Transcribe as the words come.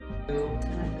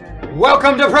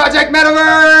Welcome to Project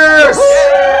Metaverse!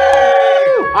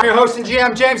 Yay! I'm your host and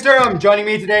GM, James Durham. Joining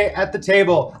me today at the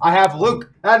table, I have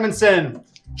Luke Edmondson,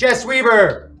 Jess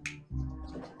Weaver,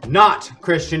 not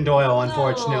Christian Doyle,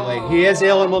 unfortunately. He is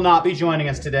ill and will not be joining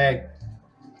us today.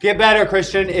 Get better,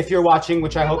 Christian. If you're watching,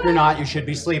 which I hope you're not, you should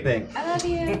be sleeping. I love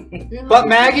you. But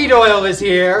Maggie Doyle is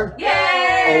here. Yay!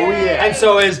 Oh, yeah. And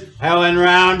so is Helen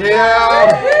Roundhill.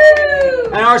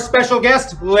 And our special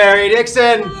guest, Larry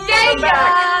Dixon.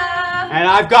 Yeah! And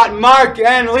I've got Mark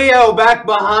and Leo back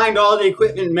behind all the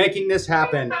equipment making this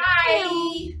happen.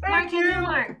 Hi!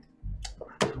 Mark.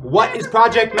 What is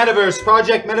Project Metaverse?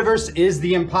 Project Metaverse is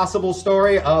the impossible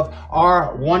story of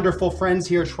our wonderful friends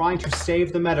here trying to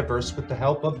save the metaverse with the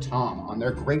help of Tom on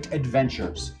their great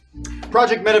adventures.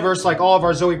 Project Metaverse, like all of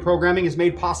our Zoe programming, is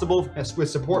made possible with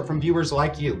support from viewers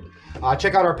like you.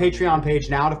 Check out our Patreon page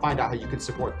now to find out how you can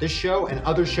support this show and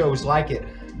other shows like it,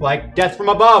 like Death from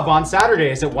Above on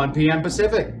Saturdays at 1 p.m.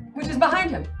 Pacific. Which is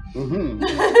behind him.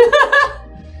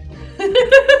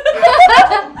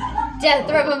 Death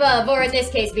from above, or in this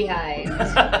case, behind.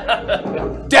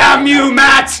 Damn you,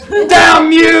 Matt!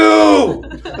 Damn you!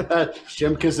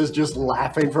 Shimkus is just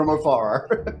laughing from afar.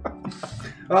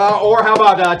 Or how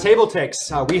about Table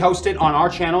Ticks? We host it on our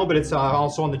channel, but it's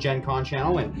also on the Gen Con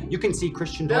channel, and you can see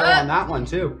Christian Doyle on that one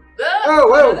too. Oh,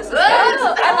 whoa!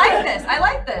 I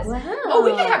like this. Wow. Oh,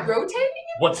 we can have rotating?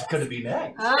 What's gonna be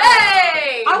next?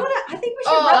 Hey! I think we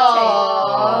should rotate.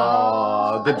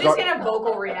 The I'm just gonna have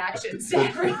vocal reactions to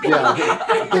everything.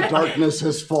 Yeah, the darkness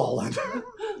has fallen.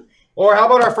 Or how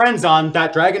about our friends on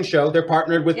That Dragon Show? They're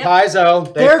partnered with Yep.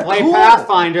 Paizo. They They're play cool.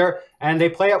 Pathfinder, and they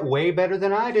play it way better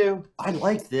than I do. I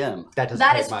like them. That doesn't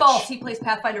That take is much. false. He plays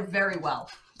Pathfinder very well.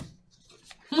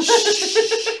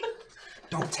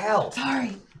 Don't tell.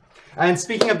 Sorry. And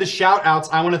speaking of the shout outs,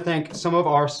 I want to thank some of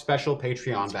our special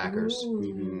Patreon backers.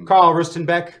 Mhm. Carl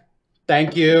Rustenbeck,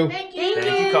 thank you. Thank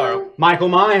Thank you, Carl. Michael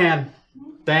Monahan,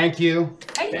 thank you.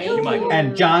 Thank you, Michael.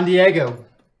 And John Diego,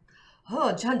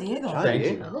 Oh, John Diego. thank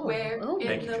you. Oh, Where oh. in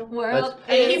Thank the you. world?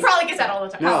 He probably gets that all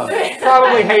the time. No.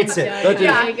 Probably hates it. That is-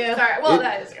 Yeah, sorry. Well,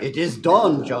 that is It is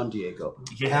done, John Diego.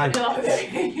 Yeah.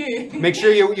 good. Make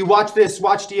sure you watch this,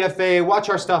 watch DFA, watch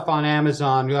our stuff on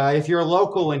Amazon. If you're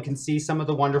local and can see some of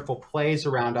the wonderful plays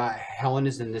around, Helen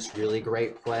is in this really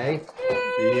great play.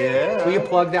 Yeah. Will you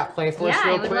plug that play for us Yeah,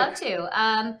 real I would quick? love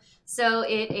to. So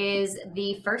it is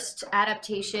the first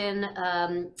adaptation,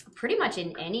 pretty much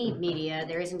in any media.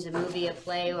 There isn't a movie, a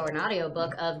play, or an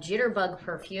audiobook of Jitterbug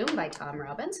Perfume by Tom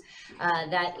Robbins.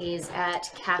 That is at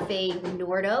Cafe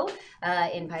Nordo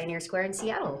in Pioneer Square in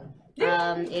Seattle.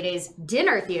 It is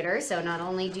dinner theater, so not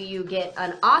only do you get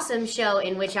an awesome show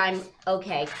in which I'm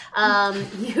okay,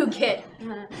 you get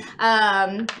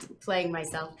playing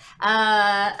myself.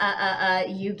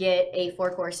 You get a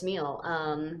 4-course meal,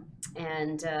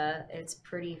 and it's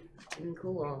pretty fucking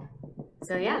cool.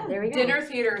 So yeah, there we go. Dinner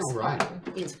theater is All right. fun.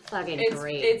 It's fucking It's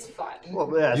great. fun.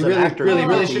 Well, as You an really, actor, really, you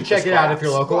really can should eat check the it out if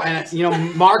scraps. you're local. And you know,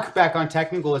 Mark back on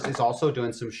Technical is also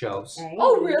doing some shows.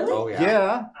 Oh, really? Oh yeah.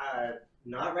 Yeah.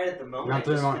 Not right at the moment. Not I at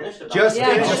the just moment. finished about Just it.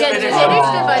 finished. Just finished a Oh.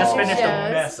 bunch Just of finished a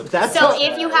shows. mess of That's So how,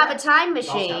 if you have a time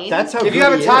machine, that's how If you good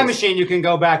have a he time is. machine, you can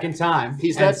go back in time.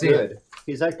 He's and that see good. it.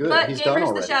 He's that good. But He's done Gamers the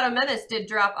already. Shadow Menace did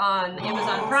drop on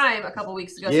Amazon Prime a couple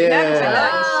weeks ago, so Yeah. you haven't checked it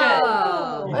out,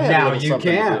 Oh. you I had a Now little you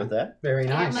something to do can. with that. Very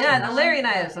nice. should. Yeah, Larry and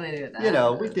I have something to do with that. You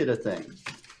know, we did a thing.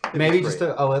 It Maybe was just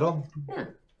great. a little. Yeah.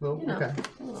 Little, You know. okay.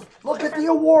 Look at the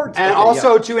awards. And Okay,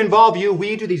 also to involve you,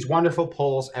 we do these wonderful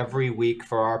polls every week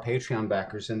for our Patreon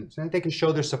backers, and so they can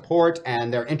show their support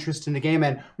and their interest in the game,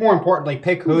 and more importantly,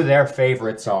 pick who their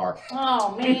favorites are.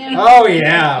 Oh man. Oh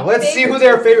yeah, let's see who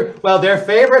their favorite. Well, their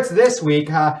favorites this week.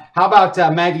 How about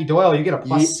Maggie Doyle? You get a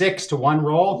 +6 to 1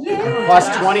 roll, and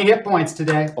 +20 hit points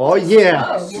today. Oh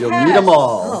yeah, Oh, you'll yes. meet them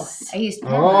all. Oh, I used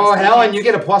Oh, Helen, you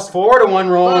get a +4 to 1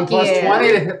 roll and Fuck you.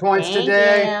 +20 to hit points Thank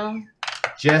today. you.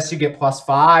 Jess, you get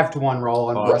 +5 to 1 roll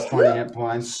and Oh. +20 hit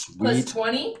points. Plus Sweet.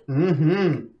 20?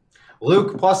 Mm-hmm.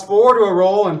 Luke +4 to a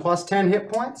roll and +10 hit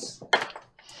points.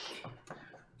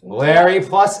 Larry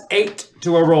 +8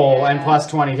 to a roll and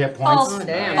 +20 hit points. False.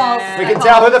 damn. False. We can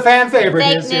tell who the fan favorite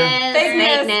is here.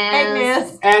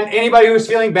 Fakeness. And anybody who's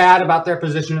feeling bad about their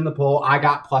position in the poll, I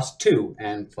got +2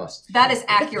 and +. That is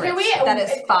accurate. Can we, that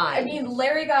is fine. I mean,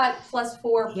 Larry got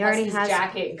 +4, He plus already his has-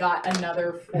 jacket got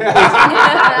another 4.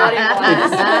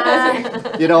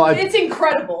 You know, It's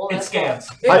incredible. It that's scans.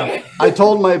 I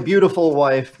told my beautiful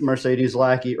wife, Mercedes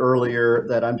Lackey, earlier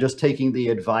that I'm just taking the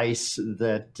advice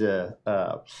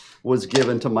that was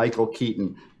given to Michael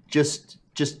Keaton. Just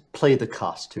play the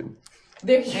costume.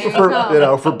 There you There you go.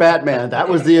 go. For, for Batman, that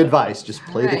was the advice. Just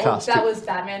play the Right. costume. That was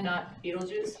Batman, not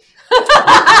Beetlejuice.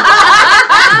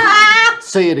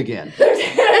 Say it again.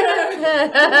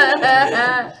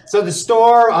 So the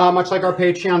store, much like our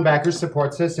Patreon backers,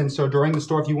 supports us. And so during the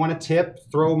store, if you want to tip,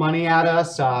 throw money at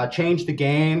us, change the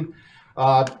game,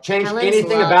 change Alex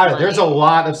anything loves about it. money. There's a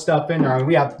lot of stuff in there.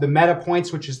 We have the meta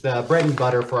points, which is the bread and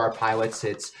butter for our pilots.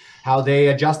 It's how they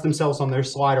adjust themselves on their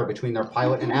slider between their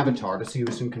pilot and avatar to see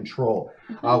who's in control.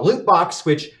 Loot box,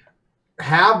 which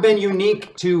have been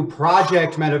unique to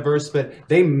Project Metaverse, but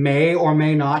they may or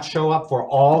may not show up for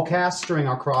all casts during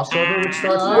our crossover, which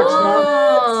starts next month.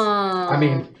 I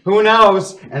mean, who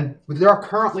knows? And there are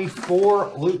currently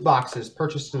 4 loot boxes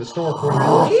purchased to the store.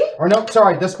 Or no,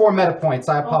 sorry, there's 4 meta points.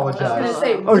 I I was apologize. gonna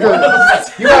say,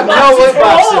 Okay. You have no loot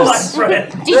Oh, my boxes.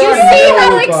 friend. Did you There are see no how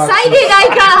loot boxes. excited I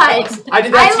got? I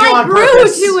did that to you I on grew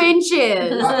purpose. 2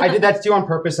 inches. I did that to you on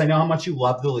purpose. I know how much you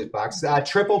love the loot box.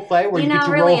 Triple play, where you You're get not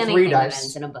to really roll 3 anything dice.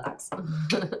 events in a box.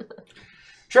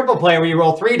 Triple play, where you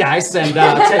roll 3 dice and take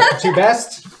the 2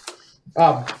 best.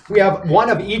 We have one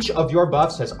of each of your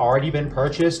buffs has already been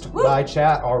purchased by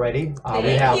chat already. We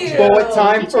Thank have you. bullet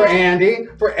time for Chat. Andy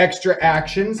for extra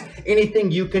actions.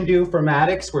 Anything you can do for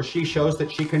Maddox, where she shows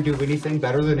that she can do anything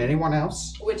better than anyone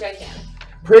else. which I can.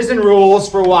 Prison rules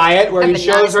for Wyatt, where I've he been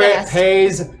shows her it obsessed.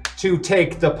 pays to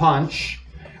take the punch.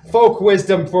 Folk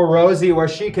wisdom for Rosie, where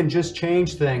she can just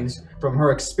change things from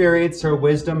her experience, her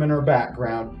wisdom, and her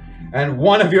background. And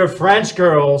one of your French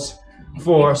girls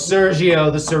for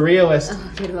Sergio the Surrealist,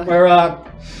 Good Lord. where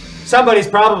somebody's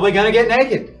probably gonna get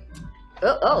naked.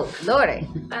 Oh, lordy.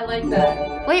 I like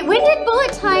that. Wait, when did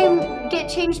bullet time get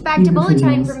changed back to bullet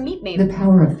time from meat The baby?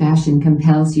 power of fashion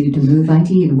compels you to move IT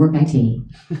and work IT.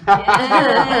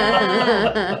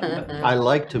 I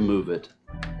like to move it.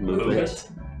 Move it.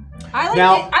 I like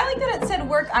Now- it. I like that it said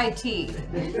work IT.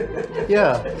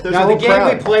 Yeah. There's Now, a the whole game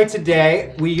crowd. we play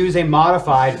today, we use a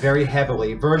modified, very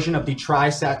heavily, version of the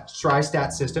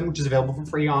Tri-Stat system, which is available for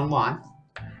free online.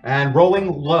 And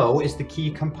rolling low is the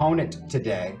key component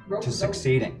today to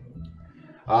succeeding.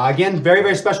 Again, very,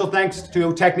 very special thanks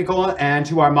to Technical and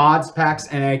to our mods, Pax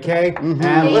and AK.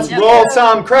 And let's Thank roll you.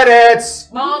 some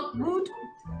credits! Mom, Woot.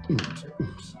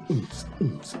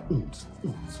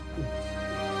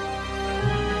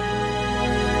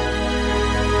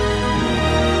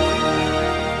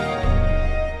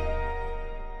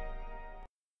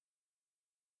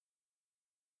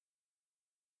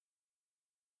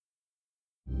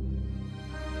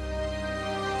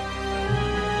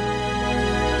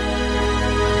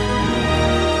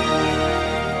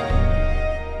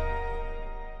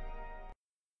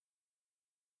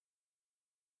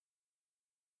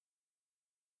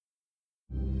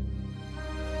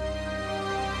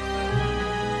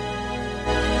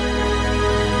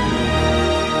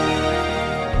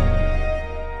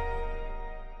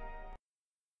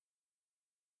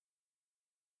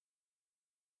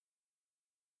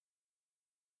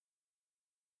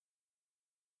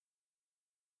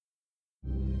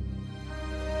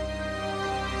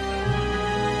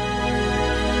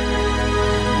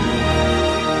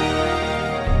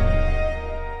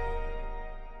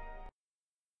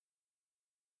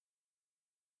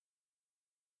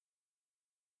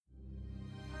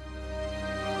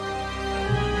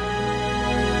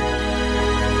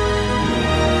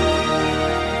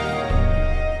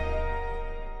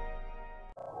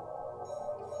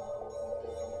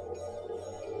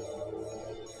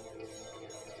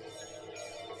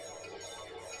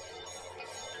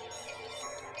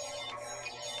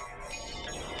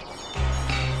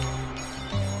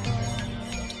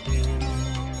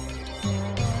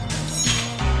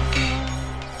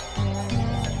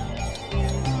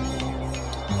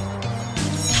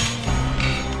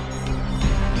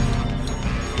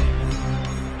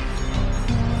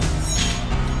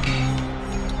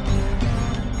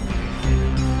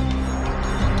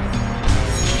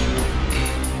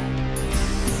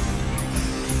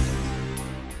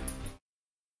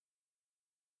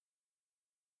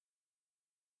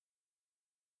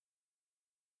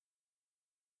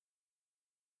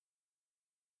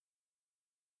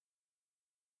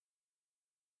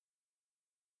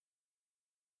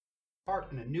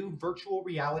 Part in a new virtual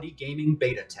reality gaming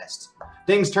beta test.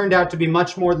 Things turned out to be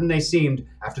much more than they seemed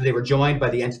after they were joined by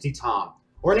the entity Tom.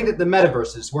 Learning that the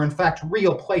metaverses were in fact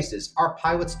real places, our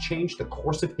pilots changed the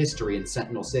course of history in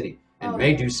Sentinel City, and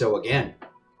may do so again.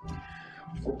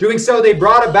 Doing so, they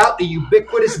brought about the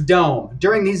ubiquitous dome.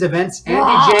 During these events,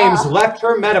 Andy James left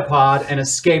her metapod and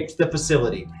escaped the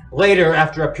facility. Later,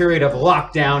 after a period of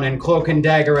lockdown and cloak and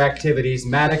dagger activities,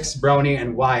 Maddox, Brony,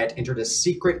 and Wyatt entered a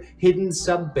secret, hidden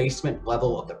sub-basement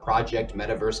level of the Project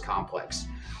Metaverse complex,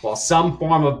 while some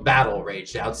form of battle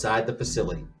raged outside the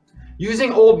facility.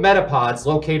 Using old metapods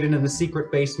located in the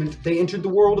secret basement, they entered the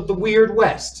world of the Weird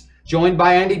West, joined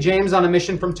by Andy James on a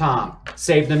mission from Tom,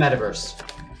 Save the Metaverse.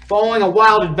 Following a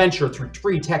wild adventure through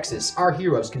Free Texas, our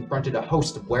heroes confronted a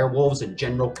host of werewolves and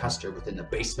General Custer within the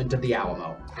basement of the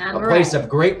Alamo, a place of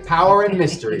great power and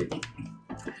mystery.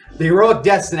 The heroic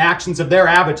deaths and actions of their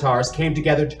avatars came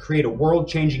together to create a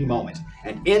world-changing moment,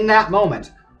 and in that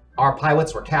moment, our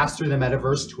pilots were cast through the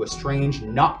metaverse to a strange,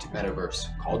 not metaverse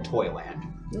called Toyland.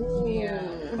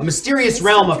 A mysterious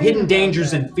realm of hidden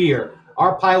dangers and fear.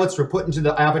 Our pilots were put into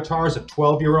the avatars of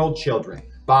 12-year-old children,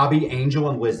 Bobby, Angel,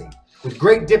 and Lizzie. With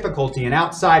great difficulty and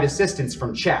outside assistance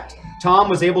from chat, Tom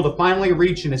was able to finally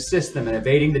reach and assist them in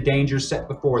evading the dangers set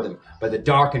before them by the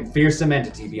dark and fearsome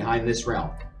entity behind this realm.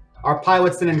 Our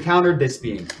pilots then encountered this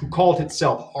being, who called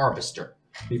itself Harvester.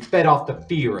 He fed off the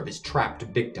fear of his trapped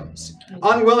victims.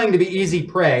 Unwilling to be easy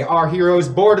prey, our heroes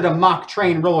boarded a mock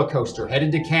train roller coaster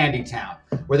headed to Candy Town,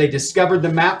 where they discovered the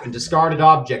map and discarded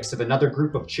objects of another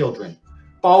group of children.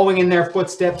 Following in their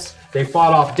footsteps, they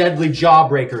fought off deadly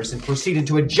jawbreakers and proceeded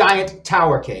to a giant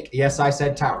tower cake. Yes, I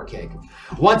said tower cake.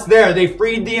 Once there, they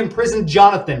freed the imprisoned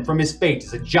Jonathan from his fate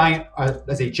as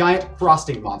a giant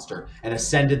frosting monster and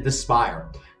ascended the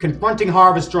spire. Confronting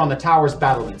Harvester on the tower's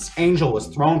battlements, Angel was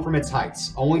thrown from its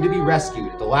heights, only to be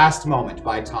rescued at the last moment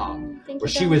by Tom, where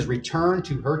she was returned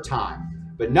to her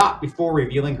time, but not before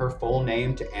revealing her full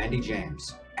name to Andy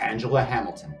James, Angela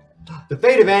Hamilton. The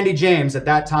fate of Andy James at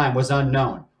that time was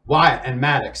unknown. Wyatt and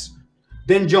Maddox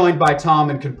then joined by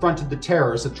Tom and confronted the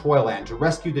terrors of Toyland to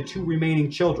rescue the two remaining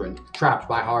children trapped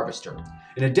by Harvester.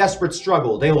 In a desperate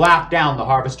struggle, they laughed down the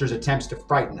Harvester's attempts to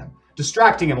frighten them,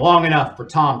 distracting him long enough for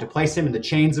Tom to place him in the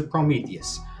chains of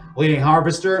Prometheus, leaving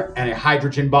Harvester and a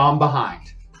hydrogen bomb behind.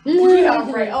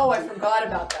 Yeah, right. Oh, I forgot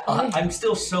about that. I'm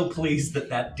still so pleased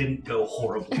that didn't go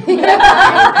horribly.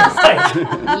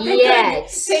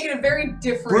 Yes. Taking a very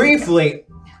different. Briefly,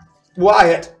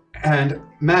 Wyatt and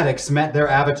Maddox met their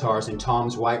avatars in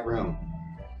Tom's white room,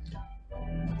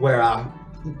 where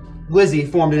Lizzie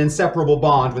formed an inseparable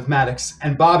bond with Maddox,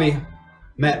 and Bobby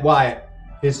met Wyatt,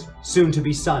 his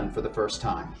soon-to-be son, for the first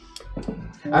time.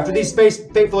 After these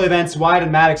fateful events, Wyatt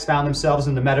and Maddox found themselves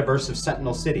in the metaverse of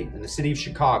Sentinel City, in the city of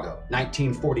Chicago,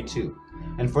 1942.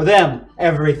 And for them,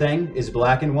 everything is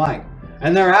black and white,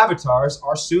 and their avatars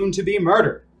are soon to be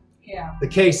murdered. Yeah. The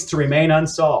case to remain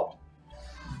unsolved.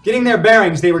 Getting their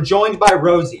bearings, they were joined by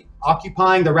Rosie,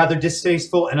 occupying the rather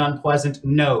distasteful and unpleasant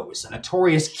Nose, a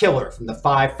notorious killer from the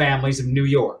 5 families of New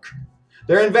York.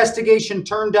 Their investigation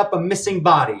turned up a missing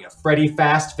body of Freddie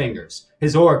Fast Fingers,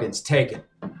 his organs taken.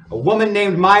 A woman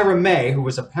named Myra May, who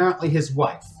was apparently his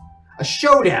wife. A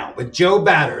showdown with Joe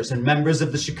Batters and members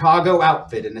of the Chicago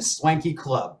outfit in a swanky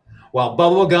club, while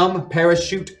Bubblegum,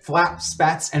 Parachute, Flap,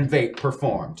 Spats, and Vape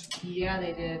performed. Yeah,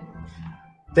 they did.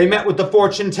 They met with the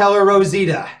fortune teller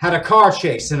Rosita, had a car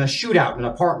chase and a shootout in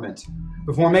an apartment,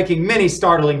 before making many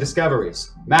startling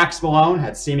discoveries. Max Malone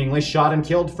had seemingly shot and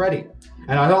killed Freddie,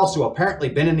 and had also apparently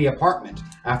been in the apartment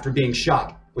after being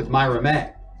shot with Myra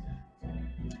May.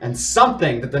 And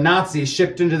something that the Nazis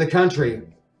shipped into the country,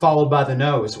 followed by the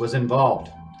Nose, was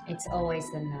involved. It's always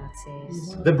the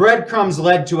Nazis. The breadcrumbs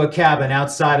led to a cabin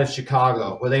outside of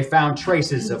Chicago, where they found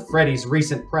traces of Freddie's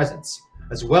recent presence,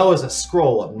 as well as a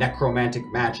scroll of necromantic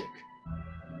magic.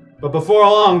 But before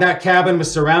long, that cabin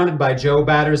was surrounded by Joe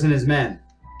Batters and his men,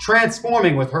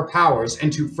 transforming with her powers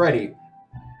into Freddie.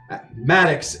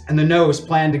 Maddox and the Nose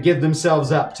planned to give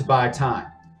themselves up to buy time.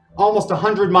 Almost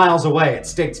 100 miles away at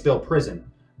Statesville Prison,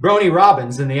 Brony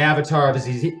Robbins in the avatar of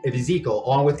Ezekiel,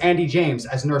 along with Andy James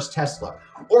as Nurse Tesla,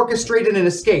 orchestrated an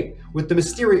escape with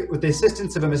the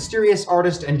assistance of a mysterious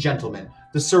artist and gentleman,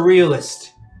 the Surrealist.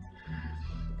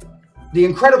 The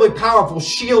incredibly powerful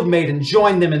Shield Maiden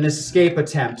joined them in this escape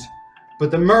attempt,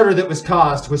 but the murder that was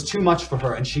caused was too much for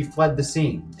her and she fled the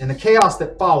scene. In the chaos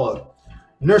that followed,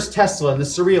 Nurse Tesla and the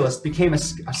Surrealist became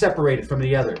separated from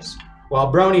the others,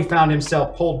 while Brony found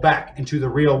himself pulled back into the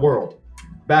real world,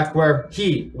 back where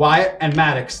he, Wyatt, and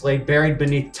Maddox lay buried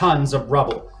beneath tons of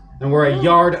rubble, and where a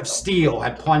yard of steel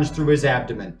had plunged through his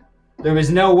abdomen. There was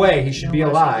no way he should be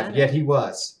alive, yet he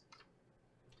was.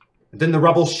 And then the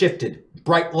rubble shifted.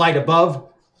 Bright light above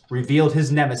revealed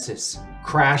his nemesis,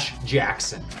 Crash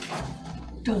Jackson.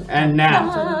 And now,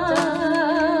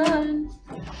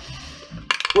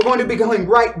 we're going to be going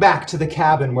right back to the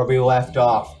cabin where we left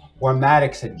off. where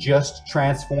Maddox had just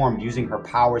transformed using her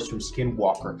powers from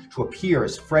Skinwalker to appear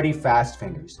as Freddy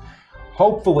Fastfingers.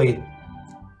 Hopefully,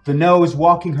 the nose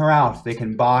walking her out, they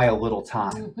can buy a little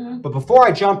time. But before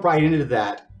I jump right into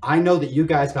that, I know that you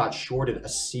guys got shorted a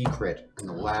secret in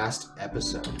the last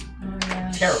episode.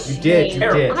 Terrible. You did.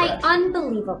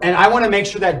 Unbelievable. And I want to make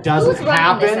sure that doesn't Who's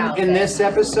running this happen outfit? in this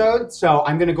episode, so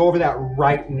I'm going to go over that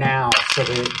right now so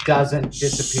that it doesn't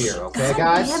disappear, okay,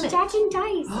 guys? Stacking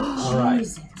dice. All right.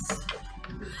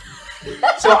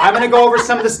 So I'm going to go over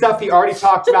some of the stuff he already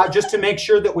talked about just to make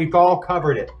sure that we've all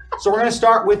covered it. So we're going to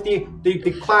start with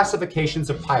the classifications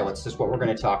of pilots is what we're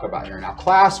going to talk about here. Now,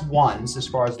 Class 1s, as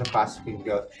far as the classification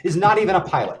goes, is not even a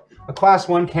pilot. A Class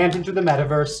 1 can't enter the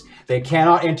metaverse. They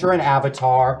cannot enter an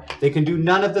avatar. They can do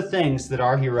none of the things that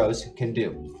our heroes can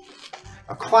do.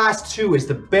 A Class 2 is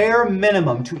the bare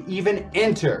minimum to even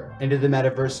enter into the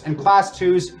metaverse, and Class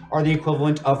 2s are the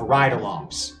equivalent of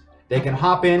ride-alongs. They can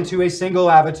hop into a single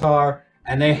avatar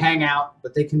and they hang out,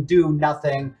 but they can do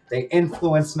nothing, they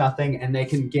influence nothing, and they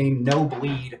can gain no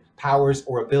bleed, powers,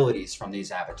 or abilities from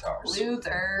these avatars.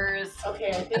 Losers.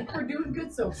 Okay, I think we're doing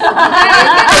good so far.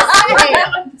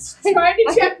 I'm trying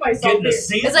to check myself Getting here. to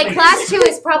see It's like Class 2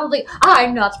 is probably,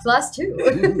 I'm not Class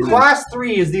 2. Class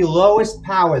 3 is the lowest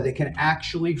power that can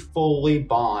actually fully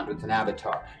bond with an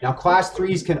avatar. Now, Class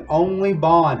 3s can only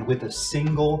bond with a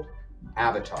single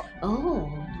avatar.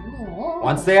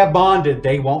 Once they have bonded,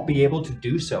 they won't be able to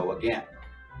do so again.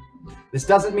 This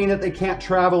doesn't mean that they can't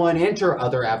travel and enter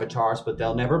other avatars, but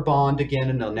they'll never bond again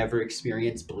and they'll never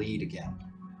experience bleed again.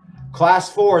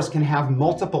 Class 4s can have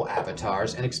multiple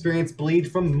avatars and experience bleed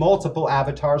from multiple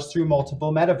avatars through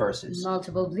multiple metaverses.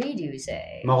 Multiple bleed, you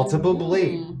say? Multiple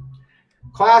bleed.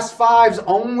 Class 5's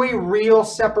only real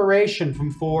separation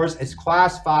from 4s is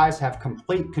Class 5s have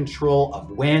complete control of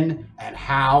when and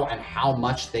how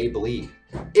much they bleed,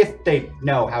 if they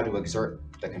know how to exert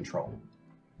the control.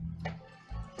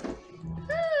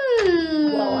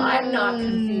 Well, I'm not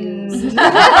confused.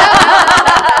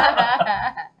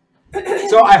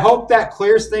 So I hope that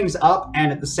clears things up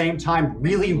and at the same time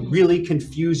really, really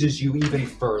confuses you even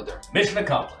further. Mission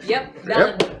accomplished. Yep,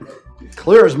 done.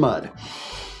 Clear as mud.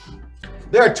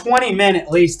 There are 20 men at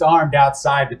least armed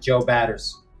outside with Joe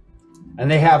Batters.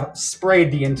 And they have sprayed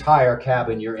the entire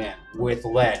cabin you're in with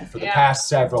lead for the past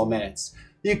several minutes.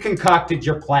 You concocted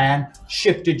your plan,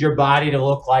 shifted your body to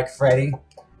look like Freddy.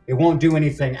 It won't do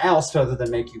anything else other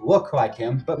than make you look like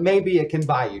him, but maybe it can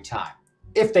buy you time.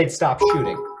 If they'd stop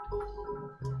shooting.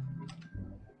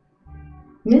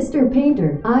 Mr.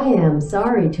 Painter, I am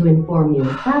sorry to inform you.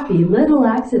 Happy little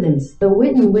accidents, the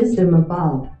wit and wisdom of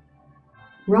Bob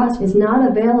Ross is not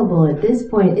available at this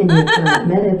point in your current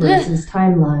metaverse's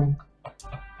timeline.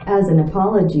 As an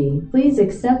apology, please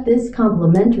accept this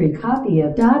complimentary copy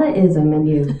of Dadaism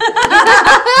menu.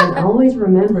 And always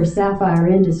remember Sapphire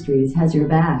Industries has your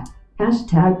back.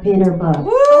 Hashtag PainterBuff.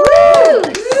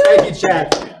 Thank you,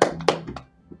 Chad.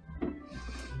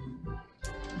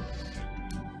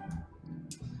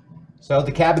 So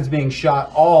the cabin's being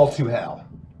shot all to hell.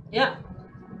 Yeah.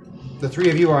 The three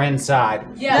of you are inside.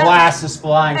 Yeah. Glass is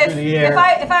flying through the air.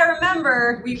 If I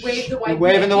remember, We waved the You're white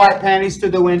waving the white panties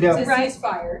through the window. to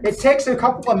ceasefire. It takes a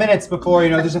couple of minutes before,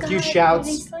 there's a few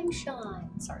shouts.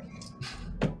 Sorry.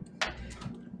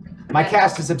 My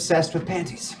cast is obsessed with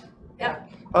panties.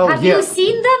 Oh, Have yeah. you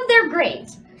seen them? They're great.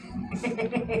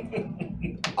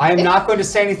 I am not going to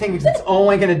say anything because it's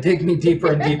only going to dig me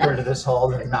deeper and deeper into this hole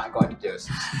that I'm not going to do.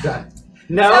 So it's done.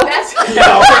 No, So that's-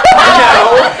 no.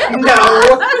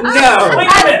 Wait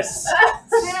a minute.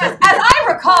 as I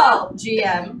recall,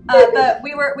 GM,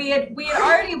 we had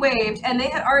already waved and they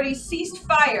had already ceased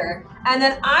fire, and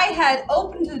then I had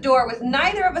opened the door with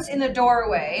neither of us in the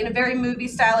doorway in a very movie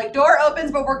style, like door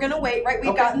opens, but we're gonna wait. Right,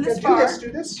 we've gotten this far.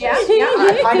 Do this. Yeah.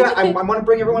 I want to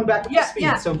bring everyone back up to speed.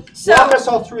 Yeah. So So- walk us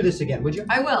all through this again, would you?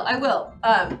 I will.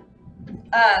 And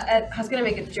I was gonna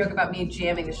make a joke about me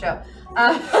jamming the show.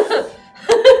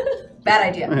 Bad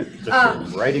idea.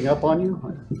 Just writing up on you?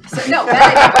 So, no,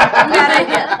 bad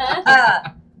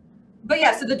idea. But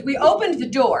yeah, so we opened the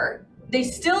door. They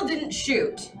still didn't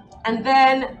shoot. And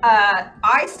then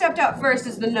I stepped out first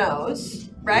as the nose,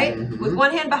 right? With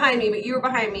one hand behind me, but you were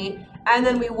behind me. And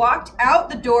then we walked out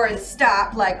the door and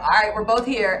stopped, like, all right, we're both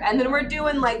here. And then we're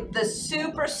doing, like, the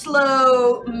super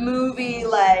slow movie,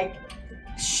 like,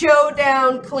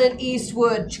 showdown Clint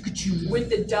Eastwood. With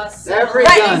the dust. Every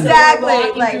Right, gun. exactly,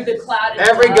 Walking like- through the cloud. and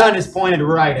Every stuff. gun is pointed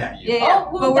right at you. Yeah, Oh,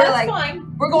 well, but we're that's like,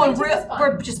 fine. we're going That's real, fine.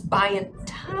 we're just buying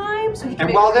time so we can And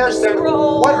make while they're this there,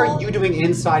 roll. what are you doing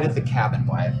inside of the cabin,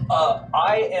 Wyatt?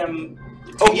 I am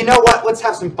Oh, you know what? Let's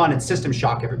have some fun and system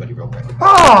shock everybody real quick.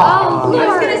 I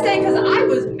was gonna say because I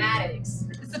was Maddox.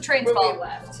 It's the train's When we fault.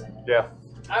 left. Yeah.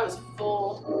 I was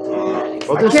full.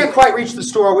 Well, I can't quite reach the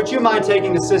store. Would you mind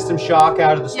taking the system shock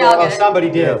out of the store? Yeah, I'll Oh, get it. somebody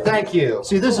did. Yeah. Thank you.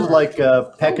 See, this is like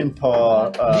Peck and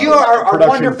Paw. You are production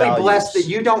wonderfully values. blessed that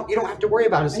you don't have to worry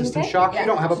about a system okay? shock. Yeah. You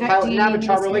don't have a No, pilot and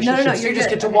avatar no, relationship, no, so you you're just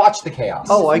good. get to watch the chaos.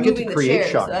 Oh, I get Moving to the create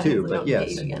chairs, shock so I too, don't but hate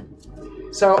yes. you again.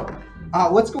 So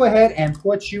let's go ahead and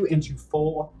put you into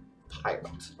full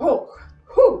pilot. Oh.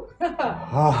 Whew. Wait.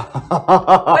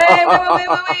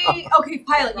 Okay,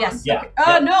 pilot. Yes. Yeah, Okay.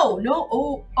 yeah. No.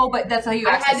 Oh, but that's how you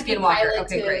I access had to be Skinwalker. pilot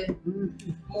Okay, to great.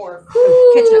 more.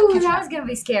 Catching up. That was gonna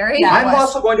be scary. Yeah. I'm Wyatt.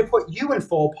 also going to put you in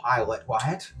full pilot,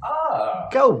 Wyatt. Ah.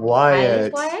 Go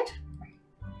Wyatt. Quiet.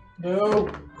 No.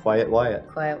 Quiet Wyatt.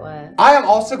 Quiet. What? I am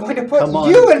also going to put Come on.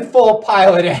 you in full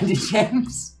pilot, Andy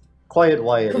James. Quiet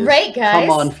Wyatt. is, Great, guys.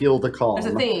 Come on, feel the calm.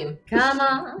 There's a theme. Come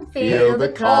on, Feel feel the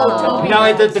the call. call.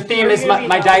 No, the theme is my You're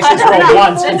dice gonna is be- rolled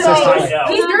once That's consistently. I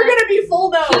know. You're gonna be full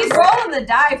nose. He's rolling the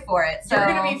die for it, so. You're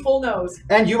gonna be full nose.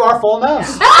 And you are full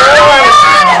nose.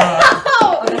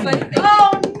 Oh, that's what you think.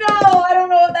 Oh no! I don't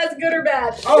know if that's good or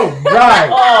bad. Oh, right.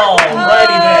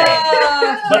 Alrighty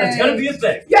then. But it's Okay. gonna be a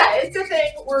thing. Yeah, it's a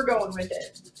thing. We're going with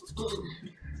it.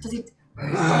 Does he?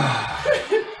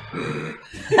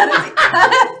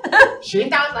 She?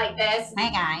 Sounds like this.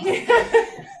 Hey guys.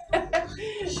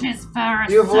 She's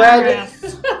very You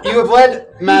have led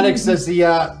Maddox as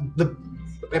the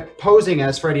posing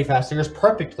as Freddy Fazbear's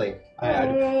perfectly.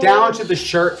 Down to the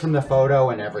shirt from the photo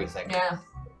and everything. Yeah.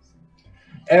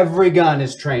 Every gun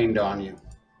is trained on you.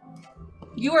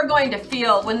 You are going to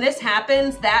feel when this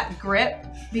happens, that grip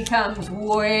becomes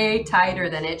way tighter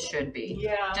than it should be.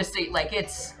 Yeah. Just so, like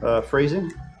it's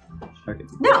Phrasing? Okay.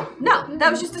 no, that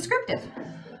was just descriptive.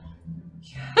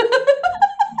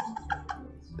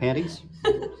 Panties?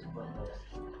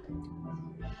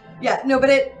 Yeah, no, but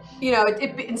it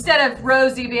instead of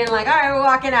Rosie being like, all right, we're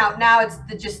walking out, now it's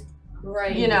just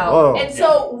Right. Oh. And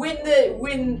so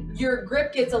when your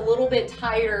grip gets a little bit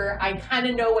tighter, I kind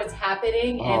of know what's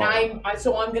happening, and I'm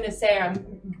gonna say, I'm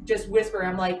just whisper.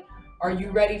 I'm like, "Are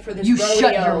you ready for this you rodeo?"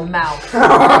 shut your mouth.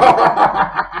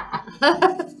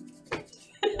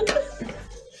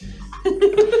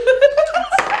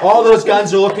 All those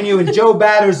guns are looking at you, and Joe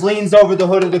Batters leans over the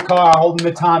hood of the car holding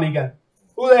the Tommy gun.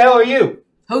 Who the hell are you?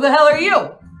 Who the hell are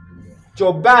you?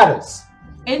 Joe Batters.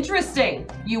 Interesting.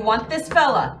 You want this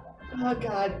fella? Oh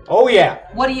God. Oh, yeah.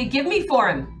 What do you give me for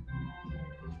him?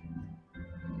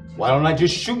 Why don't I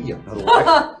just shoot you?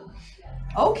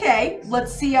 Okay,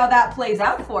 let's see how that plays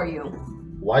out for you.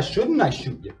 Why shouldn't I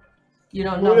shoot you? You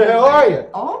don't know Who the hell are you?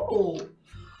 Oh.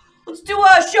 Let's do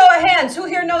a show of hands. Who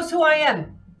here knows who I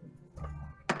am?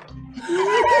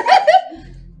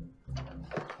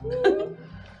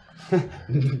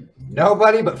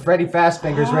 Nobody but Freddy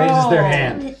Fastfingers raises their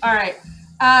hand. All right.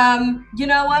 You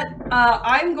know what?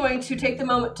 I'm going to take the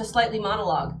moment to slightly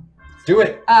monologue. Do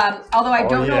it. Although I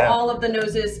don't know yeah. all of the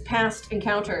Nose's past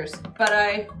encounters, but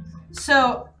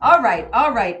all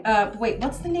right. Wait,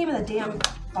 what's the name of the damn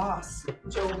boss?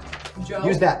 Joe.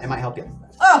 Use that. It might help you.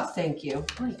 Oh, thank you.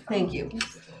 Thank you.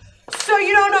 So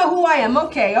you don't know who I am.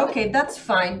 Okay, that's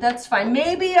fine.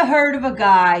 Maybe you heard of a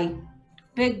guy.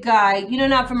 Big guy. You know,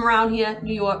 not from around here,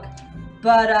 New York.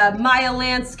 But Maya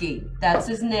Lansky, that's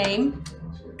his name.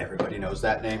 Everybody knows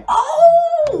that name.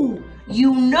 Oh,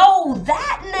 you know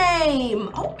that name.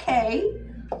 Okay.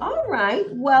 All right.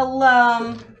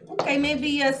 Well, okay,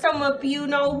 maybe some of you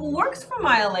know who works for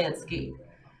Maya Lansky.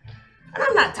 And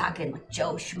I'm not talking like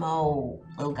Joe Schmo,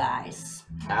 little guys.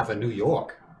 Half of New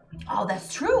York. Oh,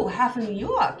 that's true. Half of New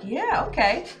York. Yeah,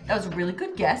 okay. That was a really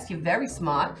good guess. You're very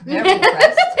smart. Very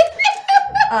impressed.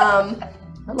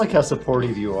 I like how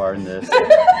supportive you are in this.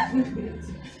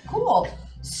 Cool.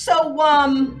 So,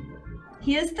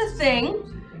 here's the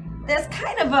thing. There's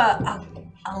kind of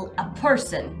a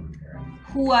person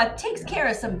who takes care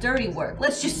of some dirty work.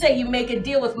 Let's just say you make a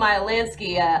deal with Maya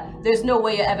Lansky. There's no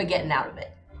way you're ever getting out of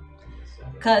it.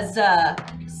 Because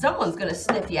someone's going to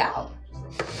sniff you out.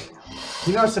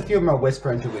 You notice a few of them are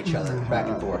whispering to each other, back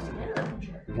and forth.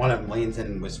 One of them leans in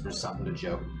and whispers something to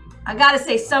Joe. I gotta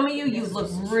say, some of you look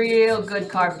real good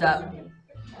carved up.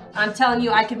 I'm telling you,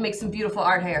 I could make some beautiful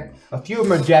art here. A few of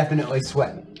them are definitely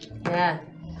sweating. Yeah.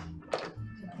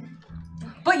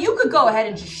 But you could go ahead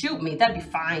and just shoot me. That'd be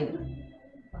fine.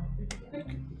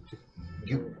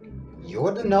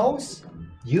 You're the nose?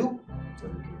 You?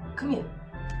 Come here.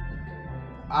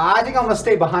 I think I'm gonna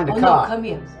stay behind the Oh, car. no, come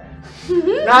here.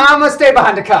 No, I'm gonna stay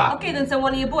behind the car. Okay, then send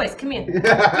one of your boys. Come here.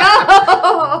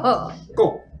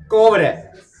 Go over there.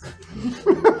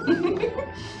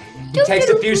 He takes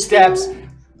a few steps,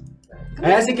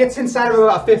 And as he gets inside of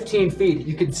about 15 feet,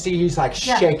 you can see he's like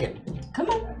shaking. Come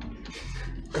on.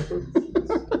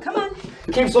 Come on.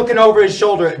 Keeps looking over his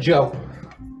shoulder at Joe.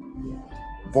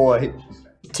 Boy,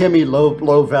 Timmy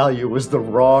low value was the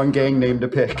wrong gang name to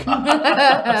pick. So,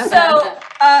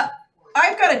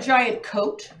 I've got a giant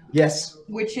coat, Yes,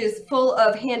 which is full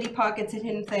of handy pockets and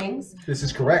hidden things. this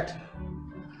is correct.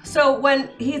 So when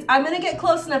I'm gonna get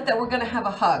close enough that we're gonna have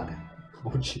a hug. Oh,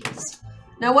 jeez.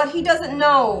 Now what he doesn't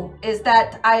know is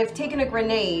that I've taken a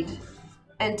grenade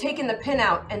and taken the pin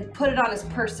out and put it on his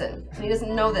person. And he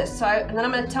doesn't know this, and then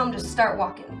I'm gonna tell him to start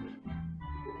walking.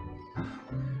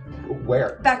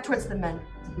 Where? Back towards the men.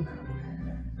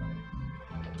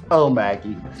 Oh,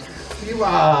 Maggie.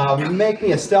 You make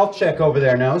me a stealth check over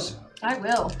there, Nose. I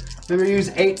will. Remember to use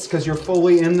 8s because you're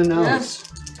fully in the nose.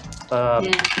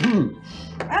 I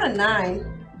got a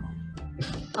 9.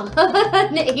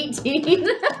 An 18.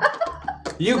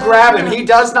 You grab him. He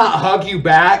does not hug you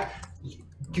back.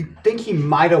 You think he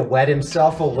might have wet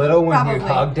himself a little when you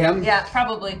hugged him? Yeah,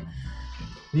 probably.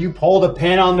 You pull the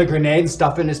pin on the grenade and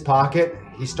stuff in his pocket.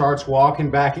 He starts walking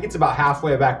back. He gets about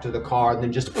halfway back to the car and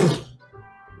then just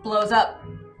Blows up.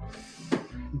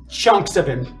 chunks of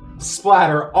him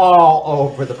splatter all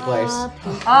over the place.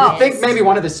 Oh. You think maybe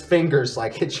one of his fingers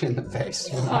like hit you in the face.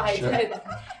 You're not I- sure.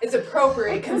 It's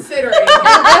appropriate considering.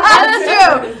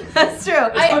 That's true. That's true.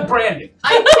 It's good branding.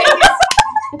 I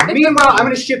take it. Meanwhile, I'm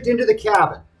going to shift into the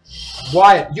cabin.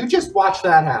 Wyatt, you just watch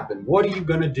that happen. What are you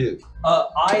going to do?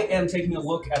 I am taking a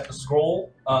look at the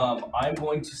scroll. I'm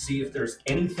going to see if there's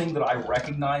anything that I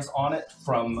recognize on it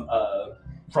from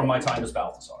my time as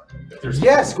Balthazar. If there's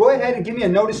Yes, go ahead and give me a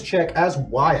notice check as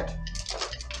Wyatt.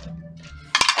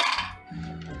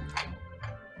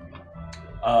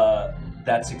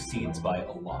 That succeeds by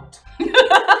a lot.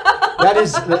 That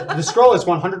is, the scroll is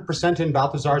 100% in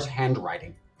Balthazar's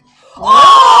handwriting.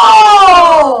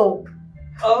 Oh!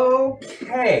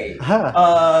 Okay.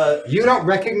 You don't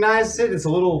recognize it? It's a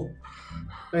little...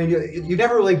 I mean, you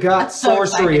never really got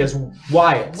sorcery as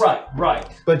Wyatt. Right.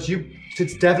 But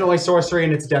it's definitely sorcery,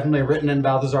 and it's definitely written in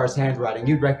Balthazar's handwriting.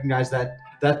 You'd recognize that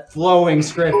flowing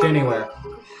script anywhere.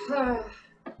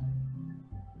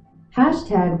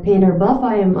 Hashtag Painter Buff.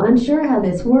 I am unsure how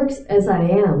this works as I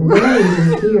am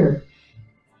Larry here.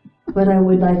 But I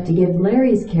would like to give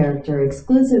Larry's character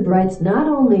exclusive rights not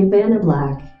only Vanta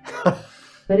Black,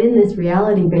 but in this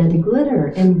reality Vanta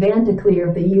Glitter and Vanta Clear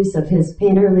of the use of his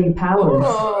painterly powers.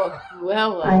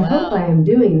 Well, I hope I am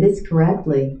doing this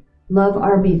correctly. Love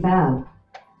RB Fab.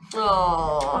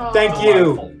 Oh. Thank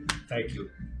you. Wonderful. Thank you.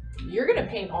 You're gonna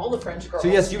paint all the French girls. So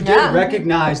yes, you did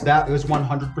recognize that it was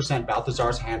 100%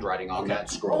 Balthazar's handwriting on that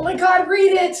scroll. Oh my God!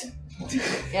 Read it.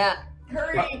 Yeah.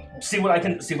 Hurry. See what I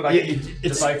can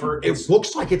decipher. It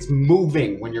looks like it's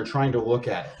moving when you're trying to look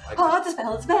at it. Like, Oh, it's a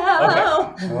spell. Okay.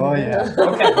 Oh, yeah.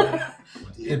 Okay.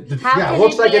 it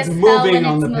looks like it's moving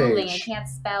on the moving? page. I can't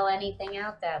spell anything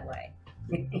out that way.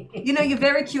 You know, you're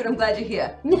very cute. I'm glad you're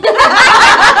here.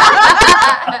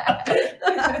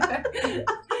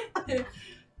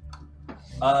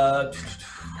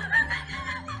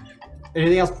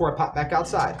 Anything else before I pop back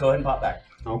outside? Go ahead and pop back.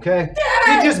 Okay.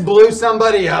 You just blew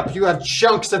somebody up. You have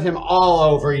chunks of him all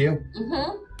over you.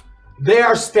 Mm-hmm. They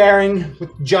are staring with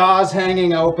jaws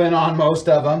hanging open on most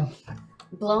of them.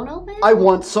 Blown open? I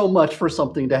want so much for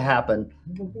something to happen.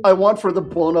 I want for the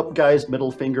blown up guy's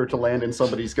middle finger to land in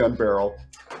somebody's gun barrel.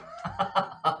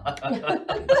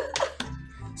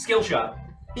 Skill shot.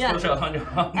 Yeah. Skill shot on your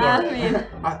I mean,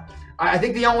 I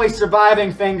think the only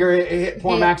surviving finger hit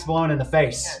poor Max Malone in the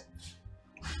face.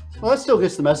 Well, that still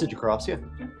gets the message across, yeah.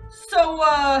 so,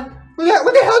 What the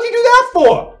hell did you do that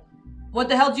for? what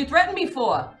the hell did you threaten me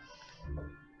for?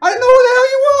 I didn't know who the hell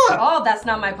you were. Oh, that's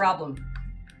not my problem.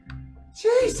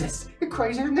 Jesus, you're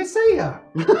crazier than they say you are.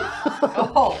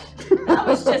 Oh, that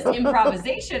was just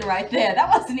improvisation right there. That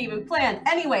wasn't even planned.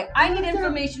 Anyway, I need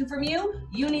information from you.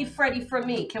 You need Freddy from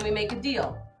me. Can we make a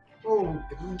deal? Oh,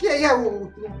 yeah.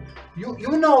 Well,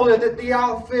 you know that the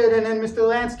outfit and then Mr.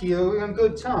 Lansky are on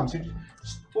good terms.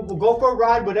 We'll go for a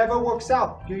ride, whatever works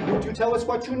out. You tell us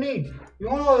what you need. You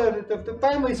know that the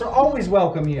families are always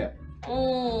welcome here.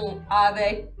 Are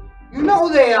they? You know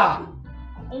they are.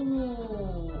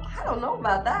 I don't know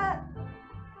about that.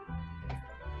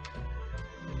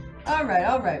 All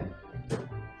right.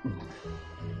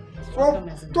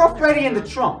 Throw Freddy in the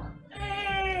trunk.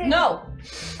 No,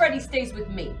 Freddy stays with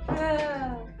me.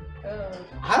 I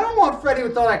don't want Freddy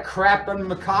with all that crap under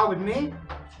the car with me.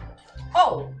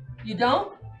 Oh, you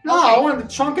don't? No, Okay. I want him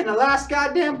the trunk in the last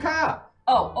goddamn car.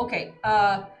 Oh, okay.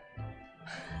 That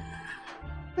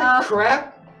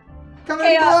crap. Come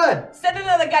Hey, in blood. send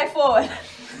another guy forward.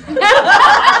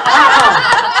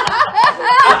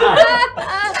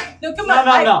 No, come No,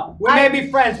 on. no. We may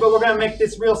be friends, but we're gonna make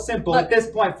this real simple. Look. At this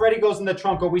point, Freddy goes in the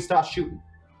trunk or we start shooting.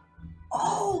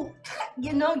 Oh,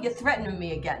 you know, you're threatening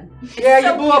me again. It's Yeah,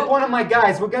 so you blew up cute. one of my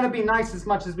guys. We're gonna be nice as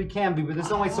much as we can be, but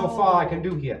there's only so far I can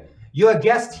do here. You're a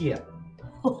guest here.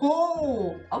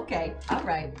 Oh, okay. All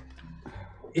right.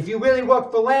 If you really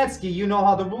work for Lansky, you know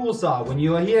how the rules are. When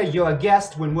you're here, you're a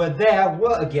guest. When we're there,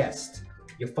 we're a guest.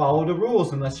 You follow the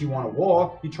rules unless you want a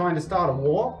war. You trying to start a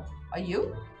war? Are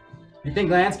you? You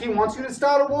think Lansky wants you to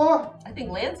start a war? I think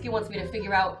Lansky wants me to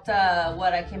figure out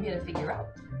what I came here to figure out.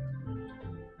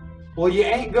 Well, you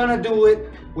ain't gonna do it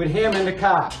with him in the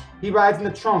car. He rides in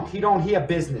the trunk. He don't hear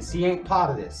business. He ain't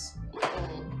part of this.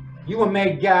 You a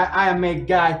made guy. I a made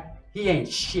guy. He ain't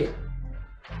shit.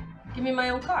 Give me my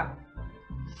own car.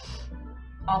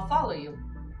 I'll follow you.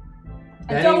 And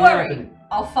That don't ain't worry, happening.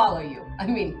 I'll follow you. I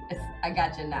mean, I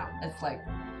got you now. It's like,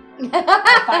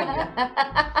 I'll find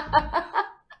you.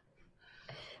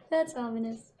 That's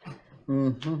ominous.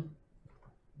 Mm-hmm.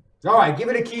 All right, give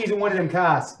it a key to one of them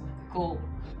cars. Cool.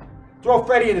 Throw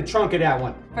Freddy in the trunk of that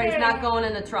one. Freddy's not going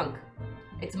in the trunk.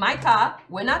 It's my car.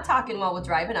 We're not talking while we're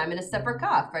driving. I'm in a separate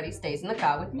car. Freddy stays in the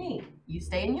car with me. You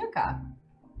stay in your car.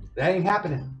 That ain't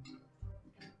happening.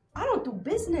 I don't do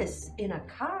business in a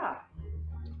car.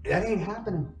 That ain't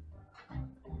happening.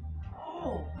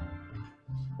 Oh.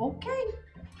 Okay.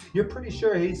 You're pretty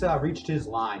sure he's reached his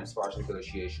line as far as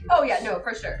negotiation. Oh yeah, no,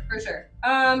 for sure, for sure.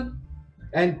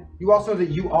 And you also know that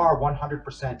you are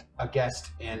 100% a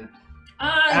guest in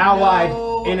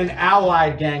know. an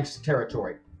allied gang's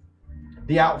territory.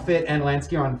 The outfit and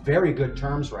Lansky are on very good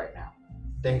terms right now.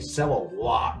 They sell a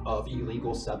lot of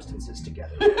illegal substances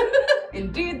together.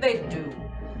 Indeed they do.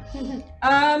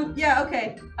 Yeah,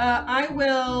 okay.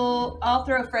 I'll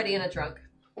throw Freddy in a trunk.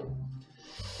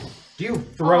 Do you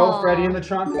throw Aw. Freddy in the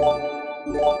trunk?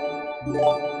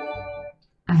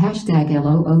 A hashtag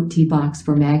LOOT box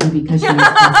for Maggie because she is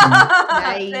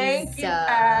awesome. Thank you,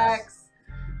 Pax.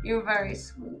 You're very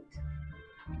sweet.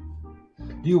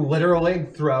 Do you literally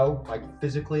throw, like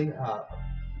physically?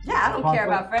 Yeah, I don't care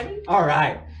about Freddy. All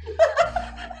right.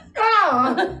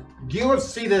 Do you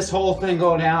see this whole thing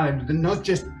go down and the note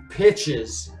just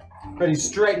pitches Freddy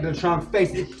straight into the trunk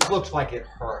face? It looks like it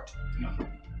hurt.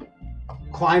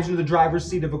 Climbs into the driver's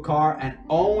seat of a car, and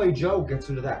only Joe gets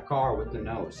into that car with the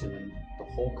nose, and then the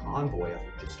whole convoy of it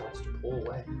just starts to pull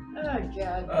away. Oh,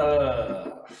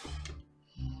 God.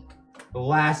 The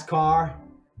last car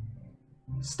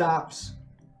stops.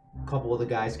 A couple of the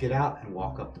guys get out and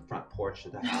walk up the front porch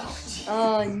of the house.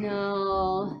 Oh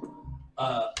no.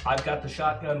 I've got the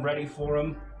shotgun ready for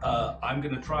him. I'm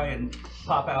gonna try and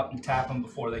pop out and tap them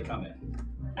before they come in.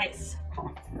 Nice.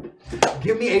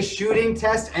 Give me a shooting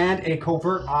test and a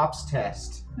covert ops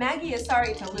test. Maggie is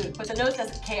sorry to loot, but the nose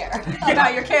doesn't care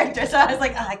about your character, so I was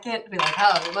like, I can't be like,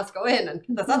 oh, we must go in and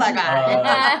this other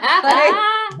guy.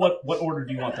 What order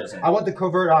do you want those in? I want the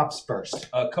covert ops first.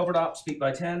 Covert ops, beat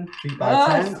by 10. Beat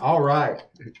by 10? All right.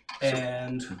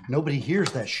 And Nobody hears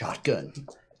that shotgun.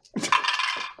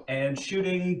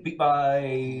 shooting, beat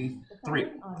by 3.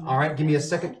 All right, give me a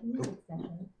second.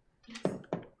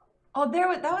 Oh,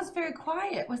 that was very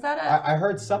quiet. Was that I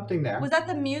heard something there. was that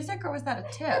the music or was that a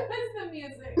tip? It's the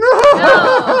music.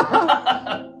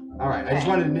 All right, I just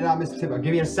wanted to not miss a tip.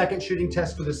 Give me a second shooting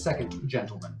test for the second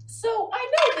gentleman. So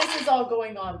I know this is all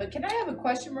going on, but can I have a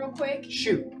question real quick?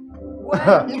 Shoot.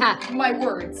 What? My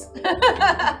words.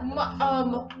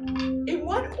 In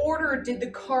what order did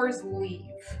the cars leave?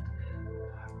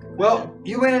 Well,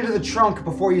 you went into the trunk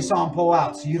before you saw him pull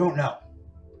out, so you don't know.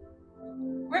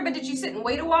 Right, but did you sit and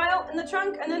wait a while in the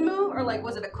trunk and then move? Or like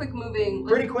was it a quick moving?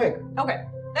 Pretty quick. Okay.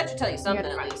 That should tell you something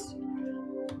Yeah, at right. least.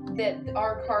 That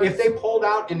our cars, If they pulled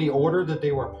out in the order that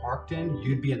they were parked in,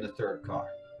 you'd be in the third car.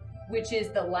 which is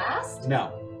the last?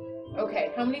 No.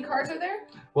 Okay, how many cars are there?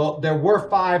 Well, there were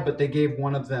 5, but they gave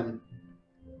one of them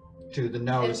to the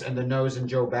nose, and the nose and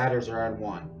Joe Batters are on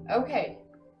one. Okay,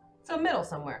 So middle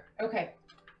somewhere. okay.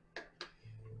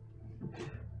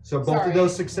 So both Sorry. of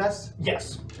those success?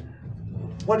 Yes.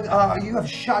 What? You have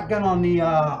shotgun on the,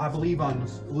 I believe on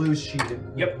Lou's sheet.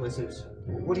 Yep. Listens.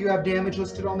 What do you have damage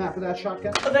listed on that for that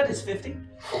shotgun? Oh, that is 50.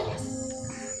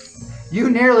 You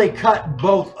nearly cut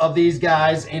both of these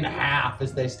guys in half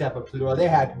as they step up to the door. They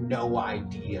had no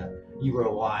idea you were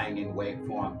lying in wait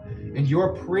for them. And you're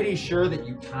pretty sure that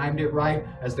you timed it right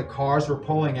as the cars were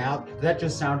pulling out. That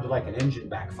just sounded like an engine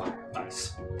backfire.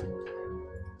 Nice.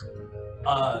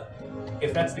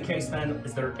 If that's the case, then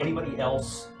is there anybody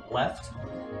else left?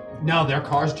 No, their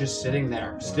car's just sitting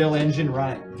there, still engine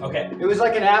running. Okay. It was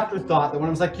like an afterthought that when I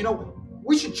was like,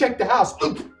 we should check the house.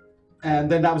 Oop,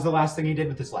 And then that was the last thing he did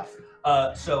with his life.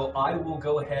 So I will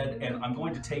go ahead and I'm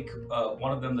going to take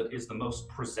one of them that is the most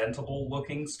presentable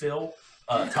looking still,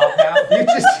 top half. You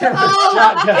just have a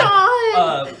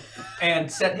shotgun.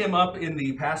 And set him up in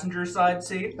the passenger side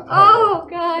seat. Oh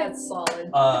god. That's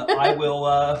solid. I will.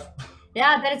 Yeah,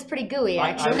 I bet it's pretty gooey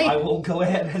actually. I will go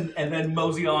ahead and then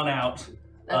mosey on out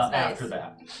That's nice. after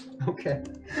that. Okay.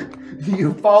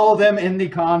 You follow them in the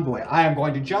convoy. I am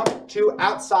going to jump to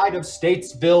outside of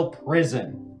Statesville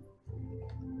Prison.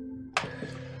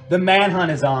 The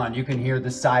manhunt is on. You can hear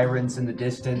the sirens in the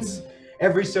distance.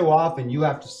 Every so often, you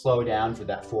have to slow down for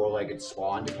that four-legged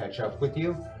swan to catch up with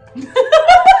you.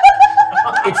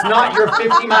 It's not your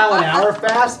 50-mile-an-hour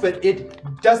fast, but it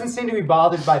doesn't seem to be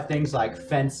bothered by things like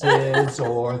fences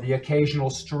or the occasional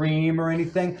stream or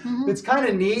anything. It's kind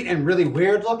of neat and really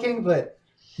weird looking, but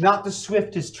not the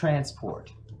swiftest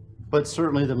transport. But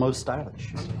certainly the most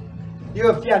stylish. You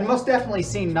have, most definitely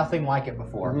seen nothing like it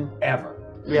before, ever.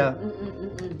 Yeah.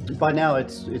 By now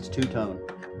it's two-tone.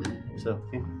 So,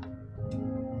 yeah.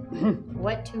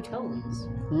 What two tones?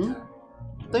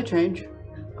 They change.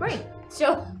 Great.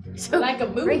 So Like a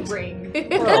mood Great. ring.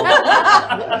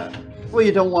 Well,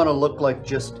 you don't want to look like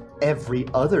just every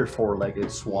other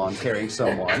four-legged swan carrying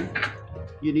someone.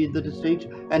 You need the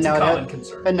distinction. And It's now a it common has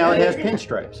concern. and now it has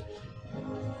pinstripes.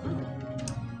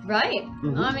 right.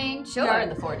 I mean, We are in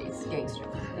sure. the 40s, gangster.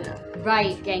 Yeah.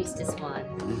 Right, gangsta swan.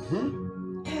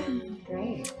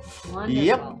 Great. Wonderful.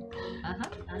 Yep.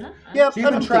 Yep. So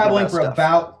you've been traveling for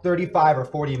about 35 or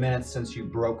 40 minutes since you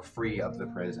broke free of the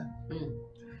prison.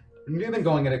 And you've been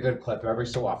going at a good clip. Every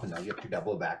so often, though, you have to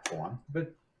double back for him.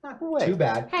 But not too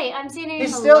bad. Hey, I'm seeing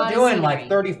He's a still lot of doing scenery. like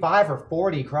 35 or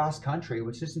 40 cross country,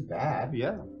 which isn't bad.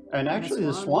 Yeah. And actually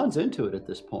the swan. swan's into it at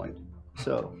this point.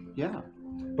 So, yeah.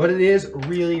 But it is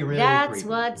really, really That's creepy.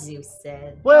 what Zeus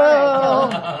said. Well,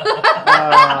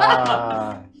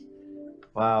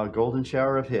 wow, golden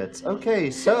shower of hits. Okay,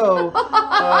 so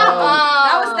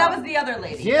That was the other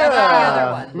lady. Yeah. That was the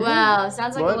other one. Wow,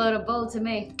 sounds like What? a load of bull to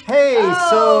me. hey, Oh.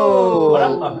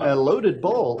 so a loaded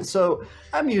bowl. So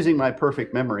I'm using my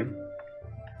perfect memory.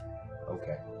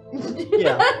 Okay.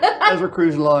 Yeah, as we're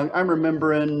cruising along, I'm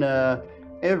remembering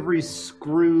every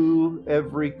screw,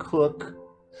 every cook,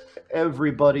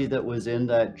 everybody that was in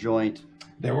that joint.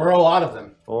 There were a lot of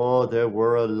them. Oh, there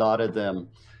were a lot of them.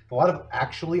 A lot of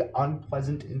actually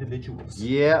unpleasant individuals.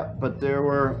 Yeah, but there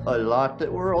were a lot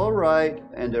that were all right,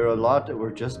 and there were a lot that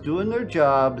were just doing their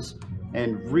jobs.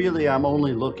 And really, I'm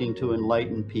only looking to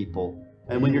enlighten people.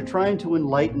 And when you're trying to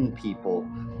enlighten people,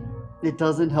 it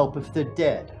doesn't help if they're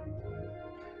dead.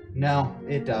 No,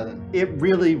 it doesn't. It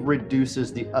really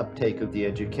reduces the uptake of the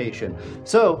education.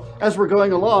 So, as we're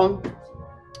going along,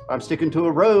 I'm sticking to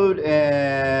a road,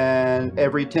 and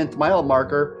every 10th mile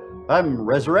marker, I'm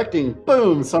resurrecting,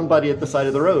 boom, somebody at the side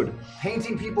of the road.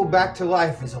 Painting people back to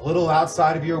life is a little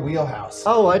outside of your wheelhouse.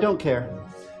 Oh, I don't care.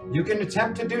 You can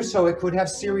attempt to do so. It could have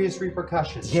serious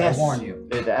repercussions. Yes. I warn you.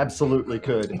 It absolutely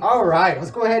could. All right,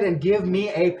 let's go ahead and give me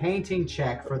a painting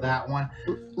check for that one.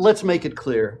 Let's make it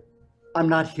clear. I'm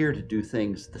not here to do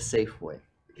things the safe way.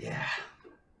 Yeah.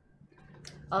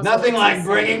 Also, Nothing what's like this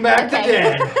bringing say? back the Okay.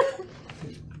 dead.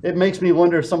 It makes me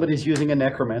wonder if somebody's using a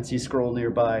necromancy scroll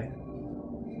nearby.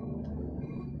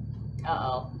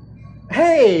 Uh-oh.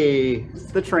 Hey,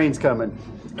 the train's coming.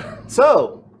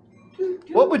 So,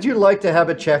 what would you like to have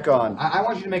a check on? I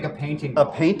want you to make a painting. A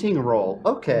roll. painting roll.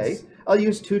 Okay. I'll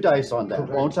use 2 dice on that,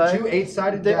 Correct. won't I? 2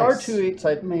 8-sided They dice. are 2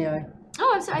 8-sided. May I?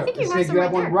 Oh, I'm sorry. I think you So have some you right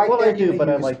have one there. right Well, there. I do, you but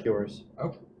I use. like yours.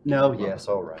 Okay. No, yes,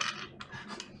 all right.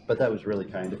 But that was really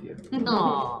kind of you.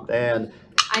 Aw. And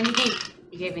I mean,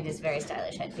 you gave me this very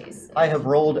stylish headpiece. I have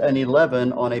rolled an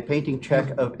 11 on a painting check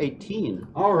of 18.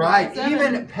 All right, 7.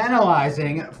 even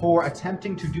penalizing for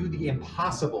attempting to do the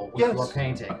impossible with Yes. your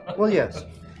painting. Well, yes.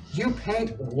 You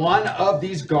paint one of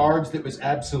these guards that was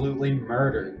absolutely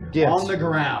murdered Yes. on the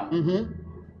ground Mm-hmm.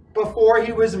 before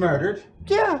he was murdered.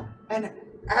 Yeah. And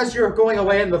as you're going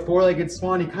away in the four-legged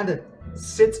swan, he kind of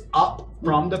sits up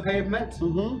from the pavement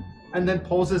Mm-hmm. and then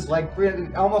pulls his leg free. And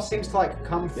it almost seems to like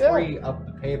come Yeah. free of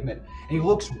the pavement. And he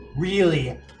looks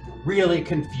really, really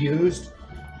confused.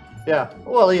 Yeah.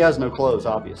 Well, he has no clothes,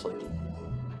 obviously.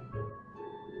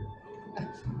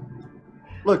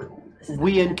 Look,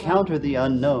 we encounter the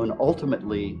unknown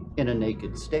ultimately in a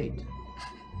naked state.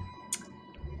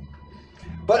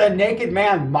 But a naked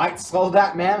man might slow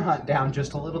that manhunt down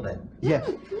just a little bit. Yeah.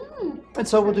 And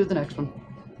so we'll do the next one.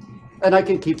 And I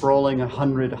can keep rolling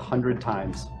 100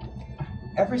 times.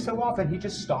 every so often he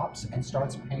just stops and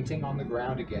starts painting on the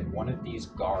ground again, one of these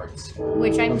guards.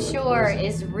 Which I'm From the sure prison.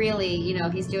 is really,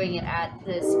 he's doing it at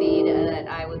the speed that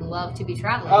I would love to be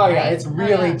traveling. Oh yeah, right? it's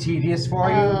really tedious for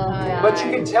you, Oh, but you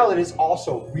God. can tell it is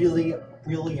also really,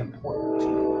 really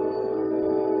important.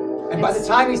 And by the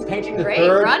time he's painting the Great,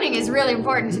 third, running is really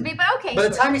important to me, but okay. by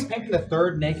the sure. time he's painting the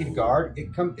third naked guard,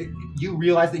 you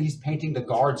realize that he's painting the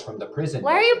guards from the prison.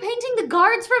 Why are you painting the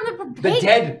guards from The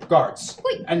dead guards.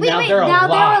 Wait, And wait, now wait, they're now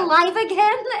alive. they're alive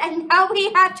again, and now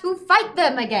we have to fight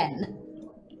them again.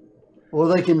 Well,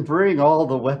 they can bring all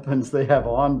the weapons they have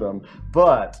on them,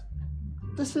 but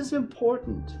this is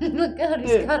important. Look out,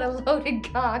 he's Yeah. got a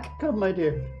loaded cock. Come, my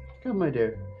dear. Come, my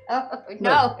dear. Oh,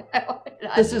 no.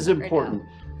 This is important.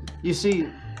 You see,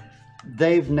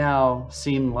 they've now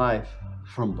seen life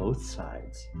from both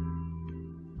sides.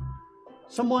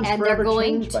 Someone's And forever they're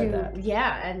going changed by to, that.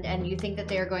 yeah, and you think that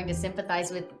they're going to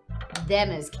sympathize with them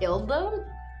as killed them?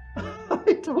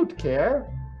 I don't care.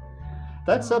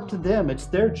 That's up to them. It's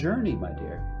their journey, my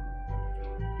dear.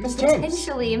 Miss James.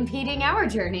 Potentially impeding our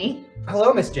journey.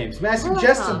 Hello, Miss James. May I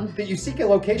suggest Welcome. that you seek a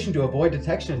location to avoid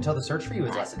detection until the search for you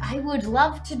is lessened? I would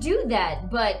love to do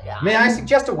that, but May I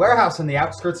suggest a warehouse on the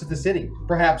outskirts of the city?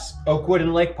 Perhaps Oakwood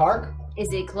and Lake Park?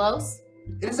 is it close?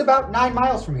 It is about 9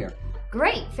 miles from here.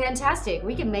 Great, fantastic.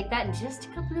 We can make that in just a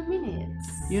couple of minutes.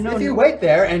 You know, If you wait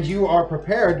there and you are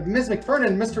prepared, Ms.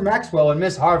 McFernan, Mr. Maxwell, and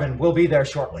Miss Harvin will be there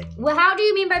shortly. Well, how do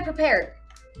you mean by prepared?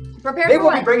 Prepared They for will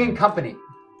what? be bringing company.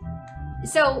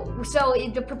 So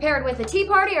prepared with a tea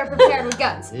party or prepared with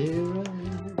guns?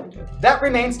 That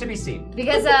remains to be seen.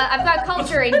 Because I've got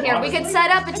culture in here. We could set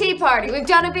up a tea party. We've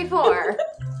done it before.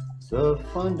 the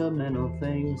fundamental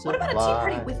things What about a tea apply.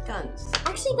 party with guns?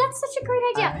 Actually, that's such a great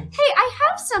idea. Hey, I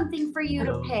have something for you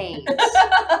to paint.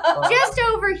 Just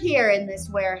over here in this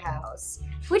warehouse.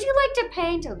 Would you like to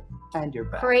paint a And you're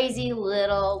back. crazy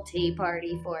little tea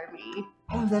party for me?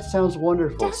 Oh, that sounds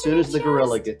wonderful. As soon Doesn't as the it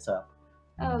gorilla just? gets up.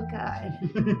 Oh, God.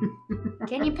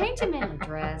 Can you paint him in a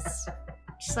dress?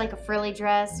 Just like a frilly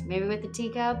dress, maybe with a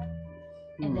teacup?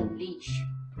 And a leash.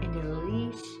 And a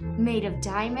leash made of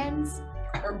diamonds?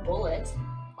 Or bullets.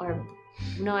 Or,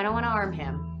 no, I don't want to arm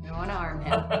him. I don't want to arm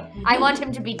him. I want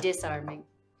him to be disarming.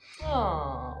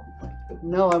 Oh.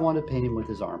 No, I want to paint him with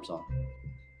his arms on.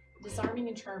 Disarming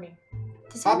and charming.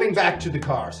 Hopping back to the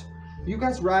cars. You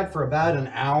guys ride for about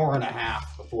an hour and a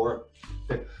half before.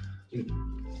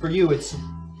 For you, it's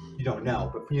you don't know,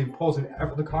 but for you,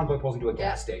 the convoy pulls into a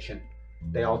gas station.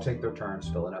 They all take their turns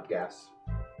filling up gas,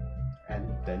 and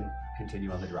then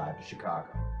continue on the drive to Chicago.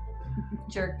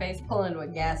 Jerkface pull into a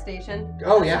gas station.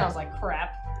 Oh, That yeah. Sounds like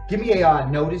crap. Give me a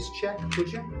notice check,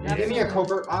 would you? And give me a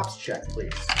covert ops check, please.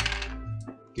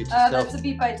 Get yourself That's a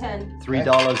beat by 10.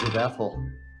 $3 of Ethel.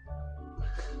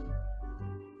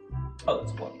 Oh,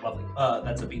 that's lovely.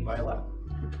 That's a beat by 11.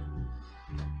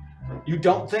 You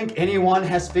don't think anyone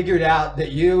has figured out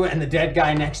that you and the dead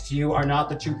guy next to you are not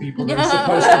the two people that are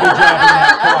supposed to be driving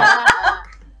that car?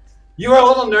 You were a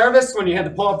little nervous when you had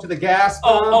to pull up to the gas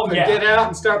pump and yeah. get out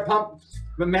and start pumping.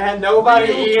 But man, nobody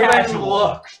Real even casual.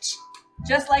 looked.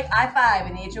 Just like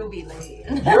I-5 in HOV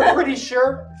lane. You're pretty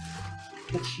sure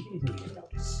that she didn't even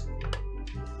notice.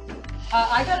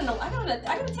 I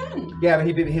got a 10. Yeah, but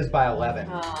he beat his by 11.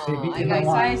 Oh, So he beat I you by guess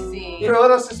one. I see. You're a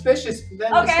little suspicious.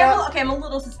 Then Okay, stop I'm a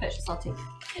little suspicious. I'll take it.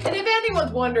 And if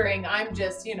anyone's wondering, I'm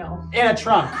just, in a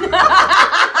trunk.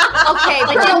 Okay,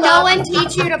 but did no one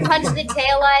teach you to punch the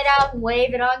taillight out and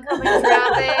wave it oncoming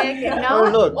traffic? Oh,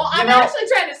 No? look. well, I'm actually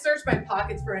trying to search my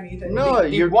pockets for anything. No, The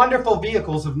you're wonderful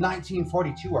vehicles of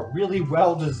 1942 are really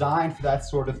well designed for that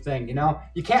sort of thing,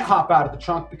 You can't hop out of the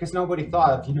trunk because nobody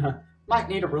thought of, might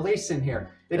need a release in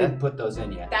here. They didn't put those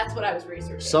in yet. That's what I was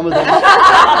researching. some of them. You're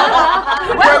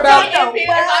about, If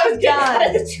I was getting out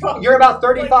of the trunk. you're about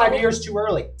 35 years too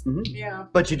early. Yeah.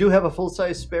 But you do have a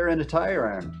full-size spare and a tire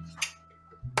iron.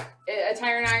 A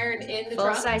tire and iron in the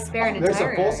trunk. Full-size spare and a There's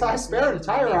tire a full-size spare and a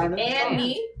tire iron in the And trunk.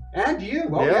 me? And you.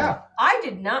 Oh, Yeah. yeah. I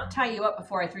did not tie you up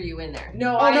before I threw you in there.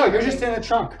 No, Oh, no, you're just in a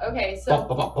trunk. Okay, so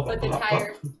but the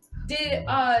tire did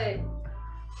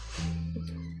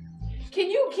Can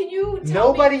you tell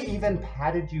Nobody me? even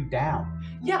patted you down.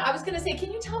 Yeah, I was gonna say,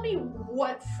 can you tell me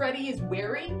what Freddy is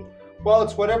wearing? Well,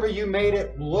 it's whatever you made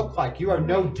it look like. You are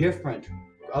no different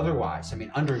otherwise. I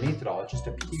mean, underneath it all, it just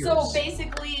appears. So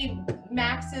basically,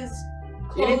 Max's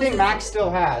clothes Anything is- Max still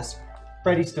has,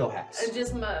 Freddy still has.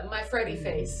 just my Freddy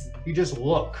face. You just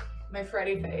look. My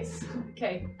Freddy face.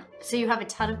 Okay. So you have a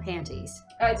ton of panties.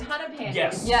 A ton of panties.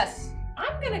 Yes. Yes.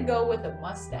 I'm gonna go with a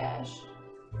mustache.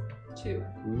 Too.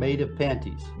 Made of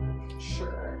panties.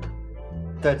 Sure.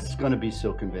 That's going to be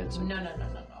so convincing. No.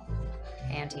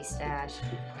 Panty stash.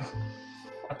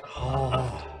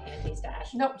 Andy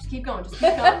stash. Nope, just keep going. Just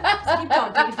keep going. Just keep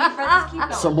going. Take a deep breath. Just keep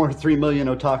going. Somewhere 3 million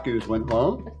otakus went,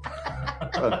 huh?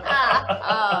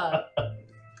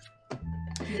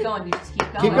 Keep going, dude. Just keep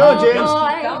going. Keep going, James. Oh,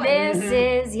 Keep going.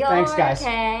 this is your Thanks, guys.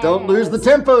 case. Don't lose the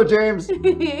tempo, James.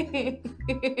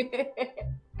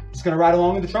 Just gonna ride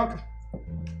along in the trunk.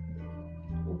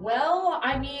 Well,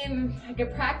 I mean, I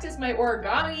could practice my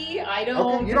origami. I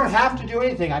don't. Okay, you don't have to do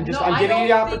anything. I'm No, I'm I giving you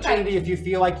the don't think opportunity if you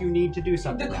feel like you need to do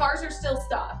something. The cars are still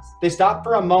stopped. They stop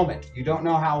for a moment. You don't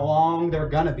know how long they're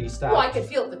gonna be stopped. Well, I could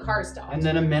feel if the car stopped. And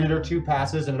then a minute or two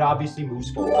passes, and it obviously moves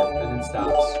forward and then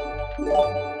stops.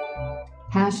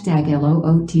 Hashtag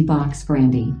LOOT box for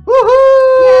Andy.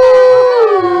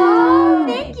 Oh,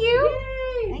 thank you.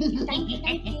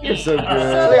 You're so good. It's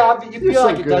really obvious. You You're feel so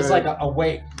like it does good. like a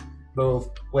wait, move,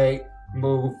 wait,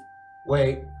 move,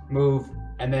 wait, move,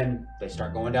 and then they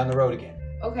start going down the road again.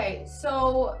 Okay,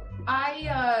 so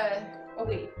oh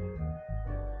wait.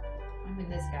 I'm in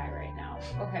this guy right now.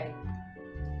 Okay.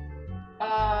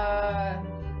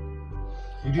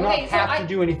 You do Okay, not so have I- to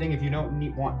do anything if you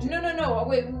don't want to. No. Oh,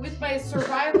 wait, with my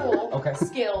survival Okay.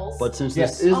 skills. But since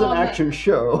Yes. this is an action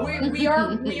show, we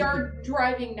are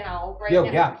driving now, right Yo,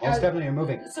 now. yeah, most definitely are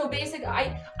moving. So basically,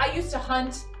 I used to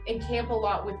hunt and camp a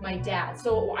lot with my dad.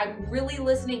 So I'm really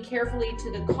listening carefully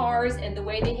to the cars and the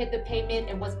way they hit the pavement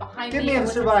and what's behind Give me me and a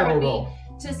what's in survival front of roll. me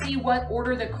to see what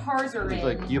order the cars are it's in.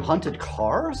 like you hunted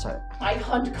cars. I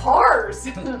hunt cars.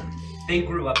 They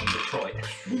grew up in Detroit.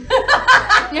 It's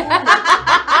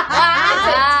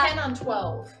a 10 on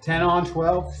 12. 10 on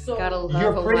 12. So Gotta love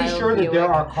You're a pretty wild sure that there Buick.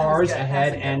 are cars That's good,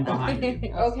 ahead that's and good. behind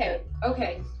you.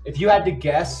 okay, If you had to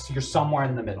guess, you're somewhere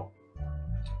in the middle.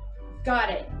 got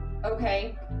it.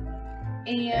 Okay,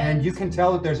 And you can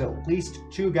tell that there's at least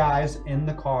 2 guys in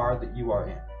the car that you are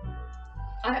in.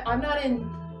 I'm not in.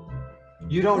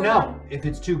 You don't We're know not- if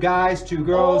it's 2 guys, 2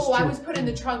 girls. Oh, I 2 was put in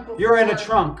the trunk before. You're in a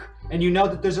trunk, and you know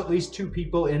that there's at least 2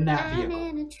 people in that vehicle.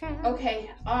 Okay.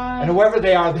 And whoever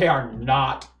they are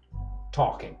not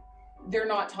talking. They're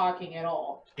not talking at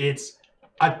all. It's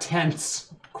a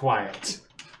tense quiet.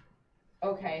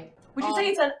 Okay. Would you say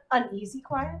it's an uneasy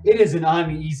quiet? It is an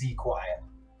uneasy quiet.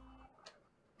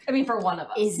 I mean, for one of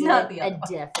us. Is not it the a other one.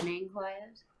 deafening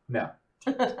quiet? No.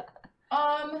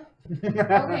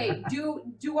 Okay.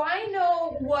 Do I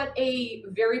know what a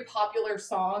very popular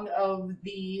song of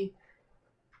the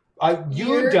You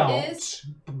year don't. is?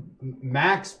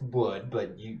 Max would,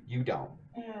 but you don't.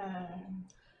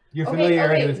 Your Okay,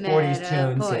 familiarity okay. with 40s Meta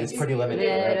tunes points. is pretty limited.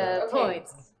 Meta Okay.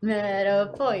 points.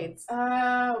 Meta points.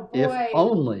 Oh if boy.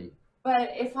 only. But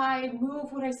if I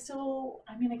move, would I still?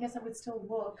 I mean, I guess I would still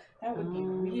look. That would be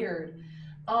weird.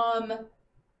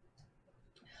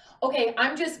 Okay,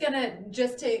 I'm just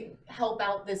to help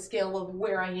out the scale of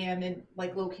where I am and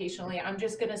like locationally, I'm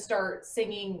just gonna start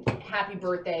singing "Happy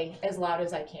Birthday" as loud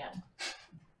as I can.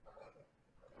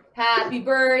 Happy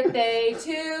birthday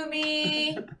to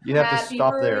me. You have to Happy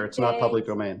stop there. It's not birthday public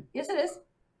domain. Yes, it is.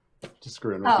 Just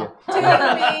screwing with Oh. you. To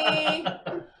me.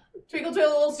 Twinkle twinkle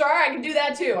little star. I can do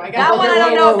that too. I That got one I whoa,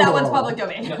 don't know if that whoa, one's whoa. public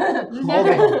domain. Hold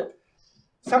on.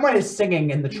 Someone is singing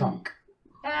in the trunk.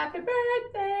 Happy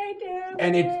birthday to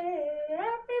And me. it's-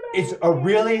 It's a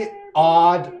really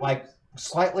odd, like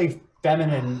slightly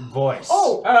feminine voice.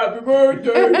 Oh, happy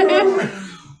birthday.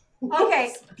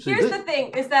 Okay, here's this- the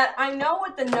thing, is that I know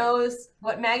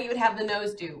what Maggie would have the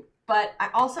nose do, but I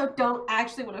also don't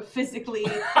actually want to physically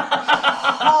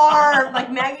harm,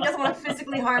 like Maggie doesn't want to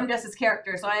physically harm Jess's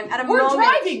character, so I'm at a We're moment.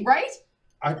 driving, right?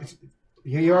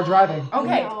 You are driving.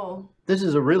 Okay. No. This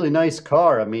is a really nice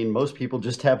car. I mean, most people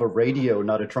just have a radio,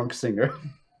 not a trunk singer.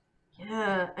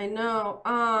 Yeah, I know.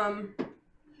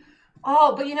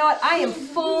 Oh, but you know what? I am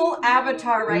full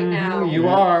Avatar right now. You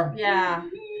are. Yeah.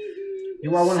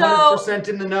 You are 100%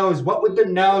 in the nose. What would the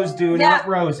nose do, Yeah. not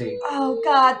Rosie? Oh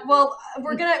God. Well,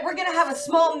 we're gonna have a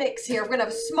small mix here. We're gonna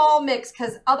have a small mix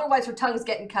because otherwise her tongue's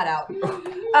getting cut out.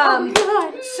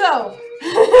 So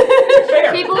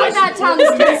People without tongues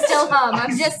can still hum.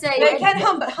 I'm just saying. they can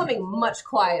hum, but humming much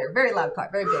quieter. Very loud,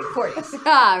 quiet, very big. 40s.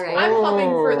 All right. I'm humming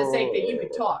for the sake that you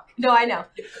could talk. No, I know.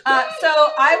 So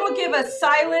I will give a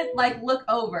silent look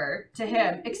over to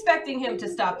him, expecting him to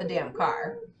stop the damn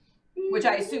car, which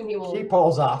I assume he will. He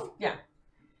pulls off.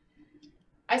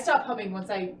 I stop humming once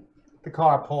The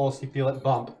car pulls. You feel it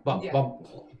bump, bump, Yeah. bump.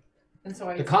 and so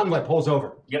I. The convoy pulls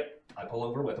over. Yep, I pull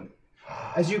over with him.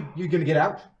 As you gonna get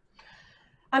out?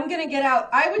 I'm gonna get out.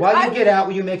 While you get out,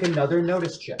 will you make another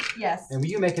notice check? Yes. And will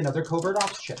you make another covert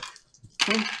ops check?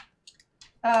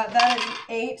 That is an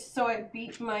 8, so I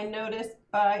beat my notice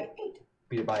by 8.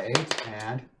 Beat it by 8,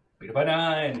 and Beat it by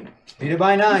 9. Beat it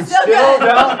by 9. Still Still good.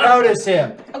 don't notice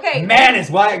him. Okay. Man, is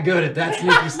Wyatt good at that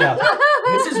sneaky stuff.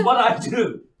 This is what I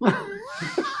do.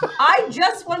 I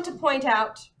just want to point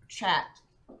out, chat,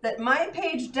 that my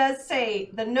page does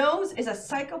say the nose is a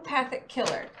psychopathic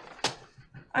killer.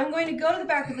 I'm going to go to the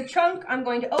back of the trunk, I'm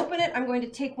going to open it, I'm going to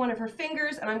take one of her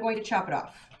fingers, and I'm going to chop it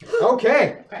off.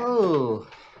 Okay. Oh.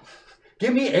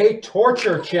 Give me a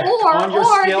torture check Or on your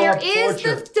skill there of is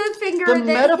torture. the finger The that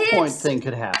meta hits. point thing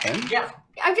could happen. Yeah.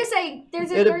 I'm just saying,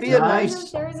 there's a. It'd there's be a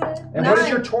nice- There's a. And what is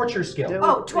 9. your torture skill?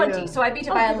 Oh, 20, so I beat it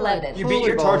by Oh, good. 11. You beat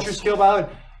your Holy torture balls. skill by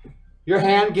your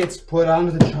hand gets put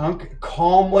onto the trunk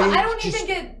calmly. Well, I don't just even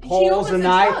get. She pulls opens the the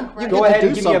knife. trunk, right? You Go get to ahead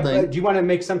and do give me a. something. Do you want to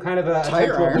make some kind of a Tire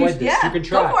attempt to iron. avoid this? Yeah, You can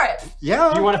try. go for it.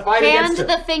 Yeah. Do you want to fight Hand against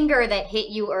the it? finger that hit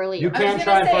you earlier. You I can was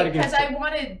try gonna and fight say, against because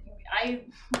it. I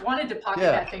wanted to pocket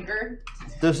Yeah. that finger.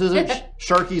 This isn't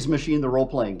Sharky's Machine, the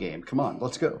role-playing game. Come on,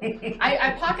 let's go.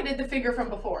 I pocketed the finger from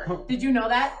before. Did you know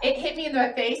that? It hit me in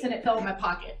the face and it fell in my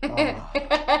pocket.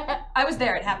 I was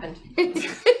there, it happened.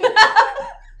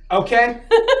 Okay.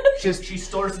 Just She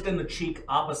stores it in the cheek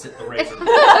opposite the razor.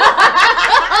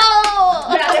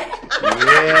 Oh!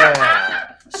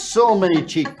 Yeah. So many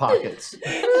cheek pockets.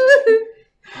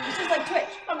 It's just like Twitch.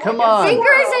 Come on.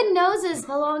 Fingers and noses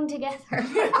belong together.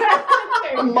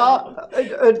 There you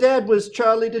go. Dad was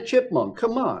Charlie the Chipmunk.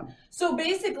 Come on. So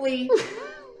basically,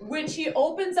 when she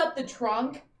opens up the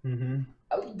trunk,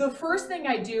 the first thing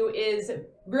I do is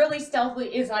really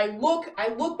stealthily is I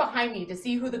look behind me to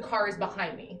see who the car is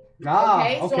behind me.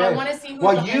 Okay? So I want to see who's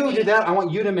While behind you me. did that, I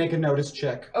want you to make a notice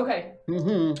check. Okay.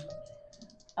 Mm-hmm.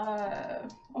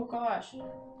 Oh gosh.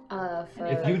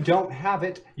 If you don't have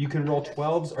it, you can roll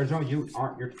 12s, or no, you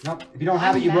aren't. No, if you don't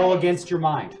have it, you roll nice. against your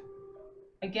mind.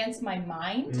 Against my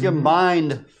mind? Your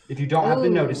mind. If you don't have the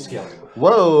notice skill.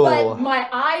 Whoa. But my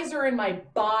eyes are in my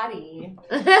body.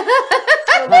 So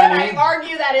then I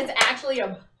argue that it's actually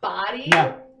a body.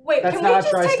 No. Wait, That's can we not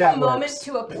how just take a Tri-Stat moment works.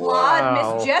 to applaud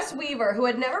Wow. Miss Jess Weaver, who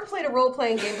had never played a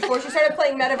role-playing game before she started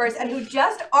playing Metaverse, and who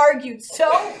just argued so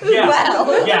Yeah.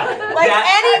 well. Yeah. Like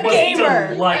That any was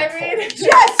gamer. delightful. I mean,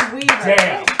 Jess Weaver.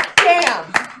 Damn. Damn.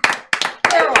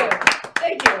 thank you.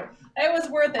 Thank you. It was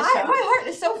worth it. My heart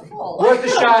is so full. Worth a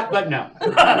shot, but no.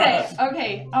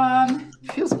 Okay.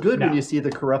 Feels good No. when you see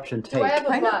the corruption tape. Do I have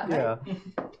a I know. butt? Yeah.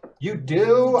 You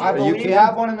do. I You believe you can.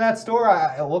 have one in that store.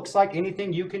 It looks like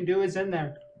anything you can do is in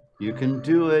there. You can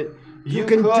do it. You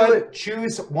can could do it.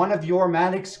 choose one of your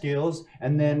magic skills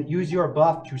and then use your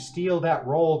buff to steal that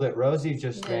roll that Rosie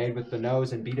just made with the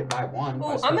nose and beat it by 1. by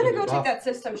Ooh, I'm spending gonna your go buff. take that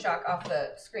System Shock off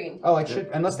the screen. Oh, it should.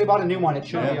 Unless they bought a new one, it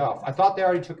should be Yeah. off. I thought they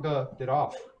already took it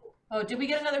off. Oh, did we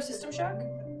get another System Shock?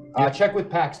 Check with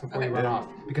PAX before you run off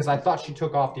because I thought she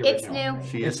took off the It's original. new.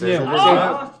 She It's says new. it is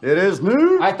Ah! new. It is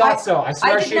new. I thought so. I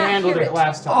swear did she not handled hear it it.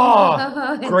 last time.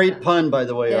 Oh, great pun, by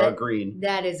the way, Yeah. Green.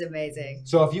 That is amazing.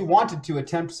 So if you wanted to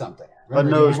attempt something, A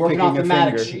remember, nose you're working picking off the a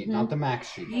Maddox finger. sheet, not the max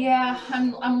sheet. Yeah,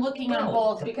 I'm looking on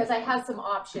both because I have some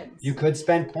options. You could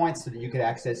spend points so that you could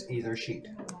access either sheet.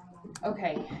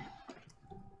 Okay.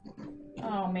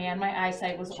 Oh man, my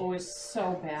eyesight was always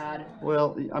so bad.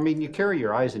 Well, I mean, you carry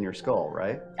your eyes in your skull,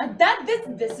 right?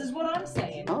 This is what I'm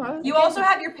saying. All right. You also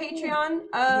have your Patreon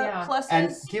pluses.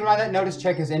 And keep in mind that notice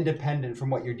check is independent from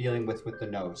what you're dealing with the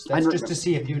nose. That's just to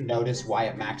see if you notice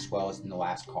Wyatt Maxwell is in the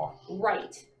last car.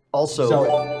 Right. Also,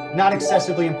 So, not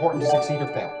excessively important to succeed or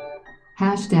fail.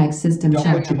 Hashtag system Don't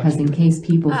check put too much because in case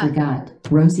people forgot,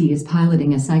 Rosie is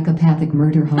piloting a psychopathic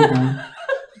murder hobo.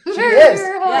 She is.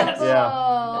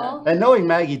 yeah. And knowing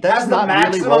Maggie, that's That's the not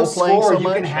really maximum role playing score so you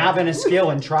much. can have in a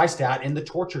skill in Tri-Stat in the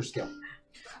torture skill.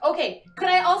 Okay, could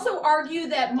I also argue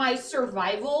that my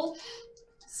survival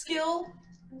skill,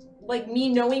 like me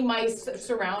knowing my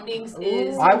surroundings,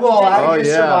 is... I will allow Oh, your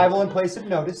yeah. survival in place of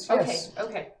notice. Yes.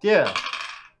 Okay. Yeah.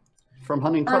 From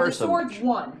hunting Are the Carson. swords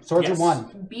 1? Swords Yes. are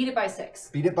 1. Beat it by 6.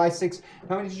 Beat it by 6.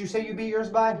 How many did you say you beat yours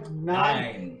by?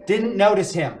 9. Didn't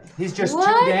notice him. He's just What?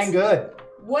 too dang good.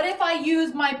 What if I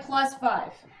use my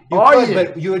 +5? You Oh, could, yeah.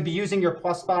 but you would be using your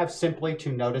 +5 simply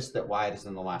to notice that Wyatt is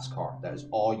in the last car. That is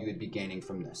all you would be gaining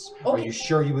from this. Are Okay. you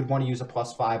sure you would want to use a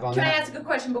 +5 on Can I that? ask a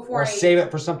question before Or save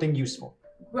it for something useful?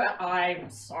 Well, I'm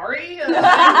sorry.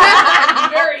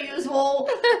 Very useful.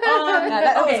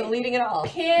 that okay. wasn't leading at all.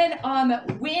 Can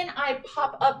when I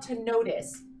pop up to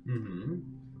notice, Mm-hmm.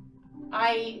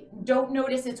 I don't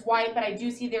notice it's white, but I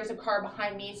do see there's a car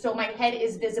behind me, so my head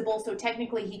is visible. So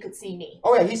technically, he could see me,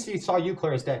 Oh yeah, he saw you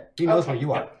clear as day. He knows Okay. where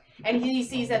you are. and he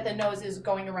sees that the nose is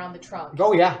going around the trunk.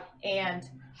 Oh yeah. And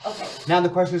Okay. Now the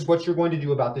question is what you're going to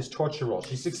do about this torture roll.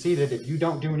 She succeeded. If you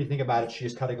don't do anything about it, she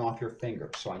is cutting off your finger.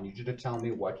 So I need you to tell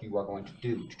me what you are going to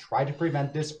do to try to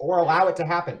prevent this or allow it to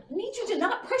happen. I need you to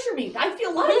not pressure me. I feel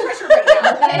a lot of pressure right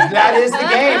now. That is the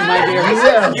game, my dear.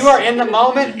 Yes. You are in the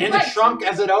moment, in the trunk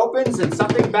as it opens, and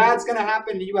something bad's going to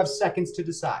happen, and you have seconds to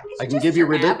decide. I can give you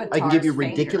Avatar's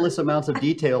ridiculous amounts of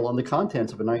detail on the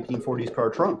contents of a 1940s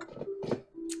car trunk,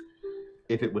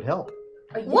 if it would help.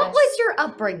 What was your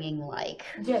upbringing like?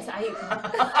 Yes, I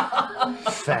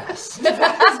Fast.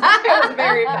 was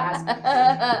very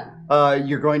fast.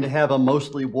 You're going to have a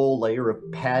mostly wool layer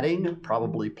of padding,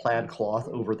 probably plaid cloth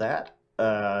over that.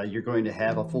 You're going to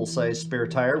have a full-size spare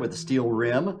tire with a steel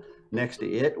rim. Next to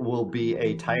it will be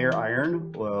a tire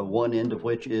iron, one end of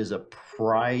which is a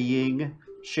prying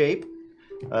shape.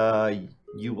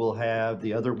 You will have,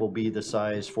 the other will be the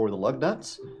size for the lug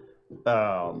nuts.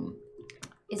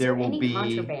 Is There there will any be-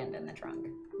 contraband in the trunk?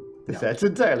 That's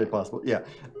entirely possible, yeah.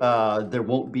 There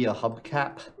won't be a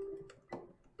hubcap,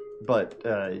 but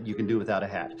you can do without a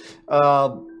hat.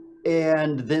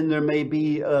 And then there may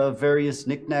be various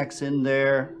knickknacks in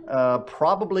there,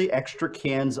 probably extra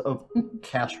cans of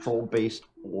castor-based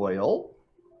oil.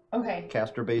 Okay.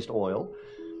 Castor-based oil.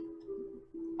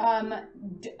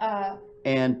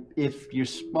 And if you're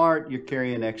smart, you're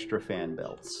carrying extra fan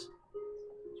belts.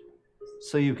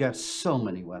 So you've got so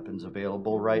many weapons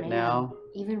available right Man, now.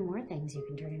 Even more things you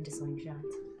can turn into slingshots.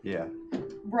 Yeah.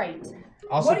 Right.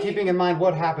 Also, What do keeping in mind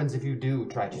what happens if you do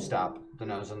try to stop the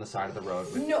nose on the side of the road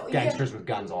with No, gangsters with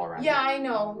guns all around. Yeah, I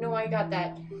know. No, I got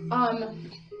that.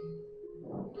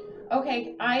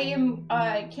 Okay, I am,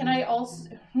 can I also,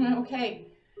 okay.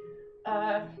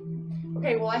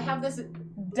 Okay, well, I have this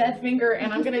dead finger,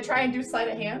 and I'm gonna try and do sleight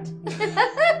of hand.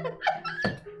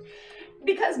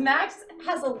 Because Max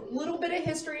has a little bit of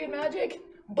history in magic,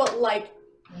 but like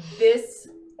this,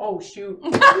 oh shoot. I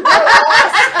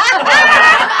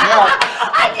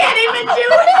can't even do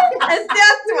it!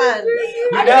 That's one.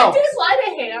 I'm gonna do sleight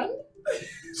of hand.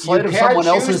 Sleight of can someone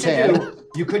choose else's to hand.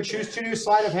 You could choose to do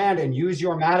sleight of hand and use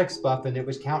your Maddox buff, and it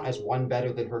would count as one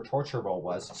better than her torture roll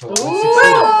was. So it would succeed.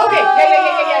 Okay,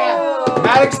 yeah.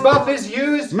 Maddox buff is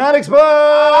used. Maddox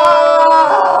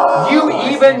buff! You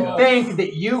even think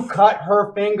that you cut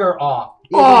her finger off.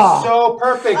 It Oh. was so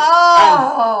perfect.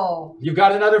 Oh. And you've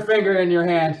got another finger in your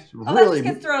hand. Oh, that Really,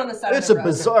 just gets thrown on the side it's of a the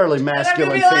road. bizarrely And I'm masculine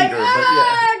gonna be like, finger, but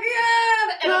yeah.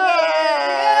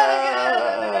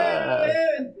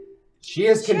 She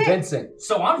is convincing.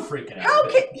 So I'm freaking out. How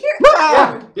can here?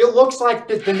 Yeah, it looks like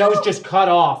the nose just cut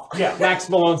off. Yeah. Max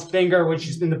Malone's finger when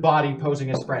she's in the body posing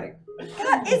as Freddy.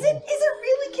 God, is it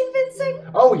really convincing?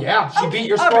 Oh yeah, she beat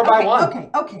your score by one.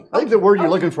 Okay. I think the word you're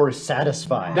looking for is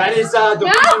satisfying. That is the reason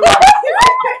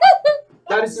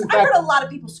that is in I heard fact a lot of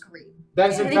people scream. that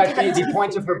is in fact the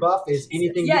point of her buff is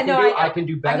anything you can do, I can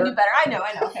do I better. can do better. I know.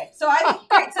 Okay. So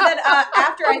great. So then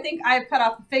after I think I've cut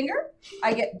off the finger,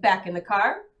 I get back in the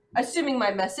car, assuming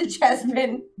my message has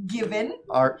been given.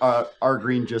 Our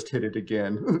green just hit it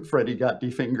again. Freddy got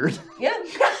defingered. Yeah.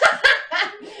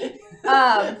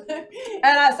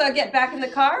 So I get back in the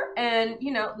car and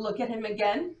look at him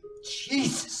again.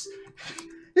 Jesus,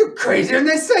 you're crazier than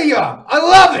they say you are. I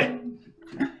love it.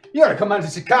 You ought to come out to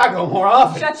Chicago more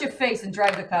often. Shut your face and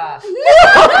drive the car.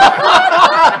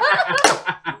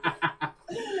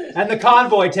 And the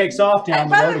convoy takes off down I'd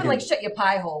the road probably again. like shut your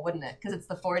pie hole, wouldn't it? Because it's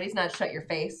the 40s, not shut your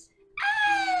face.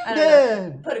 I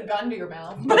don't know. Put a gun to your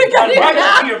mouth. Put a gun in your Right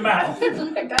mouth. into your mouth. Put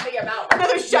a gun to your mouth.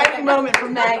 Another shining moment for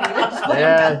Maggie.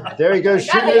 Yeah, there he goes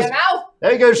Gun shooting to your his. mouth.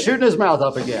 There he goes shooting his mouth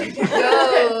up again.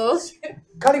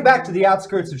 Cutting back to the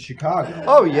outskirts of Chicago.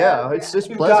 Oh yeah, it's You've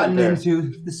pleasant gotten there.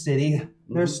 into the city.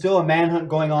 There's still a manhunt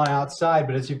going on outside,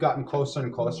 but as you've gotten closer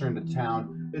and closer into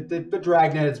town, the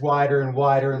dragnet is wider and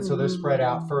wider, and so they're spread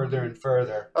out further and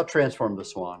further. I'll transform the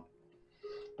swan.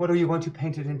 What are you going to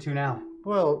paint it into now?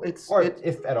 Well, it's Or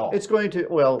if at all. It's going to,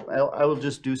 well, I will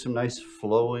just do some nice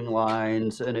flowing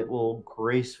lines and it will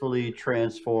gracefully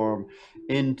transform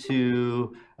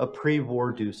into a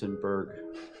pre-war Duesenberg.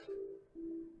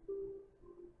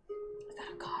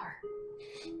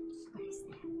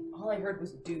 All I heard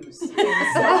was deuce.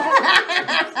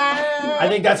 I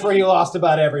think that's where you lost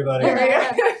about everybody.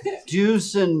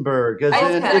 Duesenberg, as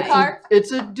in Okay.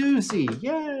 it's a doozy.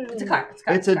 Yeah. It's a car.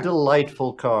 It's a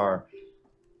delightful car.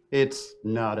 It's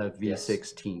not a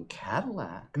V16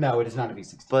 Cadillac. No, it is not a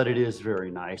V16. But it is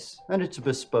very nice. And it's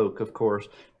bespoke, of course,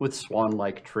 with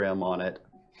swan-like trim on it.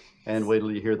 And wait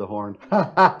till you hear the horn.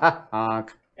 Ha ha ha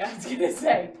honk. I was gonna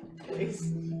say,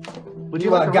 please. Would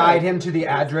you guide him to the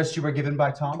address you were given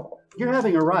by Tom? You're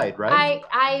having a ride, right?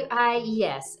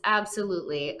 Yes,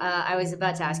 absolutely. I was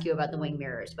about to ask you about the wing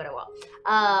mirrors, but I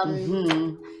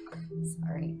won't.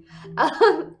 Sorry.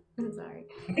 I'm sorry.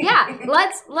 Yeah,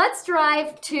 let's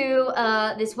drive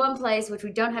to this one place which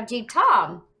we don't have Jeep.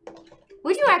 Tom,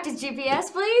 would you act as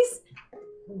GPS, please?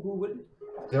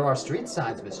 There are street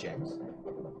signs, Miss James.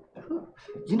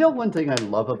 You know one thing I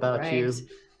love about you? Right.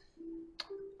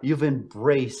 You've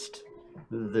embraced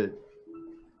the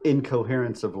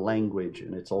incoherence of language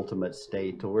in its ultimate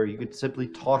state to where you could simply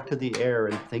talk to the air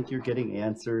and think you're getting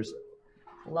answers.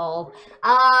 Lol.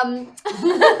 I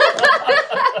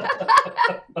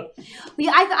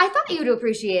thought you'd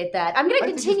appreciate that. I'm going to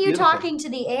continue talking to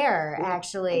the air,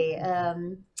 actually.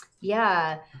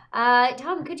 Yeah.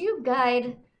 Tom, could you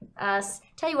guide us?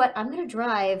 Tell you what, I'm going to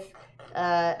drive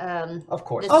of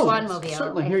course. the Swanmobile.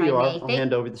 Certainly. if Here I you are. may. I'll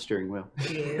hand over the steering wheel.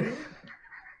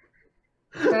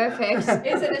 Perfect.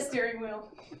 Is it a steering wheel?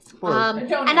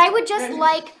 And I would just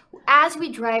like, as we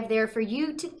drive there, for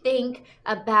you to think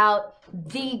about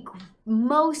the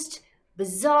most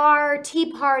bizarre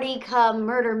Tea Party come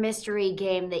murder mystery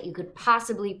game that you could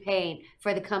possibly paint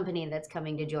for the company that's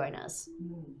coming to join us.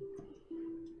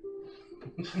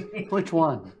 Which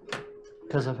one?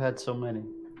 Because I've had so many.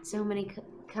 So many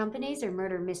companies or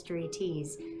murder mystery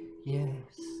teas? Yes.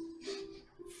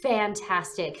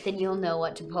 Fantastic. Then you'll know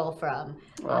what to pull from.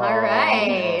 All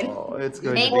right. It's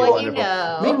going Make to be what wonderful. you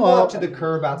know. Meanwhile, up to the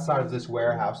curb outside of this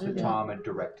warehouse that Tom had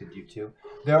directed you to,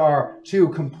 there are two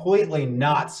completely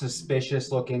not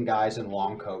suspicious-looking guys in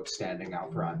long coats standing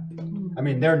out front. I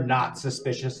mean, they're not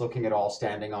suspicious-looking at all,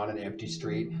 standing on an empty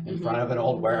street in front of an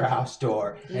old warehouse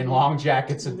door in long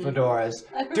jackets and fedoras,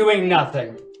 doing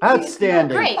nothing.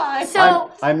 Outstanding. Great. So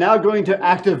I'm now going to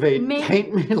activate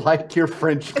Paint Me Like Your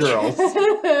French Girls.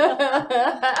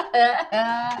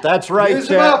 That's right, Use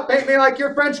them Chet. up, paint me like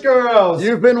your French girls.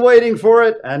 You've been waiting for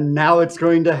it, and now it's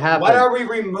going to happen. What are we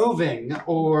removing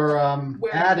or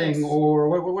adding, or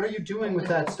what are you doing with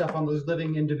that stuff on those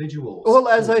living individuals? Well,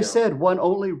 as I said, one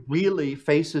only really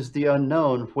faces the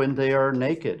unknown when they are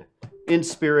naked, in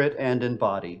spirit and in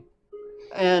body.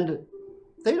 And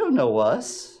they don't know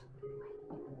us,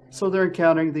 so they're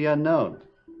encountering the unknown.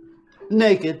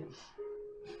 Naked.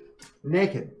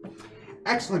 Naked.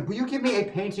 Excellent. Will you give me a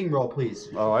painting roll, please?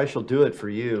 Oh, I shall do it for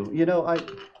you. You know,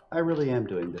 I really am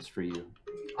doing this for you.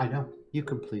 I know. You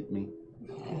complete me.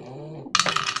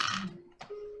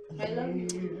 I love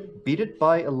you. Beat it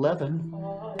by 11.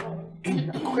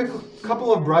 A quick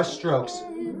couple of brush strokes.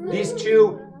 These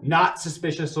two not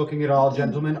suspicious looking at all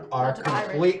gentlemen are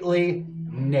completely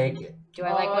naked. do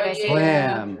I like what I see?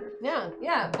 Blam.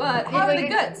 Yeah, but how are the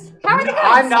goods? How are the goods?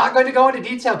 I'm not going to go into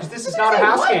detail because this is not a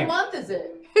house game. What month is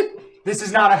it? This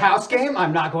is not a house game.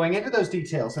 I'm not going into those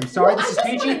details. I'm sorry. Well, This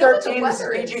I is just wanna know what the PG-13. This is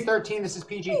weather is. PG-13. This is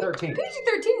PG-13.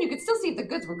 PG-13, you could still see if the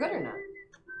goods were good or not.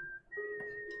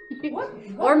 What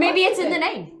Or maybe month it's is in the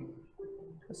it? name.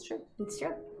 That's true. It's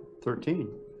true. 13.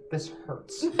 This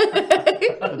hurts.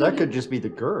 That could just be the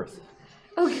girth.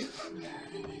 Okay.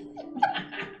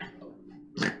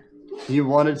 You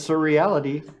wanted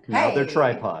surreality. Now they're Hey.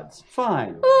 tripods.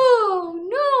 Fine. Oh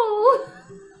no!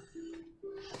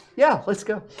 Yeah, let's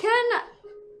go. Can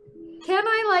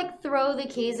I like throw the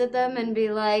keys at them and be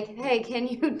like, hey, can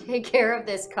you take care of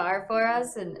this car for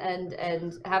us and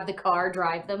have the car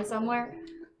drive them somewhere?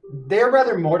 They're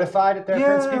rather mortified at their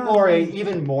appearance. Yeah. People are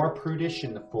even more prudish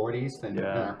in the 40s than in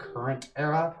our current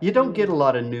era. You don't get a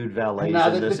lot of nude valets Now,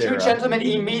 in the this two era. gentlemen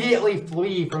immediately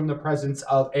flee from the presence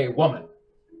of a woman.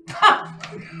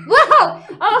 Wow!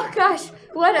 Oh gosh,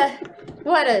 what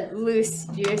a loose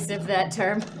use of that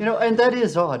term. You know, and that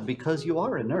is odd because you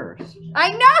are a nurse.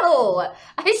 I know!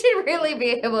 I should really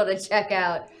be able to check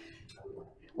out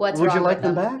what's Would wrong you like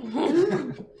with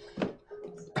them back?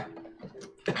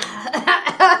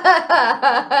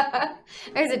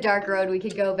 There's a dark road we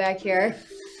could go back here.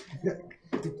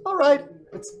 All right.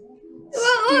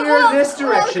 Steer this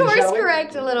direction, We'll course shall we?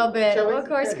 correct a little bit. Shall we? We'll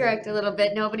course Yeah. correct a little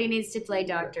bit. Nobody needs to play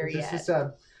doctor This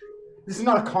yet. is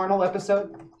not a carnal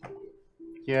episode.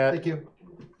 Yeah. Thank you.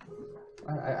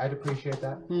 I'd appreciate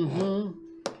that.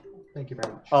 Mm-hmm. Thank you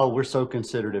very much. Oh, we're so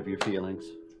considerate of your feelings.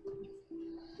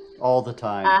 All the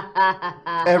time.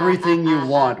 Everything you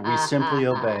want, we simply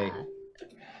obey.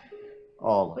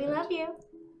 All of We it. love you.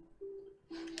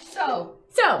 So,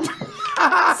 So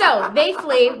they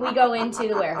flee. We go into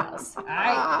the warehouse.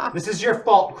 This is your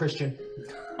fault, Christian.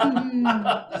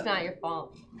 it's not your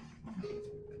fault.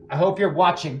 I hope you're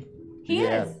watching. He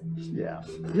Yeah. is. Yeah.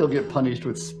 He'll get punished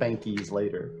with spankies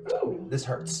later. This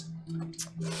hurts.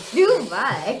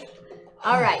 Goodbye.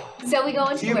 All right. So we go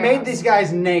into So the you warehouse. made these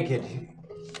guys naked.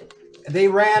 They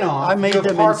ran off. I made You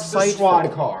them parked the insightful.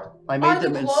 squad car. I made Are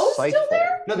them the clothes insightful. still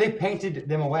there? No, they painted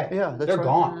them away. Yeah, that's They're right.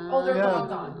 gone. Oh, they're Yeah. all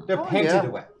gone. They're painted yeah.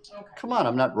 away. Okay. Come on,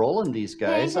 I'm not rolling these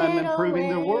guys. I'm improving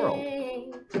their world.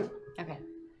 Okay.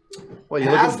 Well, you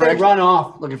As they run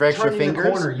off, looking for extra turning the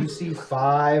fingers? corner, you see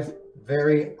 5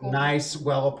 very nice,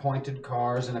 well-appointed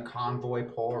cars in a convoy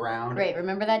pull around Great.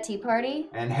 Remember that tea party?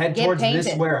 and head Get towards this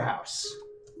painted. warehouse.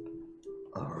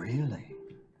 Oh, really?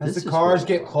 As This the is cars what-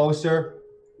 get closer,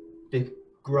 the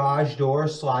garage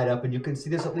doors slide up, and you can see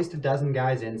there's at least a dozen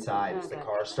guys inside as the Okay.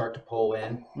 cars start to pull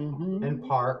in Mhm. and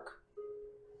park.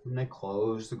 And they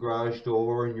close the garage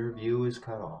door, and your view is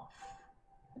cut off.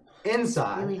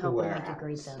 Inside Really the hoping I warehouse. could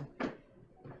greet them.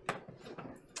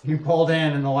 You pulled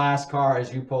in, and the last car,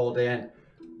 as you pulled in,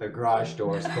 the garage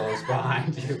doors closed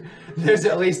behind you. There's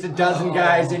at least a dozen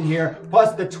guys in here,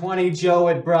 plus the 20 Joe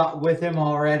had brought with him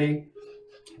already.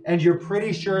 And you're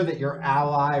pretty sure that your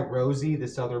ally, Rosie,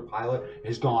 this other pilot,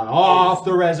 has gone off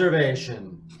the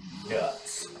reservation.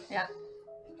 Nuts.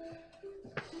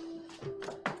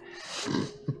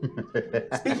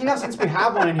 Speaking of, since we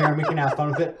have one in here and we can have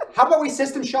fun with it, how about we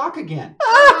system shock again?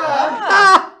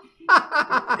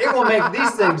 It will make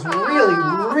these things really,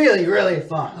 really, really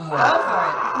fun.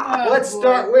 Let's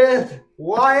start with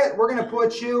Wyatt. We're going to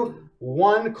put you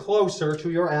one closer to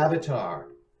your avatar.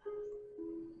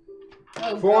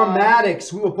 Oh, For God.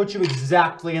 Maddox, we will put you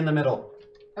exactly in the middle.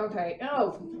 Okay.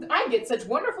 Oh, I get such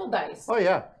wonderful dice. Oh,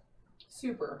 yeah.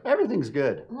 Super. Everything's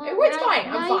good. It's fine.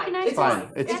 I'm fine. It's Fine.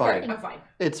 fine. It's great. fine. I'm fine.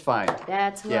 It's fine.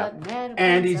 That's what Yeah. matters.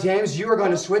 Andy James, you are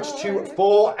going to switch to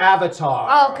full avatar.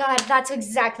 Oh God, that's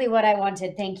exactly what I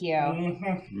wanted. Thank you.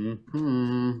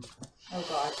 Mm-hmm. Oh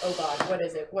God. Oh God. What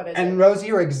is it? What is And it? Rosie,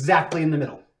 you're exactly in the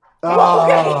middle. Oh.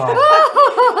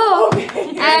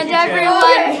 And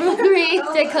everyone breathed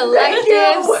a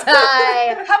collective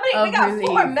sigh. How many? We Of got relief.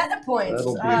 4 meta points.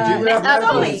 That'll be- You do have That's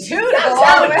meta only points. 2 to go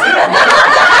on with.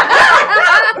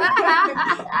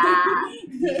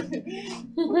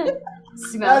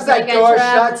 Smells As that like a door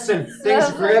trap. shuts and things Smells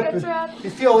like grip, a trap. you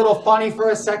feel a little funny for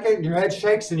a second, your head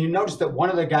shakes, and you notice that one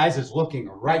of the guys is looking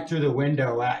right through the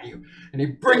window at you. And he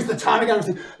brings the Tommy gun and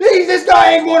says, "Hey, this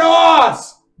guy ain't one of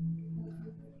us!"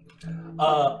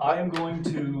 I am going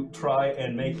to try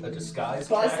and make a disguise.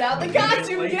 Bust check out the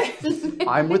costume immediately. again.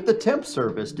 I'm with the temp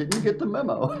service. Didn't you get the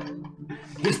memo?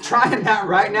 He's trying that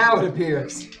right now, it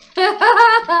appears.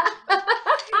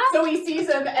 So he sees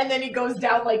him and then he goes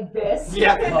down like this.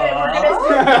 Yep. And then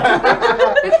we're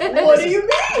gonna. What do you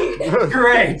mean?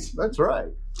 Great. That's right.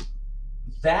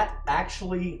 That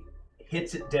actually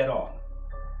hits it dead on.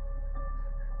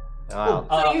 Wow.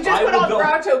 So you just I put will on go-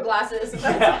 Groucho glasses.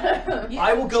 Yeah.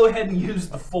 I will go ahead and use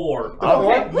the 4.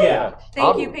 Okay. Yeah.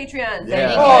 Thank you, Patreon.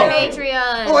 Yeah. Thank you,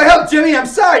 Patreon. Oh, hell, Jimmy, I'm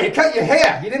sorry. You cut your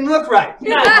hair. You didn't look right.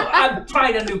 No, I'm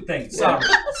trying a new thing. Sorry.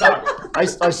 Sorry. I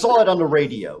saw it on the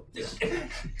radio.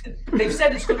 They've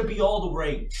said it's going to be all the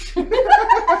rage.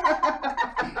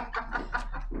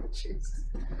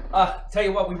 Tell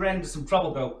you what, we ran into some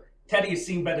trouble, though. Teddy has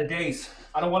seen better days.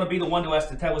 I don't want to be the one who has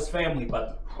to tell his family,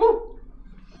 but...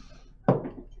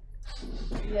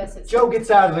 Yes, it's Joe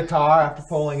gets out of the car after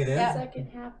pulling it in. the second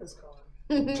half is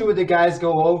gone. 2 of the guys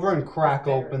go over and crack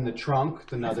open the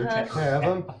trunk. Another pair of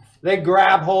them. They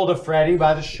grab hold of Freddy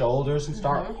by the shoulders and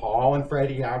start hauling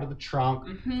Freddy out of the trunk.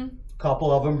 A couple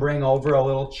of them bring over a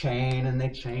little chain and they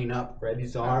chain up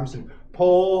Freddy's arms and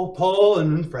pull,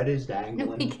 and then Freddy's We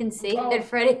dangling. can see that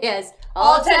Freddy has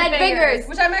all 10 fingers.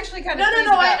 Which I'm actually kind of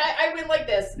No, I went like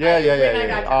this. Yeah, yeah, When I yeah,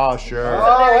 got yeah. caught. Oh, sure.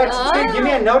 Oh, that's give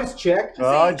me a notice check.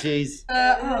 Oh, jeez.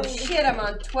 oh shit, I'm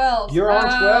on 12. You're on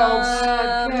 12.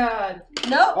 Oh, God.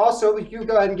 Nope. Also, you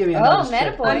go ahead and give me a Oh, notice meta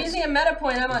check. point. I'm using a meta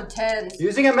point. I'm on 10.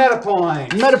 Using a meta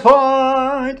point. Meta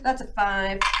point. That's a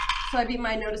 5. So I beat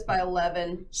my notice by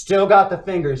 11. Still got the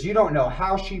fingers. You don't know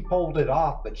how she pulled it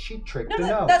off, but she tricked No, the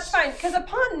nose. that's fine. Because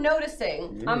upon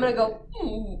noticing, I'm going to go,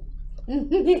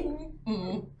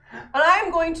 and I'm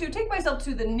going to take myself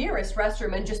to the nearest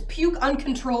restroom and just puke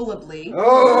uncontrollably.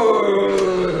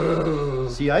 Oh.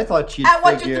 See, I thought she'd At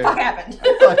what just the figure. fuck happened?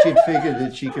 I thought she'd figure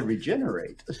that she could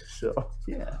regenerate. So,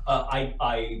 yeah.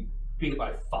 I beat it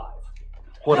by 5.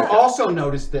 What You a, also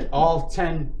noticed that all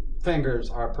 10 fingers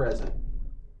are present.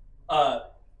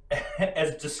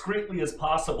 As discreetly as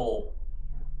possible.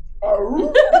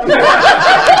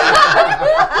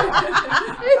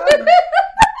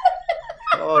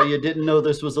 oh, you didn't know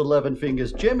this was 11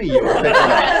 Fingers Jimmy you were picking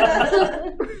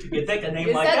up. You'd think a name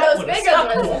You like said that those would have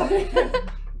stuck more. fingers.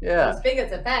 Yeah. Those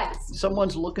fingers are fast.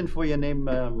 Someone's looking for you named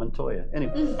Montoya.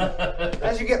 Anyway.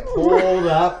 As you get pulled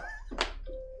up,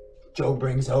 Joe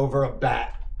brings over a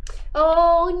bat.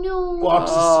 Oh no.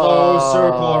 Walks a slow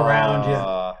circle around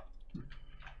you.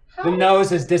 The nose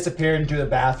has disappeared into the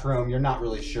bathroom. You're not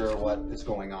really sure what is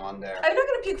going on there. I'm not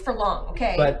gonna puke for long,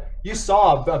 okay? But you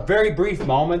saw a very brief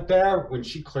moment there when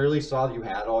she clearly saw that you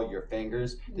had all your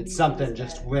fingers, that something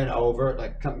just went over,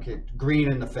 like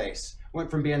green in the face. Went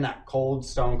from being that cold,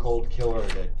 stone cold killer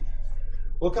to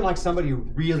looking like somebody who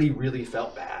really, really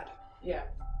felt bad. Yeah.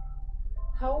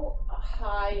 How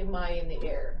high am I in the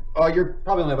air? Oh, you're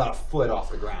probably only about a foot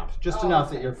off the ground. Just enough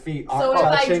that your feet aren't So if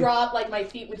touching. I drop, like my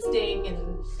feet would sting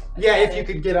and. Yeah, if you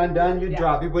could get undone, you'd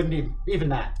drop. It wouldn't even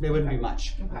that. It wouldn't be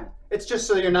much. Okay. It's just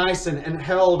so you're nice and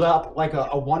held up like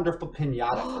a wonderful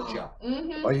pinata for Joe.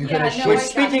 Mm-hmm. Are you Yeah, gonna no, shake? Which,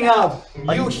 speaking of,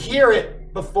 you hear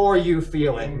it before you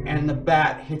feel it, and the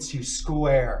bat hits you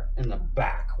square in the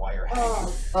back while you're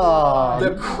hanging. Oh,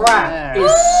 The crack man.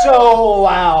 is so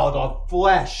loud of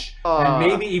flesh Oh. and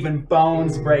maybe even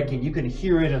bones breaking. You can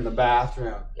hear it in the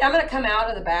bathroom. Yeah, I'm gonna come out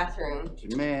of the bathroom.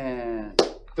 Man.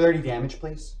 30 damage,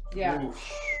 please. Yeah.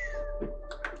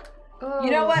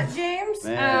 You know what, James?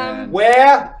 Man.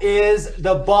 Where is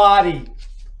the body?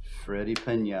 Freddy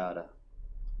Pinata.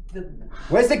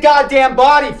 Where's the goddamn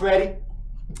body, Freddy?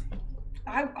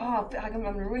 I'm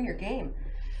gonna ruin your game.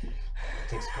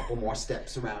 Takes a couple more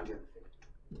steps around you.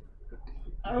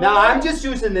 Now, I'm just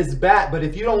using this bat, but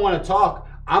if you don't want to talk,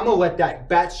 I'm gonna let that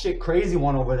batshit crazy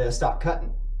one over there stop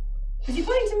cutting. Is he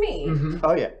pointing to me? Mm-hmm.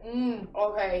 Oh yeah.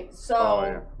 Okay. So. Oh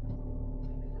yeah.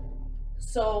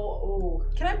 So.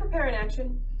 Can I prepare an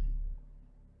action?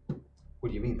 What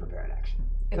do you mean prepare an action?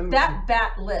 If that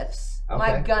bat lifts,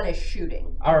 my Okay. gun is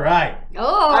shooting. All right.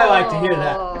 Oh. I like to hear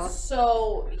that.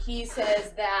 So he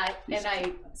says that, and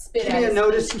I spit Give at me a his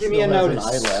notice. feet. Give me a Still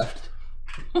has notice. an eye left.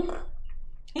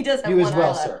 He does have You one as eye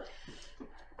well, left. sir.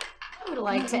 I would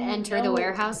like to enter the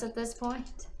warehouse at this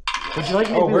point. Would you like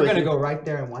me Oh, to be we're with gonna you? go right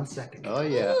there in 1 second. Oh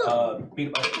yeah. Beat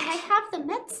up. I have the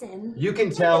medicine. You can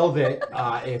tell that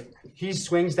if he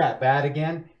swings that bat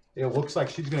again, it looks like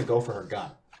she's gonna go for her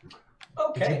gun. Did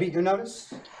you Okay. beat your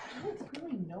notice? I don't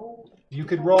really know. You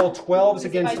could roll 12s If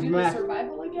against I do the math.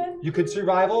 survival again? You could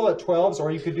survival at 12s,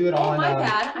 or you could do it Oh, on. my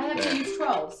bad. I have to use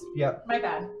 12s. Yep. My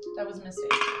bad. That was a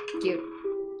mistake. Cute.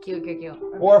 Cute, cute, cute.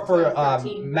 Or for So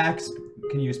 13. Max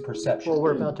can use perception. Well,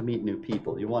 we're about to meet new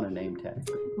people. You want a name tag?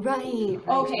 Right.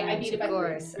 Okay, I beat it by Of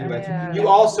course. You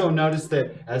also notice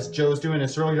that as Joe's doing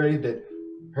this earlier, that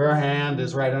her hand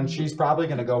is right on. She's probably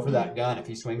gonna go for that gun if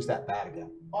he swings that bat again.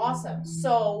 Awesome.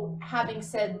 So, having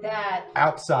said that,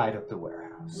 Outside of the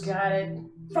warehouse. got it.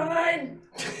 Fine.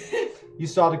 You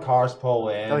saw the cars pull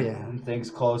in. Oh, yeah. And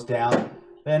things closed down.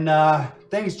 Then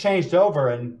things changed over,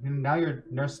 and now you're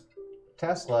Nurse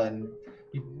Tesla, and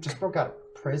you just broke out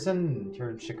of prison. And you're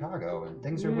in Chicago, and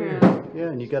things are weird. Yeah,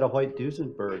 and you got a white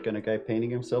Duesenberg and a guy painting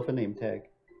himself a name tag.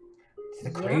 The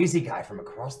crazy guy from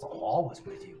across the hall was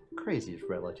with you. Crazy is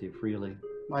relative, really.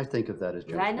 I think of that as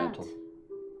Why not? judgmental.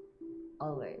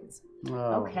 Always.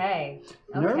 Oh. Okay.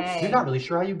 Nurse? Okay. You're not really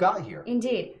sure how you got here.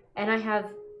 Indeed. And I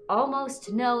have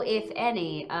almost no, if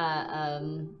any,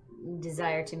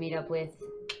 desire to meet up with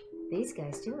these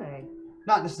guys, do I?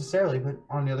 Not necessarily, but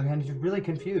on the other hand, you're really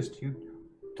confused.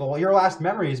 Your last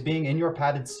memory is being in your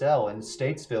padded cell in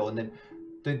Statesville, and then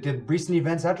the recent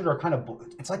events after are kind of.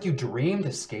 It's like you dreamed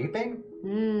escaping,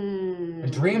 Hmm.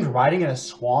 and dreamed riding in a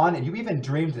swan, and you even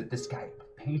dreamed that this guy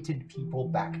painted people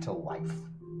back to life.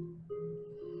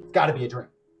 It's got to be a dream.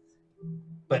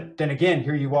 But then again,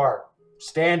 here you are,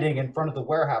 standing in front of the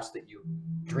warehouse that you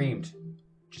dreamed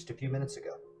just a few minutes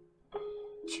ago.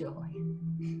 Joy.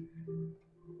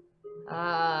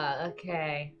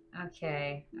 Okay.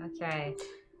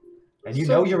 And you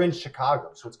know you're in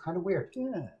Chicago, so it's kind of weird.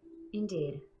 Yeah.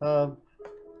 Indeed.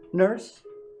 Nurse?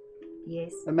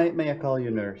 Yes. May I call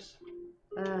you Nurse?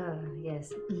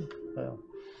 Yes. Well,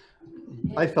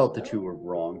 I felt that you were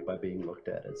wronged by being looked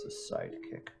at as a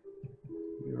sidekick.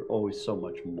 You're always so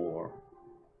much more.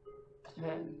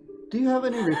 Do you have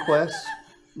any requests?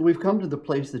 We've come to the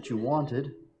place that you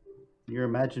wanted. Your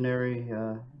imaginary,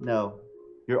 no,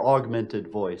 your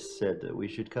augmented voice said that we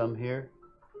should come here.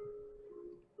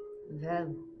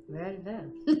 Well, very well.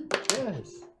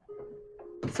 Yes.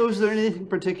 So is there anything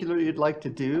particular you'd like to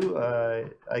do?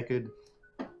 I could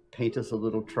paint us a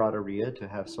little trattoria to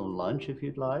have some lunch if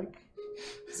you'd like.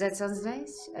 That sounds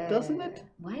nice. Doesn't it?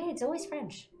 Why? It's always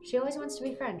French. She always wants to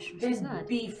be French. She's not.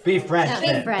 Be French Be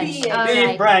then. French. Be All Be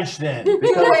right. French then.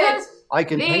 Because I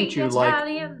can Be paint you like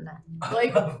Italian.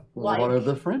 Like, one of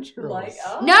the French girls. like,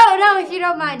 oh. No, if you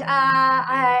don't mind.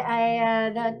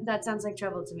 That sounds like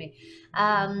trouble to me.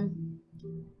 Well,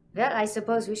 I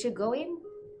suppose we should go in.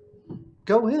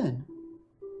 Go in.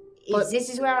 But- This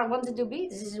is where I wanted to be.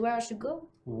 This is where I should go.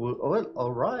 Well,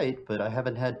 all right, but I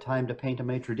haven't had time to paint a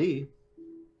maitre d'.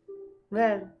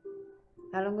 Well,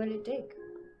 How long will it take?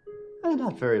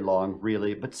 Not very long,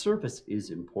 really, but service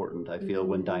is important, I feel,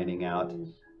 when dining out.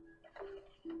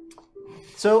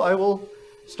 So I will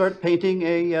start painting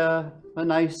a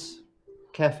nice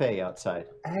cafe outside.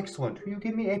 Excellent. Will you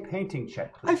give me a painting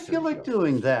check, please? I feel like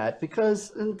doing that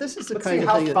because this is the Let's kind see of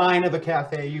how thing. fine of a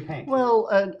cafe you paint. Well,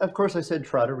 of course, I said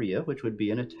trattoria, which would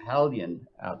be an Italian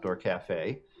outdoor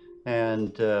cafe,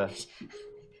 and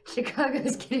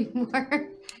Chicago's getting more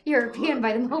European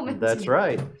by the moment. that's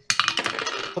right.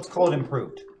 Let's call it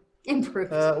improved.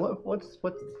 Improved. What's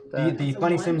The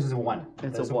Bunny Sims is a 1.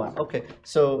 It's That's a 1. Okay,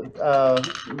 so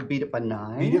beat it by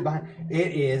 9. Beat it by.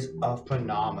 It is a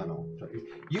phenomenal.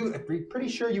 You pretty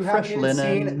sure you Fresh haven't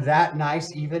linen. seen that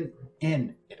nice even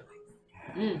in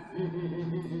Italy.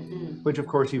 Which, of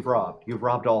course, you've robbed. You've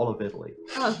robbed all of Italy.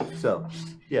 Oh. So,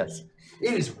 yes.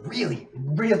 It is really,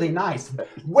 really nice.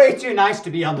 Way too nice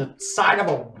to be on the side of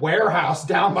a warehouse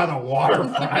down by the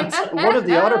waterfront. One of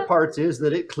the odder parts is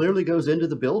that it clearly goes into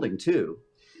the building, too.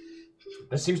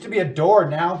 There seems to be a door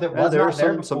now that was there are not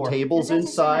there some before. tables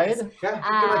inside. Yeah, you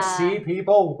can like see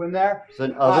people in there.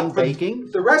 There's an oven For baking.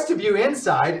 The rest of you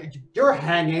inside, you're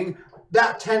hanging.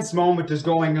 That tense moment is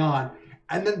going on.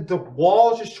 And then the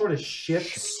wall just sort of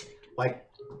shifts, like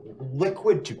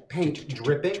liquid to paint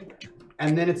dripping.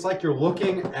 And then it's like you're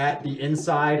looking at the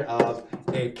inside of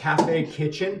a cafe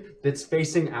kitchen that's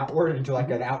facing outward into like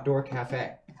an outdoor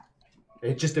cafe.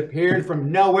 It just appeared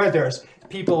from nowhere. There's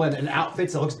people in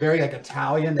outfits that looks very like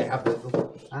Italian. They have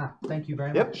the thank you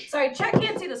very much. Sorry, Chet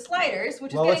can't see the sliders,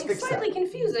 which is Well, let's getting fix slightly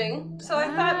confusing. So I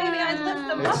thought maybe I'd lift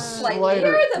them up slightly. Slider.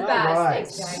 You're the best. Alright.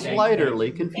 Thanks, Diamond. Sliderly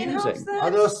It confusing. helps that.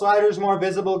 Are those sliders more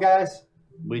visible, guys?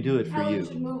 We do it for Helen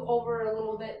should you. move over a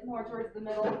little bit more towards the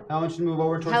middle. Helen should move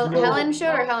over towards the middle. Helen should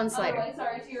or Helen Other Slider? way,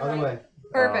 sorry, to your Other right. way.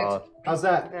 Perfect. How's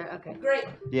that? Okay. Great.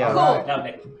 Yeah. Cool. Now,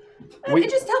 Nick. We- It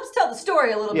just helps tell the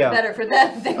story a little Yeah. bit better for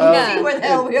them. They can see where the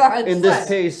hell we are. on the In this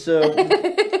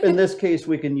slide. case,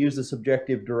 we can use the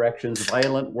subjective directions: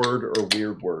 violent word or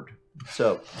weird word.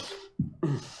 So,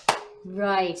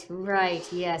 Right,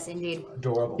 yes, indeed.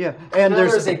 Adorable. yeah, and Now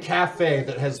there's a cafe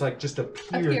that has like just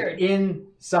appeared Appeared.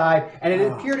 inside, and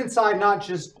it appeared inside not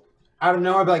just out of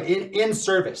nowhere, but like in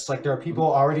service. Like there are people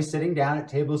already sitting down at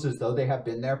tables as though they have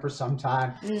been there for some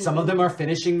time. Some of them are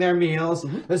finishing their meals.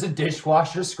 There's a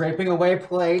dishwasher scraping away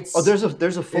plates. oh, there's a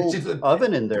full just a-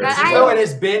 oven in there. But as I- So well. it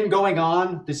has been going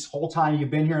on this whole time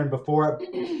you've been here and before,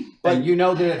 but you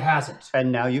know that it hasn't.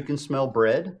 And now you can smell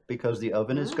bread because the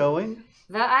oven is going.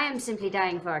 Well, I am simply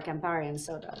dying for a Campari and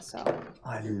soda, so.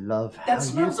 I love how That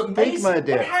smells you amazing. think, my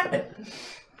dear. What happened?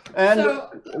 And So-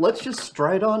 let's just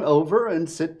stride on over and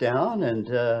sit down and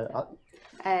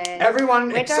Everyone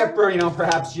Ricker? except for,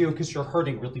 perhaps you, because you're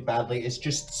hurting really badly, is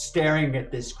just staring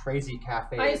at this crazy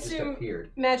cafe I that just assume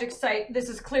appeared. magic sight. This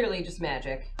is clearly just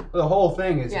magic. The whole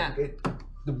thing is, Yeah.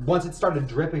 once it started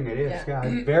dripping, it is, Yeah.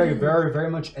 guys, very, very, very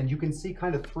much, and you can see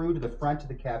kind of through to the front of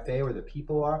the cafe where the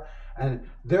people are, and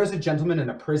there's a gentleman in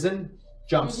a prison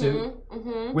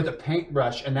jumpsuit with a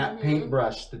paintbrush, and that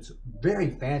paintbrush that's very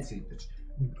fancy, that's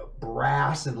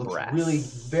brass and looks really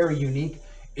very unique,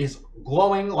 is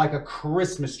glowing like a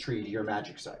Christmas tree to your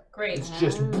magic sight. Great. It's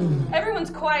just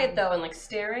Everyone's quiet though and like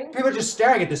staring. people are just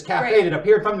staring at this cafe Great. that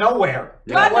appeared from nowhere.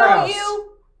 Do I know Warehouse.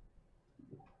 you?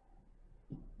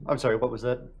 I'm sorry, what was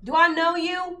that? Do I know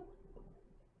you?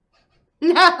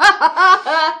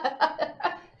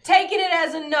 Taking it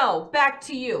as a no. Back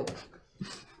to you.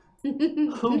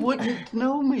 Who wouldn't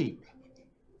know me?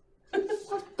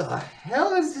 What the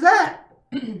hell is that?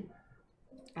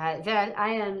 Well, I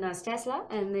am Tesla,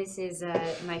 and this is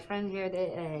my friend here.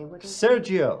 What is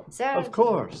Sergio, Sergio. of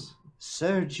course.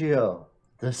 Sergio,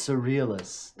 the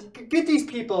surrealist. Get these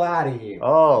people out of here.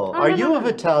 Oh, are no, you no, of no.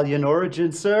 Italian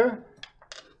origin, sir?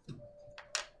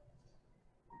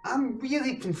 I'm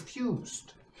really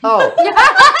confused. Oh.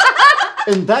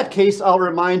 In that case, I'll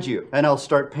remind you, and I'll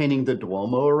start painting the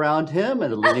Duomo around him,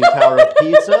 and the Leaning Tower of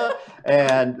Pisa,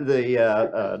 and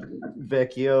the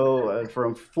Vecchio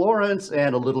from Florence,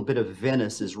 and a little bit of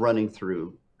Venice is running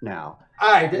through now.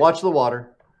 All right, Watch the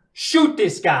water. shoot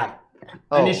this guy.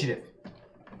 Oh. Initiative.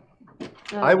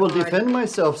 I will defend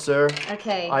myself, sir.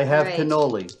 Okay. I have right.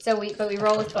 cannoli. So we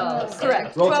roll with 12.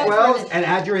 Correct. Roll 12 12 for and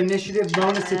add your initiative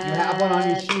bonus if you have one on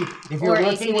your sheet. If you're or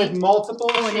working ACV. with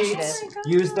multiple Oh, sheets, initiative.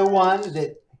 use the one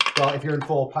that, well, if you're in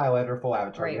full pilot or full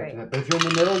avatar. Right, you have to right. have- But if you're in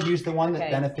the middle, use the one that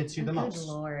Okay. benefits you the Good most.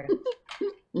 lord.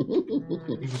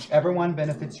 Whichever one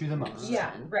benefits you the most.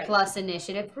 Yeah, right. Plus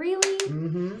initiative. Really?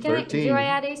 Mm-hmm. Can I, 13. do I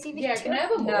add ACV? Yeah, can I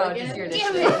have a No, mulligan? just your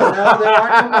Damn initiative. No, there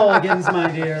are no mulligans, my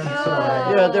dear.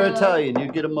 Sorry. Yeah, they're Italian. You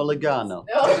get a mulligano.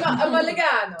 Oh, a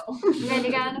mulligano.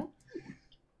 Americano?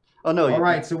 Oh no! All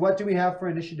right, so what do we have for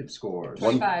initiative scores?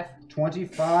 25.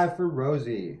 25 for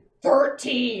Rosie.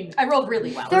 13. I rolled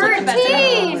really well. 13.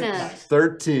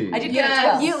 13. I did get a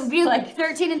Yes. 12. You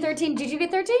 13 and 13. Did you get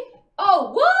 13?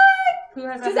 Oh, what? Who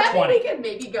has Does that? that mean we can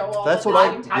maybe go all That's the what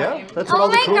I. time? Yeah, that's what Oh all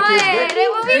the my cool kids god, get. it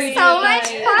will be so much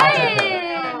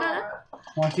fun.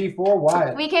 24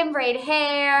 Wyatt. We can braid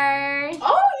hair.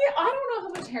 Oh, yeah. I don't know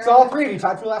how much hair. So all three of you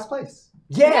tied for last place.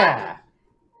 Yeah.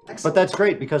 But that's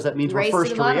great because that means Race we're to first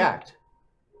the to bottom. react.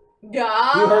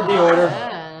 Yeah. You heard the order.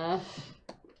 Ah.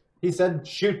 He said,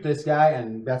 shoot this guy,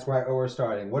 and that's where we're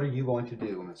starting. What are you going to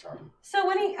do, Miss Harden? So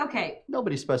when he, okay.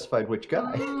 Nobody specified which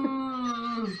guy.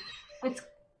 It's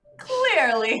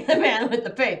clearly the man with the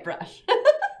paintbrush.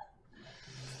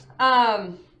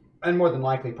 And more than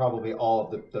likely, probably all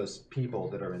of those people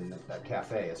that are in that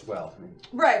cafe as well. I mean,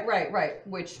 Right.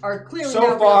 Which are clearly so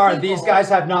now far, real people. these guys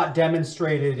have not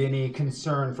demonstrated any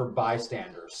concern for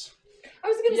bystanders. I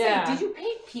was going to Yeah. say, did you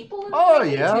paint people in the Oh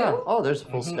painting yeah. too? Oh, there's a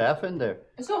full staff in there.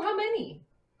 So how many?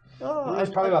 Oh, There's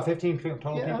probably about 15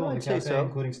 total Yeah, people in the I'd say cafe, so.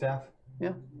 including staff.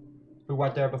 Yeah. Who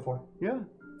weren't there before. Yeah.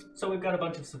 So we've got a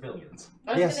bunch of civilians.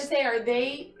 I was Yes. going to say, are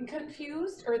they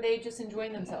confused or are they just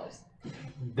enjoying themselves?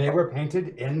 They were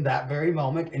painted in that very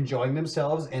moment, enjoying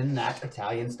themselves in that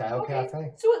Italian-style Okay.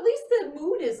 cafe. So at least the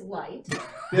mood is light.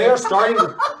 They're starting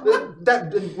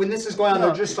when this is going on, No,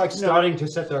 they're just like no. starting to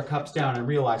set their cups down and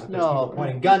realize that there's No. people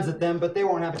pointing guns at them, but they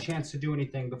won't have a chance to do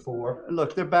anything before.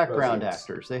 Look, they're background Roses.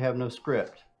 actors. They have no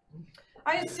script.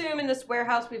 I assume in this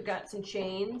warehouse we've got some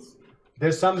chains.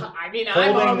 There's some. I mean,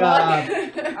 I'm on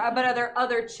Holding, one. But are there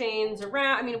other chains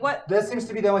around? I mean, what? That seems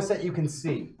to be the only set you can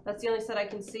see. That's the only set I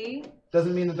can see.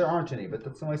 Doesn't mean that there aren't any, but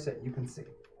that's the only set you can see.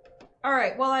 All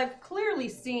right. Well, I've clearly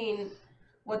seen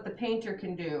what the painter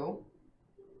can do.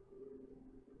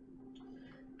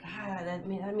 God, I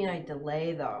mean, I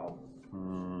delay though.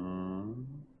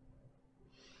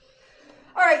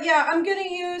 All right. Yeah, I'm gonna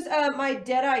use my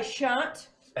Deadeye shot.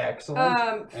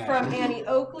 Excellent. From Annie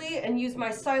Oakley and use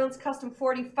my Silence Custom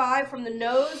 45 from the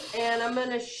nose, and I'm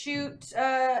gonna shoot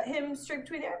him straight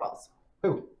between the eyeballs.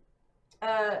 Who?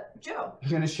 Joe.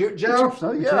 You're gonna shoot Joe? Oh,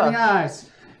 Between yeah. the eyes.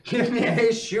 Give me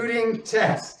a shooting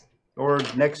test. Or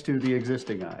next to the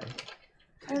existing eye.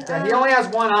 Yeah, he only has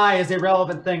one eye is a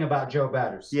relevant thing about Joe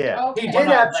Batters. Yeah. Okay. He did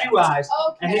have two eyes,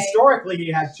 Okay. and historically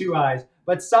he had two eyes,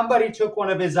 but somebody took one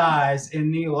of his eyes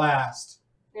in the last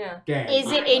Yeah. game.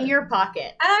 Is it in your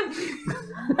pocket?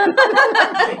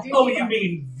 Oh, you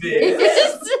mean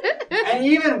this? And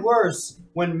even worse,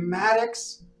 when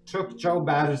Maddox took Joe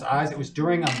Batters' eyes, it was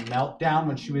during a meltdown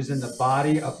when she was in the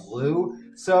body of Lou.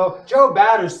 So Joe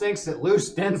Batters thinks that Lou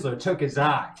Stensler took his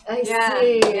eye. I Yeah,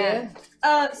 see. yeah.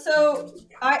 So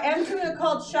I am doing a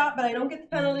called shot, but I don't get the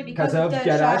penalty because of dead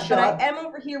Deadeye shot. But shot. I am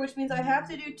over here, which means I have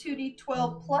to do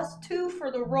 2d12 plus 2 for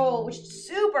the roll, which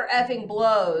super effing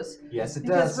blows. Yes, it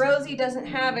Because does. Rosie doesn't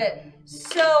have it.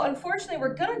 So unfortunately,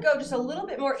 we're gonna go just a little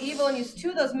bit more evil and use 2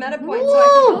 of those meta points so I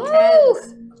can do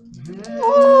 10s.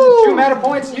 Two meta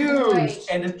points used. Right.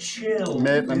 And a chill.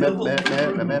 Met. That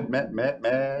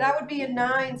would be a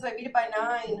 9, so I beat it by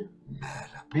 9.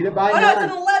 Beat it by Oh no, it's an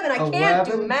 9. 11. I can't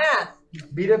do 11? math.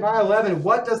 Beat it by 11.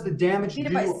 What does the damage Beat it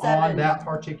do by on 7. that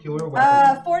particular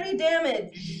weapon? 40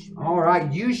 damage. All right,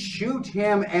 you shoot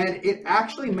him, and it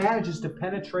actually manages to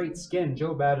penetrate skin.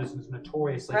 Joe Batters is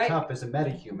notoriously Right. tough as a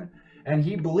metahuman, and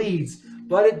he bleeds,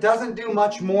 but it doesn't do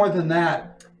much more than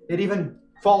that. It even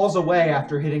falls away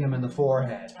after hitting him in the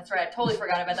forehead. That's right. I totally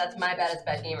forgot about that. That's my bad. It's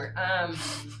bad humor.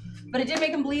 But it did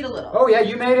make him bleed a little. Oh yeah,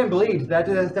 you made him bleed.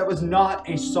 That was not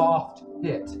a soft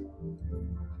hit.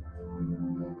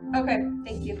 Okay,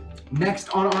 thank you. Next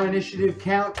on our initiative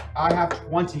count, I have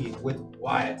 20 with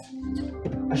Wyatt.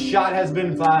 A shot has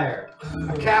been fired.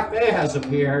 A cafe has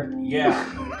appeared. Yeah.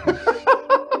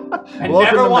 And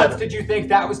Welcome never to once Meta. did you think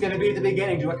that was going to be the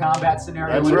beginning to a combat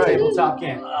scenario That's in a right. tabletop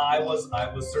game. I was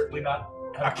certainly not.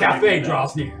 A cafe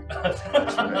draws near.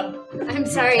 I'm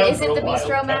sorry, is it the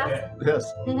bistro math? Yes.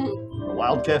 A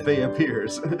wild cafe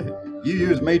appears. You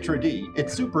use maitre d'.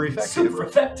 It's super effective. Super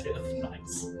effective.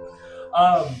 Nice.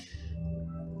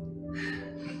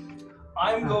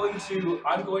 I'm going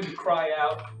to cry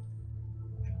out.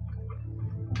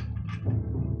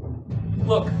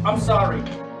 Look, I'm sorry,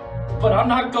 but I'm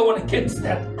not going against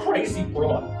that crazy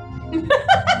broad.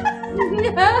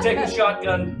 Take a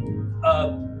shotgun,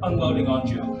 unloading on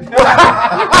Joe.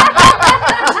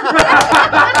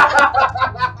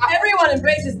 Everyone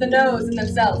embraces the nose in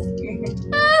themselves.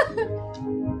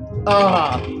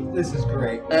 This is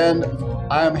great. And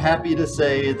I'm happy to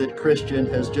say that Christian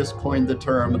has just coined the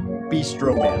term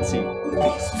bistromancy.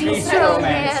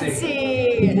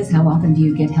 Bistromancy. Because how often do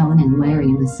you get Helen and Larry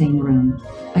in the same room?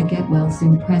 A get well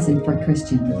soon present for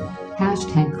Christian.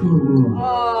 Hashtag cool rule.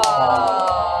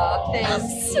 Oh, thank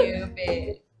you,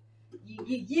 babe.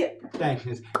 Yeah. Thank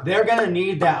you. They're gonna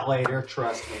need that later,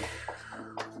 trust me.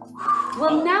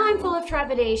 Well, now I'm full of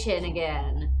trepidation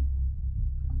again.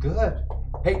 Good.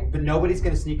 Hey, but nobody's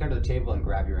gonna sneak under the table and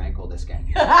grab your ankle this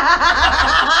game.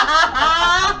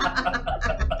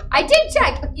 I did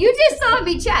check. You just saw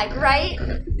me check, right?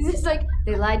 It's just like,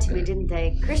 they lied to me, didn't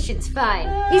they? Christian's fine.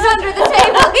 He's under the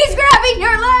table. He's grabbing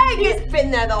your leg. He's been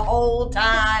there the whole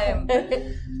time.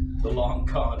 The long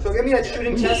con. So give me that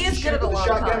shooting He test is to good shoot at the with the long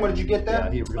shotgun. con. What did you get there?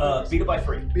 Yeah, he really Beat it by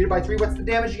 3. Beat it by 3. What's the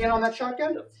damage you get on that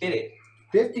shotgun? 50.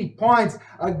 50 points.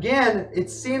 Again, it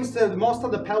seems that most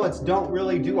of the pellets don't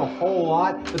really do a whole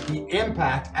lot, but the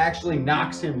impact actually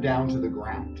knocks him down to the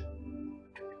ground.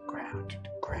 Ground.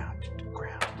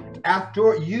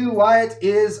 After you, Wyatt,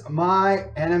 is my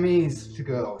enemies to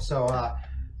go. So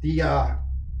the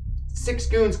 6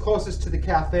 goons closest to the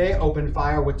cafe open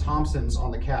fire with Thompsons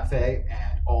on the cafe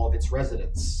and all of its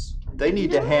residents. They need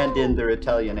to hand in their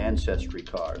Italian ancestry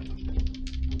card.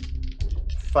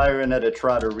 Firing at a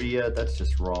trattoria, that's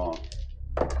just wrong.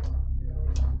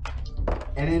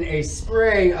 And in a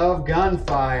spray of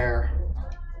gunfire,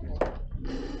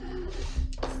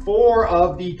 4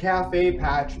 of the cafe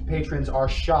patrons are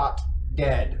shot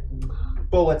dead.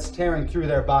 Bullets tearing through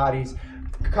their bodies,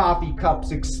 coffee cups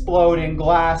exploding,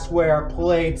 glassware,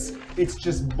 plates. It's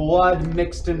just blood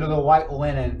mixed into the white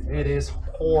linen. It is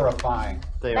horrifying.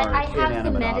 They But I aren't have the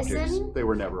inanimate objects. medicine. They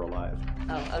were never alive.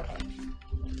 Oh, okay.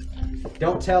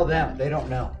 Don't tell them. They don't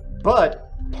know. But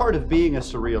part of being a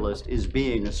surrealist is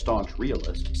being a staunch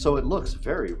realist, so it looks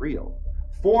very real.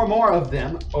 4 more of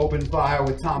them open fire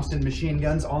with Thompson machine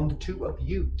guns on the 2 of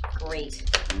you. Great.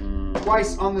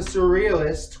 Twice on the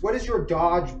surrealist. What is your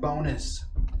dodge bonus,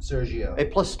 Sergio? A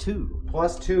 +2.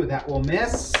 +2. That will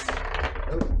miss.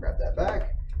 Oh, grab that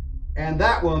back. And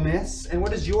that will miss. And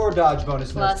what is your dodge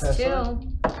bonus, Miss Tessa?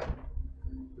 +2.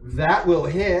 That will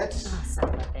hit. Oh, son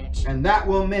of a bitch. And that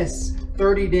will miss.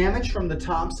 30 damage from the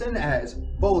Thompson as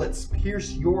bullets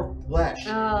pierce your flesh.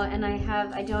 Oh, and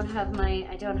I don't have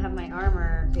my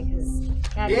armor because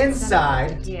God,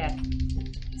 Inside.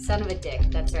 Son of a dick.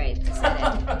 That's right. I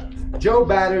said it. Joe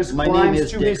Batters My name climbs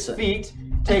is to Dixon. his feet,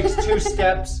 takes 2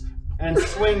 steps, and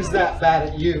swings that bat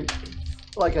at you.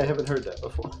 Like I haven't heard that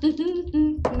before.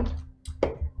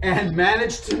 And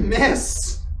managed to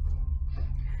miss.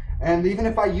 And even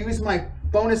if I use my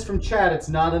bonus from chat, it's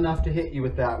not enough to hit you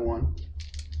with that one.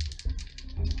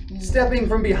 Stepping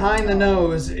from behind the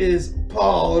nose is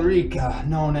Paul Rica,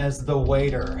 known as the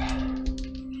Waiter.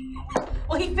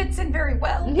 Well, he fits in very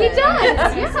well. He does,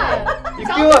 yeah. You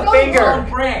feel a finger.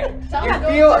 Brand. You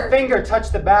feel a finger touch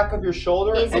the back of your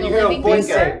shoulder, Is and it you a hear a living voice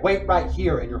finger? say, "Wait right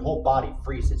here," and your whole body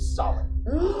freezes solid.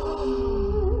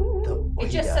 It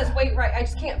just says wait right. I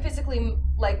just can't physically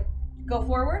go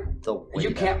forward. The waiter.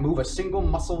 You can't move a single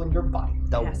muscle in your body.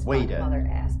 The Ass fuck, waiter. mother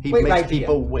ass. He Wait makes right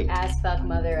people wait. Ass fuck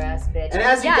mother ass bitch. And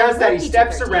as he Yeah, does that, he PG-13.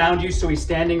 steps around you, so he's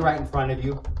standing right in front of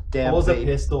you, Damn pulls a babe.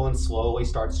 pistol, and slowly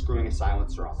starts screwing a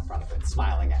silencer on the front of it,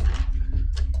 smiling at you.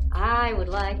 I would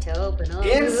like to open up.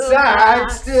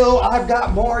 Inside, still, I've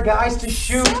got more guys to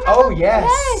shoot. Oh,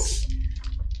 yes.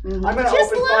 I'm going to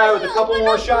Just open fire with a let couple me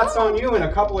more open shots on you and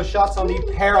a couple of shots on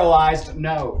the paralyzed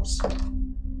nose.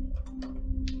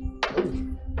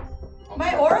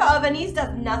 My aura of anise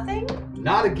does nothing.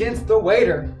 Not against the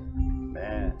waiter.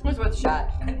 Man. Who's worth a shot?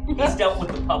 He's dealt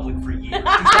with the public for years.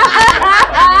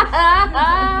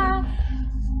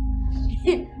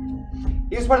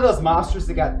 He's one of those mobsters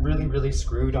that got really, really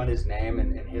screwed on his name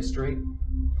in history.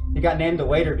 He got named the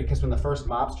Waiter because when the first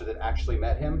mobster that actually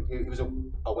met him, he was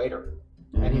a waiter.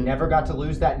 And he never got to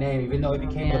lose that name, even though he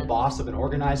became the boss of an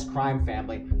organized crime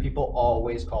family. People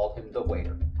always called him the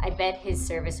Waiter. I bet his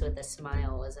service with a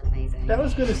smile was amazing. I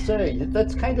was gonna say,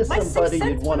 that's kind of My sixth somebody you'd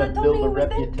sense want to would have build told a me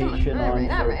with it. reputation All on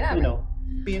right, for, all you know,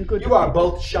 being good You to are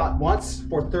people. both shot once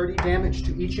for 30 damage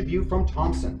to each of you from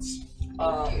Thompson's.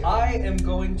 I am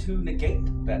going to negate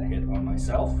that hit on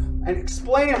myself. And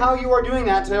explain how you are doing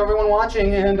that to everyone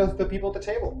watching and the people at the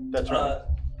table. That's right.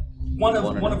 One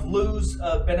of Lou's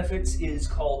benefits is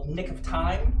called Nick of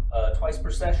Time. Twice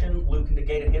per session, Lou can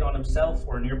negate a hit on himself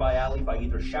or a nearby ally by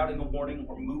either shouting a warning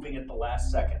or moving at the last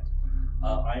second.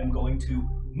 I am going to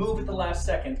move at the last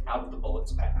second out of the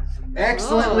bullet's path.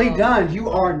 Excellently Oh. done. You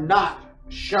are not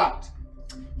shot.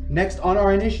 Next on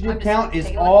our initiative I'm just count is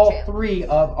taking a look all at you. 3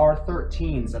 of our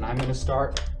 13s, and I'm going to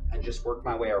start and just work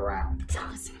my way around.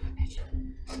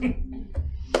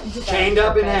 Chained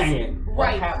up and hanging.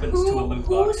 What happens to a loot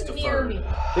box Who's near me?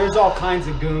 There's all kinds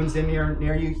of goons in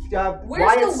near you. Where's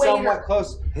Wyatt's the waiter? somewhat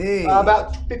close. Hey.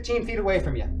 About 15 feet away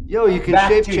from you. Yo, you can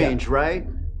Back shape to you. change, right?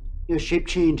 You shape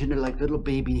change into like little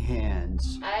baby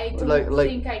hands. I don't Like-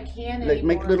 think I can Like anymore.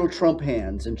 make little Trump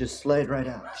hands and just slide right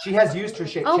out. She has used her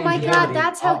shape Oh change my god, ability.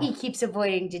 that's how he keeps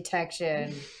avoiding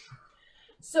detection.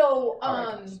 So,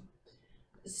 Alright.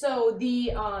 so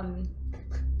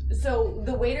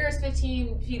the waiter is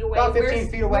 15 feet away. About 15 where's,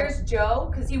 feet away. Where's Joe?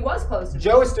 Because he was close to me.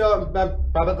 Joe is still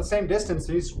about the same distance.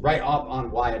 He's right up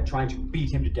on Wyatt, trying to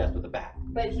beat him to death with a bat.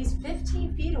 But he's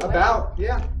 15 feet away. About,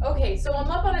 yeah. Okay, so I'm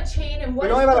up on a chain and what But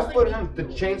is only about a pulling foot. me?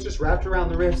 The chain's just wrapped around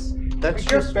the wrists. That's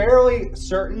But you're just fairly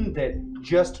certain that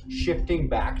just shifting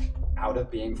back out of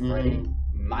being Freddy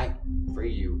Mm-hmm. might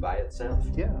free you by itself.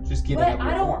 Yeah. Just giving But up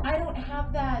your form. I don't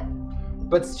have that.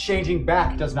 But changing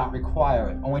back does not require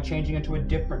it. Only changing into a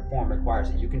different form requires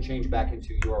it. You can change back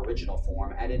into your original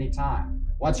form at any time.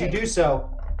 Once you do so,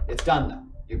 it's done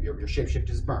though. Your shapeshift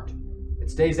is burnt. It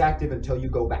stays active until you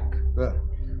go back. Ugh.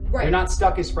 Right. You're not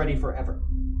stuck as Freddy forever.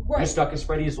 You're Right. stuck as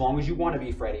Freddy as long as you want to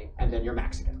be Freddy, and then you're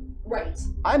max again. Right.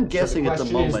 I'm guessing so at the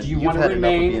question moment is, do you you've want to had enough of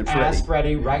remain being as Freddy.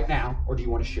 Freddy right now, or do you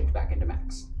want to shift back into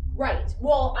max? Right.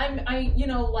 Well,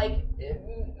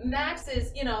 Max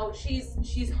is,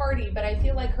 she's hardy, but I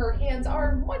feel like her hands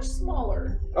are much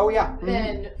smaller Oh yeah,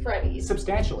 than Freddy's.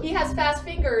 substantially. He has fast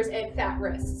fingers and fat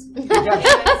wrists. Yes.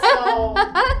 And so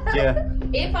Yeah.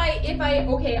 if I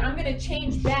okay, I'm gonna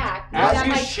change back. Is that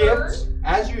my turn?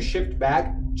 As you shift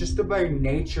back, just the very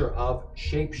nature of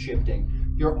shape shifting,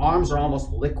 your arms are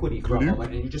almost liquidy for a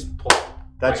moment, and you just pull.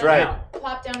 That's right. down.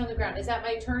 Plop down on the ground. Is that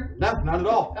my turn? No, not at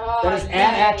all. Oh, That is yay.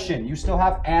 an action. You still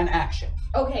have an action.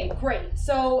 Okay, great.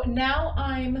 So now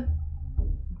I'm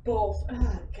both.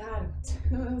 Oh, God.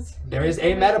 There is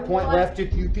a meta point left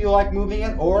if you feel like moving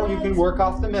it, or you can work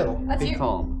off the middle. That's Be your,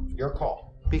 calm. Your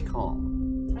call. Be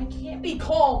calm. I can't be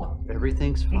calm.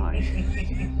 Everything's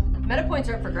fine. meta points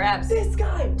are up for grabs. This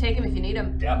guy. Take them if you need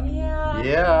them. Yep. Yeah.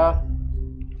 Yeah.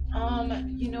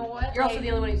 You know what? You're also the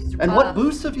only one who uses your And buff. what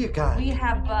boosts have you got? We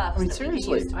have buffs. I mean, that we can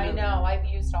seriously. use to I move. know. I've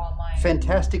used all of mine.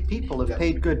 Fantastic people have Yep.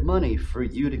 paid good money for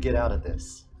you to get out of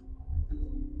this.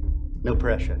 No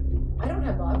pressure. I don't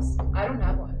have buffs. I don't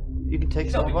have one. You can take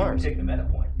No, some but of you can ours. take the meta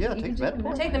point. Yeah, You take can that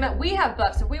point. Take them out. We have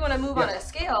buffs. If we want to move on Yeah. a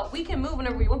scale, we can move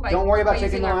whenever we want by Don't worry about by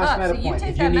taking using the our last buffs. meta So you point. take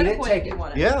If that you need meta it, point take if you it.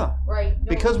 want it. Yeah, Right. No.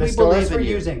 because we Pistol is believe for in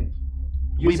you. using.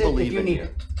 We Use it believe if you in need you.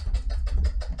 it.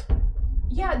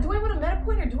 Yeah. Do I want a meta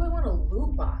point or do I want a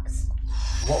loot box?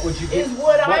 What would you Is get?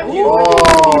 what I'm you-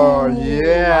 Oh, At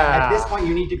yeah. this point,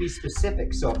 you need to be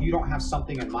specific. So if you don't have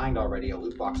something in mind already, a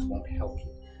loot box won't help you.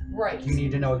 Right. You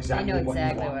need to know I exactly know what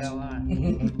exactly you what I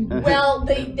want. want. Well,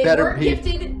 they Better weren't be.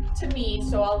 gifted to me,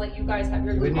 so I'll let you guys have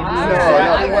your We loot need to boxes. know exactly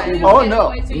I what want you you want. to get Oh, no.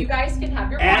 points so you guys can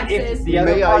have your And boxes. if the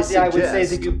other May I part I would say is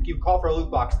suggest- if you call for a loot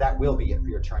box, that will be it for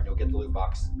your turn. You'll get the loot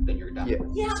box, then you're done. Yeah.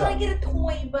 Yeah, So- I get a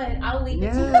toy, but I'll leave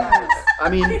it to you Yeah. guys. I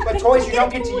mean, But toys you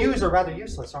don't get to use are rather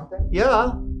useless, aren't they?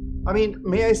 yeah. I mean,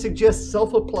 may I suggest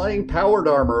self-applying powered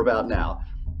armor about now?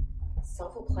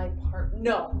 Self-applied part.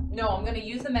 No, I'm gonna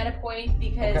use the meta point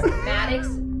because Maddox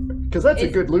Because that's a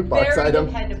is good loot box very item.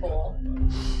 dependable.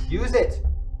 Use it.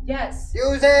 Yes,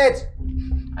 Use it.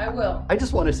 I will. I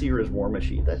just want to see her as War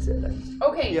Machine. That's it.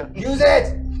 Okay, Yeah. Use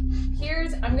it.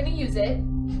 I'm gonna use it.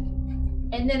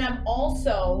 And then I'm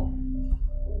also,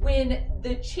 when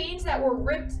the chains that were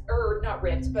wrapped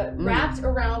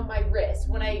around my wrist,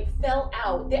 when I fell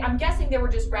out, I'm guessing they were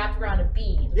just wrapped around a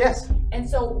bead. Yes. And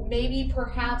so maybe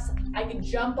perhaps I could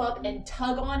jump up and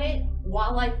tug on it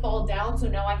while I fall down, so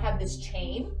now I have this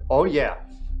chain. Oh yeah.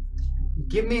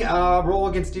 Give me a roll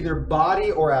against either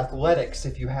body or athletics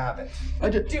if you have it. I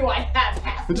just, Do I have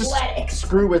just athletics?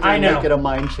 screw with it I and know. make it a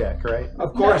mind check, right?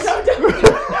 Of course. No.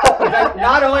 In fact,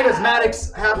 not only does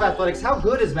Maddox have athletics, how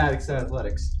good is Maddox at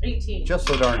athletics? 18. Just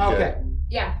so darn good. Okay.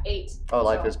 Yeah, 8. Oh,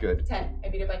 life So, is good. 10. I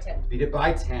beat it by 10. Beat it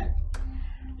by 10.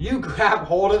 You grab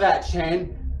hold of that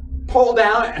chain, pull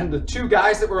down, and the two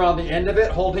guys that were on the end of it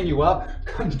holding you up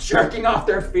come jerking off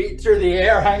their feet through the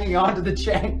air, hanging onto the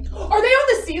chain. Are they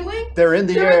on the ceiling? They're in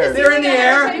the They're air. They're in the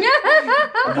air.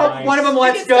 Nice. One of them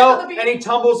lets He gets down go, on the beat. and he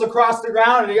tumbles across the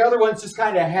ground, and the other one's just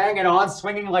kind of hanging on,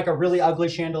 swinging like a really ugly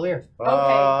chandelier.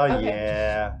 Oh Okay.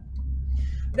 yeah.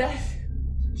 That's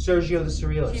Sergio the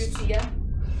Surrealist. cute to ya.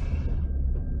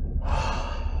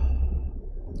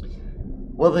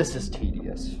 Well, this is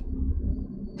tedious.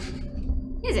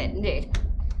 Is it indeed?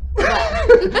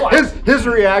 His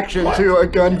reaction to a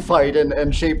gunfight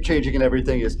and shape changing and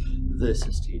everything is, this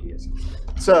is tedious.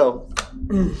 So,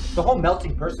 The whole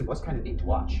melting person was kind of neat to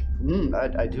watch.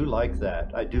 I do like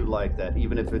that. I do like that,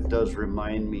 even if it does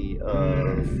remind me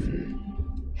of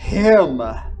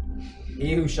him.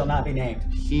 He who shall not be named.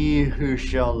 He who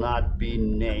shall not be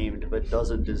named, but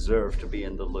doesn't deserve to be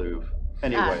in the Louvre.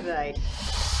 Anyway. Right.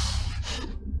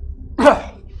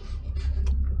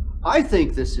 I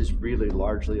think this is really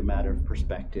largely a matter of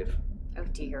perspective. Oh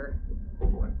dear.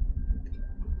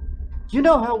 You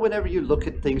know how whenever you look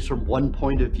at things from one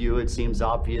point of view, it seems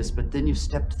obvious, but then you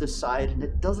step to the side and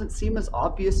it doesn't seem as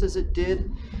obvious as it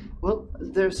did? Well,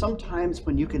 there's some times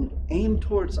when you can aim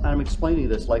towards, I'm explaining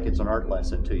this like it's an art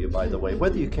lesson to you, by the way,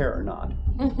 whether you care or not.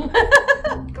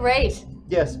 Great.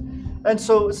 Yes. And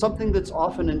so something that's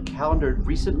often encountered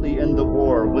recently in the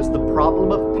war was the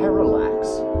problem of parallax,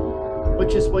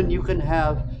 which is when you can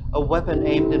have a weapon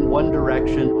aimed in one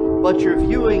direction, but you're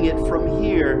viewing it from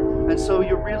here, and so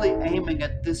you're really aiming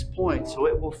at this point, so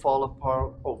it will fall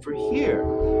apart over here.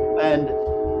 And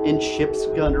in ship's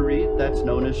gunnery, that's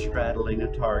known as straddling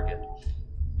a target.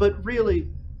 But really,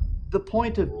 the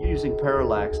point of using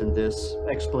parallax in this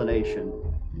explanation,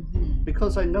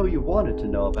 because I know you wanted to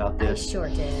know about this, I sure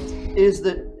did, is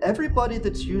that everybody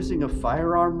that's using a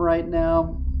firearm right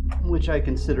now, which I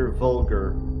consider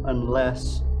vulgar,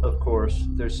 unless, of course,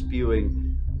 they're spewing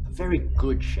very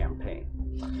good champagne,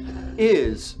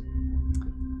 is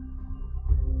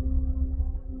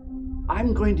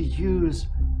I'm going to use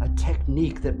a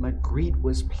technique that Magritte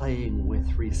was playing with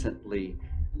recently,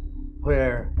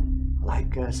 where,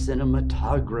 like a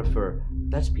cinematographer,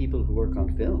 that's people who work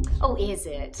on films. Oh, is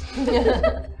it?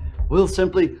 We'll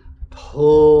simply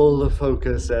pull the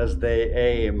focus as they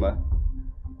aim.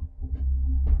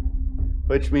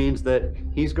 Which means that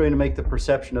he's going to make the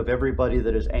perception of everybody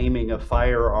that is aiming a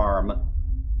firearm,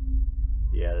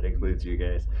 yeah, that includes you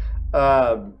guys,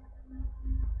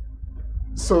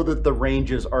 so that the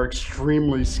ranges are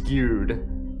extremely skewed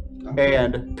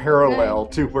and parallel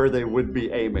to where they would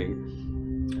be aiming.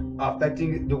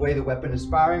 Affecting the way the weapon is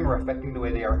firing or affecting the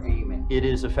way they are aiming? It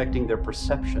is affecting their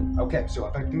perception. Okay, so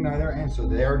affecting their aim, so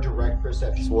their direct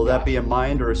perception. So will that be a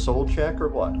mind or a soul check or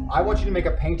what? I want you to make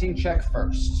a painting check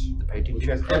first. The painting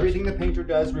check first. Everything the painter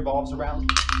does revolves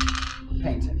around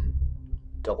painting.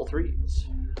 Double threes.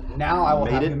 Now I will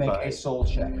Made have it you make by- a soul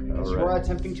check, because you Alright. are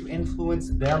attempting to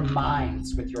influence their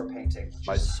minds with your painting.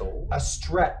 My soul? A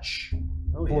stretch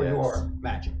for your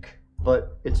magic.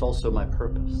 But it's also my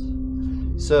purpose.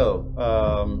 So,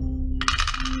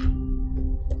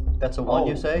 that's a 1,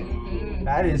 you say?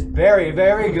 That is very,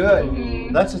 very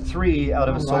good. That's a 3 out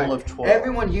of a soul of 12.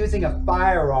 Everyone using a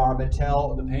firearm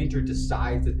until the painter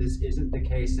decides that this isn't the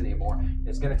case anymore.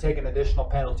 It's going to take an additional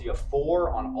penalty of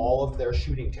 4 on all of their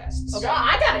shooting tests. Oh,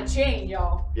 I got a chain,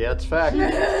 y'all. Yeah, it's fact.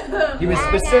 He was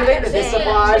specific that this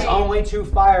applies only to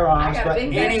firearms, I got a but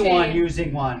big fat anyone chain.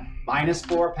 using one,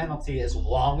 -4 penalty as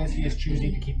long as he is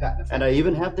choosing to keep that in effect. And I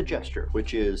even have the gesture,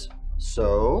 which is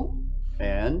so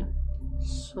and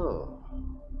so.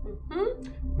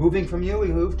 Moving from you, we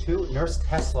move to Nurse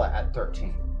Tesla at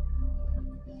 13.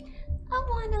 I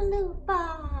want a loot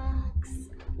box.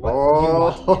 What do you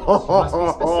want? Yes, you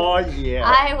must be specific. Oh, yeah.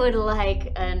 I would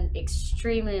like an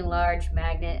extremely large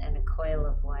magnet and a coil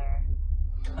of wire.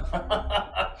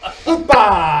 Loot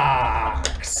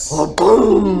box! Oh,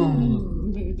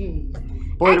 boom!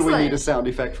 Boy, do we Excellent. need a sound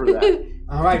effect for that.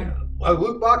 All right. A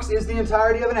loot box is the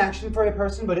entirety of an action for a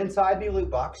person, but inside the loot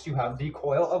box, you have the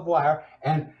coil of wire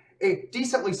and a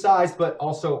decently sized but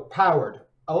also powered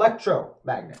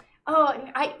electromagnet. Oh,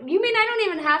 you mean I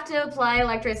don't even have to apply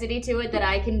electricity to it that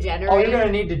I can generate? Oh, you're going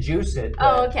to need to juice it.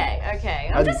 Oh, okay.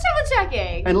 I'm And- just double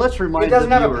checking. And let's remind It doesn't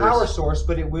the have viewers, a power source,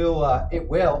 but it will. But it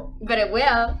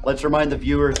will, Let's remind the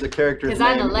viewers the character's because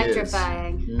I'm name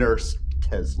electrifying. is Nurse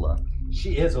Tesla.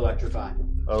 She is electrifying.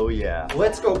 Oh, yeah.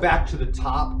 Let's go back to the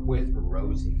top with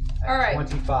Rosie. At All right.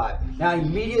 25. Now,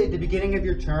 immediately at the beginning of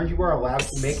your turn, you are allowed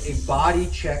to make a body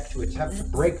check to attempt to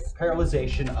break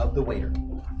paralyzation of the waiter.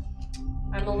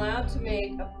 I'm allowed to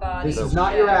make a body This is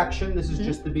not your check. action. This is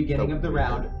just the beginning of the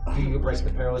round. Do you break the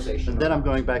paralyzation? And then I'm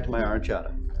going back to my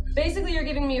aranciata. Basically, you're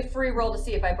giving me a free roll to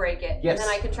see if I break it. Yes. And then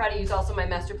I can try to use also my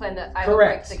master plan that I will break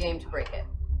Correct. the game to break it.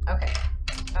 Okay.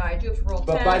 I do have to roll 10.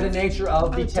 But by the nature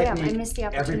of the Oh, damn, I technique, missed the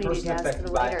every opportunity person to ask affected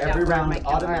the by waiter every to round make the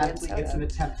bar and automatically soda. gets an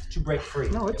attempt to break free.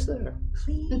 No, it's there.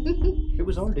 It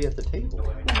was already at the table.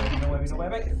 That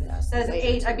is an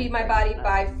 8. I beat my body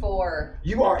by 4.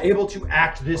 You are able to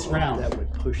act this round. That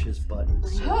would push his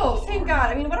buttons. Oh, thank God.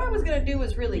 I mean, what I was going to do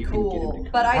was really You can get cool. him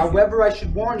to- But I... However, I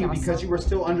should warn you, because you are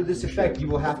still under this effect, you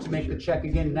will have to make the check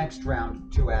again next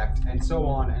round to act, and so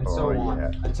on and so Oh, on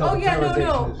yeah. until Oh, the yeah, paralyzation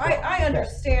no. is I gone.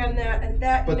 understand that. And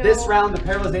that, But you this know, round, the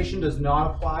paralyzation does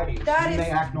not apply to you. That You is- may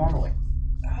act normally.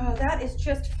 Oh, that is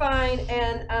just fine.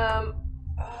 And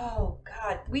oh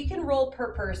god, we can roll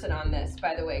per person on this,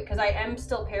 by the way, because I am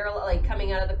still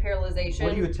coming out of the paralyzation.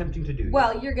 What are you attempting to do?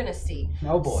 Well, you're gonna see.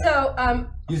 Oh boy. So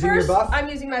using first, your buff? I'm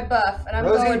using my buff, and I'm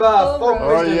Rosie going buff. full Folk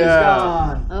Rosie. wisdom is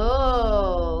gone.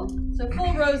 Oh. So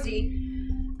full Rosie.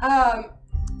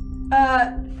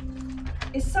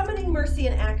 Is summoning Mercy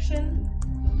an action?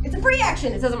 It's a free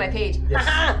action. It says on my page. Yes.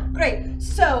 Haha, great.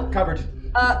 So Covered.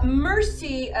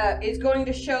 Mercy is going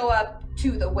to show up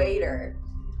to the waiter,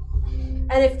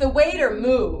 and if the waiter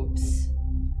moves,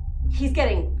 he's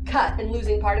getting cut and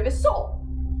losing part of his soul.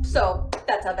 So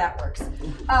that's how that works.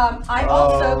 I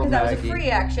also, because that was a Maggie. free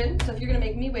action, so if you're gonna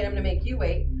make me wait, I'm gonna make you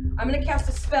wait. I'm gonna cast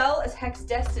a spell as Hex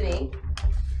Destiny.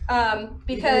 You do the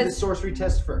Because sorcery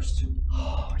test first.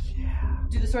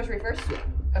 do the sorcery first.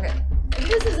 Okay.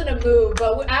 This isn't a move,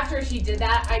 but after she did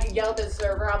that, I yelled at the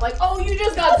server. I'm like, "Oh, you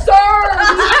just got served!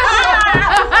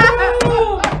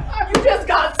 You just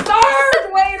got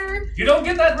served, waiter!" You don't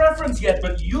get that reference yet,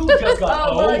 but you just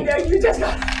got owned. yeah, you just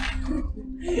got.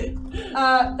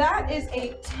 That is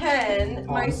a 10.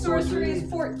 My sorcery is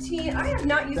 14. I have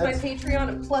not used my Patreon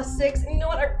at +6. And you know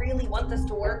what? I really want this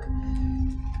to work.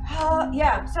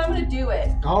 Yeah, so I'm gonna do it.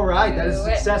 All right, that is Do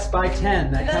a it. success by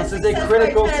 10. That That counts is as a success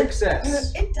critical by 10.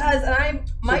 success. It does, and I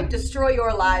might destroy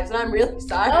your lives, and I'm really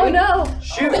sorry. Oh no!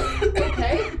 Shoot!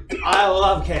 Okay. I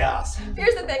love chaos.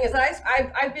 Here's the thing: is that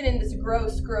I've been in this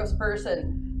gross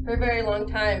person for a very long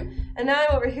time, and now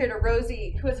I'm over here to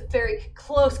Rosie, who has a very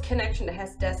close connection to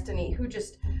Hess Destiny, who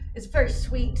just is very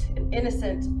sweet and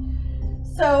innocent.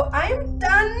 So I'm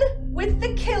done with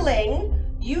the killing.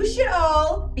 You should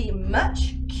all be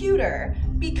much cuter.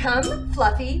 Become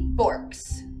fluffy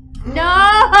Borks. No!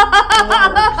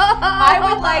 I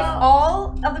would like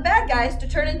all of the bad guys to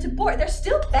turn into Borks. They're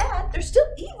still bad. They're still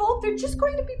evil. They're just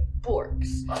going to be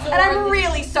Borks. And I'm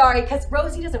really sorry because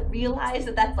Rosie doesn't realize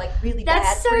that that's like really bad.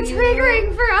 That's so for you.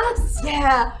 triggering for us.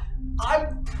 Yeah.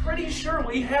 I'm pretty sure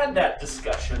we had that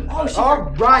discussion. Oh, All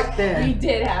right We then.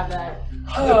 did have that.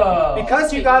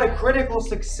 Because you got a critical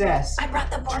success, I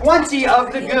brought the Borks. 20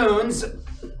 of the goons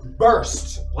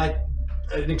burst like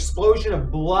an explosion of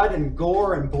blood and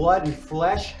gore and blood and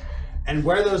flesh. And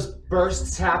where those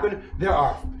bursts happen, there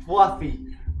are fluffy,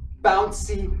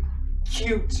 bouncy,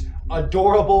 cute,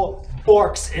 adorable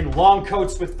Borks in long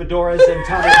coats with fedoras and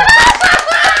tummy.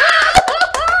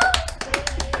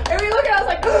 And we look at it, I was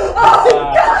like, oh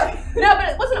god! No, but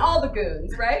it wasn't all the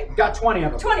goons, right? Got 20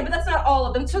 of them. 20, but that's not all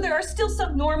of them. So there are still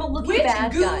some normal looking Which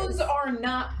bad goons guys. are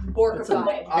not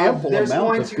Borkified? Ample There's amount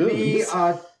going of to be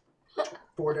goons.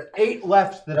 8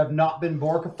 left that have not been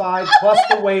Borkified, plus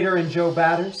the waiter and Joe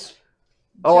Batters.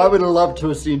 Oh, I would have loved to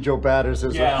have seen Joe Batters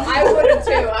as Yeah. I would have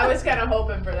too. I was kind of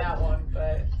hoping for that one,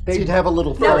 but He'd have a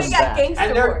little Now fun we got back. gangster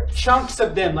And there are Borks. chunks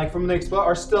of them, like from the explode,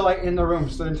 are still like in the room.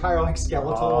 So the entire like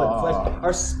skeletal and flesh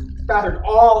are spattered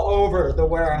all over the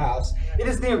warehouse. It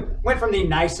is went from the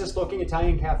nicest looking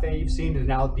Italian cafe you've seen to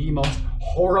now the most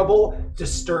horrible,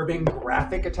 disturbing,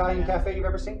 graphic Italian cafe you've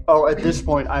ever seen. Oh, at this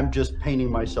point, I'm just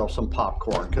painting myself some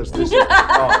popcorn because this is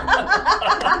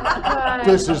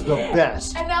this is the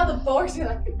best. and now the Borks are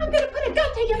like, I'm gonna put a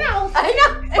gun to your mouth. I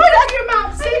know. Put it to your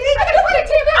mouth, Sadie. I'm gonna put it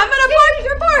to your mouth. I'm gonna bark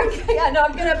your bark. Yeah, no,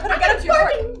 I'm gonna put a gun up to your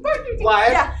bark. Bark. Why?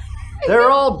 Yeah. They're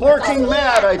all borking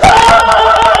mad. I think.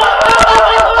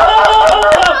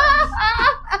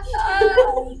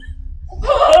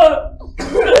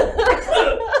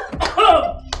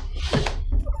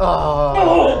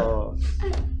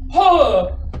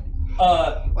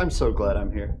 Oh, I'm so glad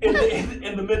I'm here.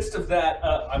 In the midst of that,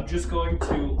 I'm just going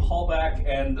to haul back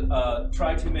and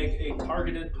try to make a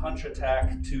targeted punch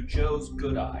attack to Joe's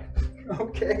good eye.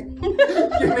 Okay.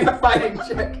 Give me a fighting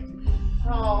check.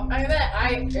 Oh,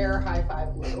 I air high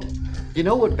five Lou. You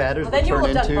know what Batters Well, would then you turn will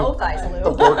have done into? both eyes, A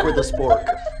Lou. Bork with a spork.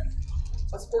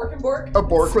 A spork and Bork. A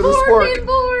Bork with a Spork spork. and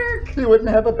Bork. He wouldn't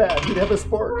have a bat. He'd have a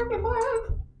spork.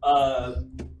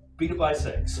 Beat it by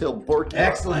 6. He'll bork you up.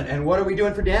 Excellent. And what are we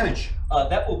doing for damage?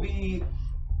 That will be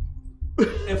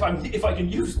if I can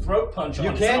use throat punch on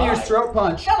You his can eye. use throat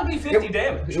punch. That'll be 50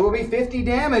 damage. It will be 50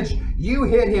 damage. You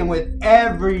hit him with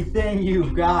everything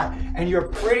you've got, and you're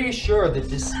pretty sure that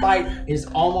despite his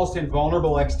almost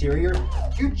invulnerable exterior,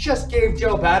 you just gave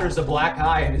Joe Batters a black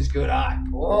eye and his good eye.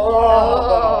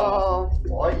 Oh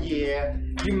yeah.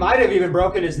 You might have even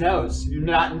broken his nose. You're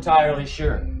not entirely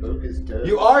sure. Luke is dead.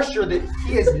 You are sure that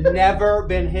he has never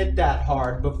been hit that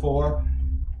hard before.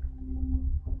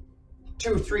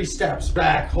 2-3 steps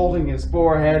back, holding his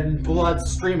forehead and blood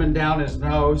streaming down his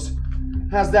nose.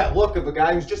 Has that look of a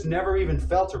guy who's just never even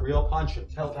felt a real punch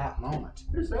until that moment.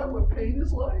 Is that what pain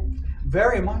is like?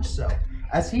 Very much so.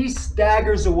 as he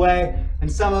staggers away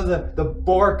and some of the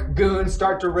Bork goons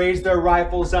start to raise their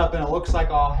rifles up and it looks like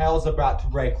all hell's about to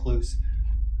break loose,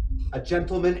 a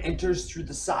gentleman enters through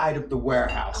the side of the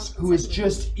warehouse who is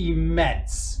just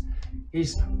immense.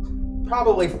 He's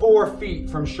probably 4 feet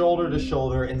from shoulder to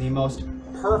shoulder in the most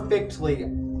perfectly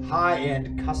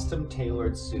high-end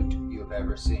custom-tailored suit you've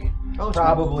ever seen.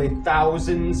 Probably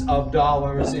thousands of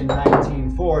dollars in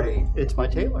 1940. It's my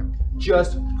tailor.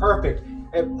 Just perfect.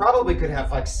 It probably could have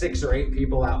like 6 or 8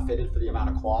 people outfitted for the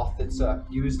amount of cloth that's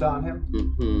used on him.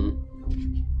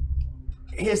 Mm-hmm.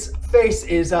 His face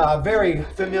is very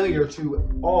familiar to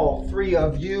all 3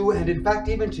 of you, and in fact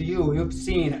even to you. You've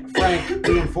seen Frank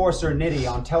the Enforcer Nitty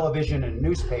on television and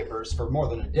newspapers for more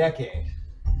than a decade.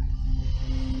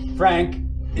 Frank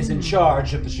is in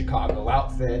charge of the Chicago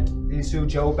outfit. These who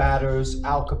Joe Batters,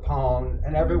 Al Capone,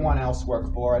 and everyone else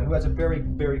work for, and who has a very,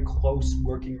 very close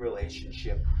working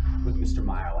relationship with Mr.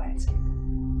 Meyer Lansing.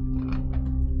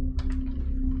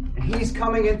 And he's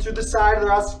coming in through the side of the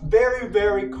house, very,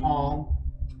 very calm,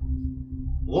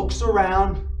 looks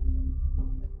around.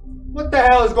 What the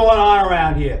hell is going on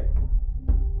around here?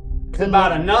 It's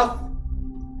about enough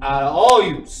out of all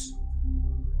yous.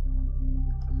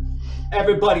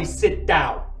 Everybody sit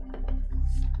down.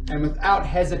 And without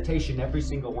hesitation, every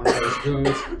single one of those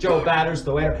goons, Joe Batters,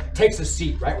 the waiter, takes a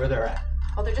seat right where they're at.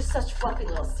 Oh, they're just such fluffy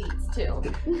little seats, too.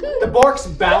 The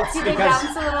Borks bounce Do they because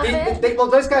bounce a little bit? well,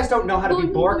 those guys don't know how to be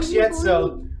Borks yet,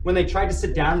 so when they tried to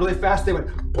sit down really fast, they went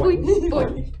boing,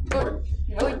 boing, boing,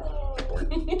 boing.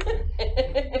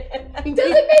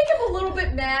 Does it make him a little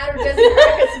bit mad, or does he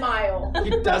crack a smile? He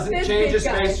doesn't This change big his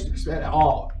guy. face at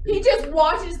all. He just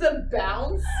watches them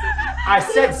bounce. I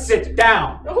said sit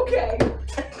down. Okay.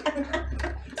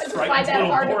 I just find that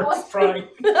little hard to Bork's believe.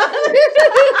 trying.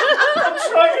 I'm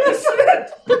trying to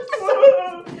sit.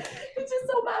 It's just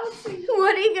so bouncy.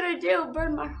 What are you gonna do?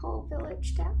 Burn my whole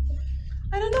village down?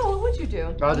 I don't know. What would you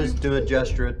do? I'll just do a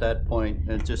gesture at that point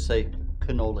and just say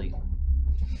cannoli.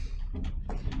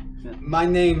 My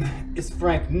name is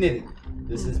Frank Nitty.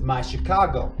 This is my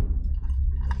Chicago.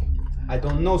 I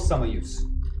don't know some of yous.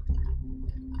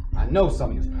 I know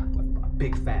some of yous. A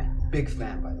big fan,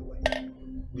 by the way.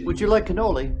 Would you like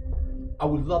cannoli? I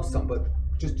would love some, but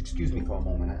just excuse me for a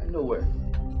moment. Nowhere.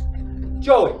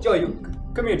 Joey,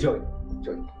 come here, Joey.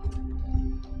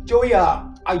 Joey,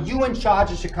 are you in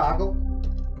charge of Chicago?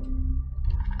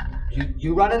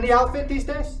 You running the outfit these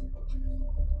days?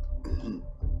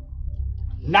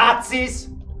 Nazis,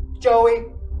 Joey,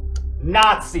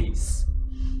 Nazis.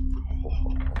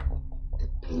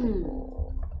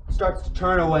 Starts to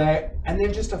turn away, and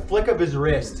then just a flick of his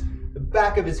wrist, the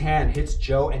back of his hand hits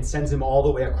Joe and sends him all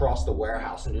the way across the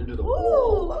warehouse and into the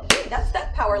wall. Ooh, okay, that's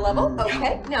that power level.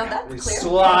 Okay, now that's He clear.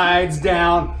 slides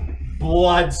down,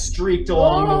 blood streaked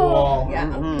along the wall.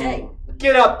 Yeah, okay.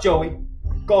 Get up, Joey.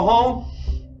 Go home,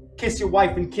 kiss your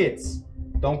wife and kids.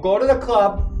 Don't go to the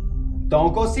club.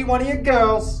 Don't go see one of your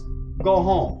girls. Go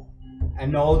home.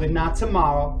 And know that not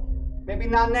tomorrow, maybe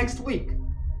not next week,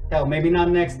 hell, maybe not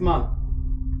next month,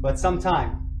 but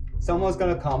sometime, someone's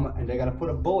gonna come and they're gonna put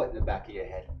a bullet in the back of your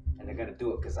head, and they're gonna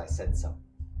do it because I said so.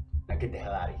 Now get the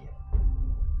hell out of here.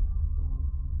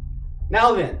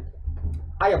 Now then,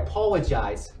 I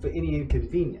apologize for any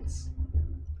inconvenience.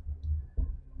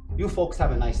 You folks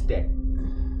have a nice day.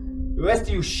 The rest of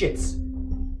you shits,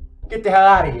 get the hell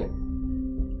out of here.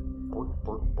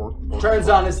 Turns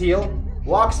on his heel,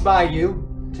 walks by you,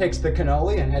 takes the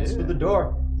cannoli, and heads for the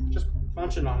door. Just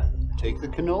munching on it. Take the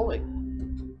cannoli.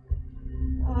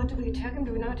 Oh, do we attack him?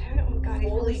 Do we not attack him? Oh god,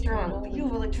 he's really strong. You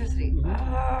have electricity.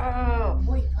 Oh.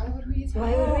 Wait, why would we attack him?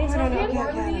 Why would we attack him?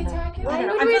 Why would we attack him? I don't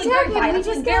know. I'm feeling very violent. I'm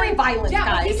feeling very violent, Yeah,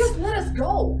 guys. he just let us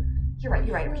go. You're right.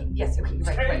 Okay. Yes. Okay. You're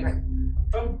right.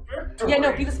 The victory. Yeah.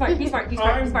 No. Be smart.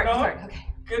 Okay.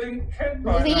 Getting hit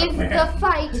by Leave that the man.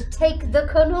 fight. Take the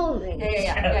cannoli.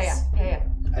 Yeah.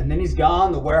 And then he's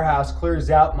gone. The warehouse clears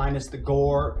out, minus the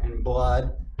gore and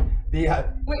blood. The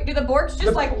Wait, do the Borks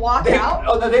just like walk out?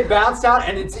 Oh no, they bounced out,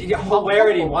 and it's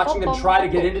hilarity watching them try to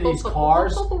get into these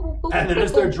cars. And then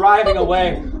as they're driving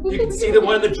away, you can see the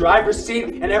one in the driver's seat,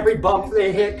 and every bump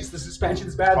they hit, because the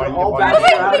suspension's bad, they're all bouncing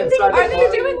around inside Are the they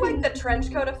car. doing like the trench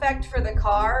coat effect for the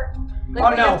car? Like Oh,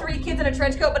 we no. have 3 kids in a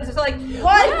trench coat, but it's just like one is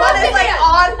Muppet like Man.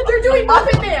 on. They're doing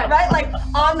Muppet Man. Right, like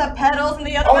on the pedals, and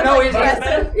the other Oh one's no, like he's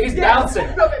pressing. he's bouncing.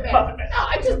 Muppet Man. Muppet Man. No,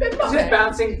 I just been He's Muppet. just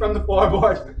bouncing from the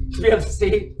floorboard to be able to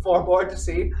see, floorboard to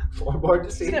see, floorboard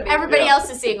to see. Everybody else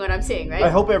is seeing what I'm seeing, right? I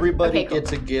hope everybody Okay, cool.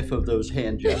 gets a gif of those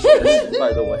hand gestures,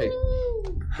 by the way.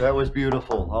 That was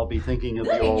beautiful. I'll be thinking of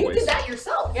you Look, you always. did that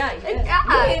yourself. Yeah, you did.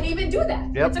 You didn't even do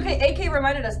that. Yep. It's okay. AK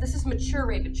reminded us this is mature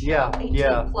Raven show. Yeah, 18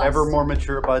 yeah. plus. Ever more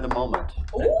mature by the moment.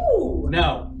 Ooh.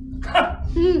 No.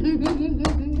 I'm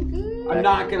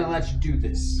not gonna let you do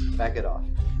this. Back it off.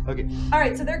 Okay. All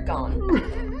right, so they're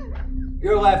gone.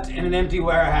 You're left in an empty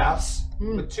warehouse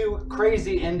with two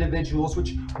crazy individuals,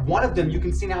 which one of them, you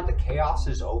can see now the chaos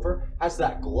is over, has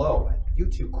that glow. And you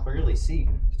two clearly see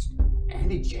it's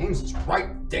Andy James is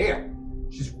right there.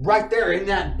 She's right there in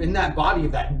that body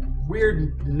of that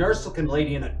weird nurse-looking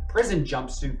lady in a prison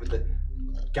jumpsuit with a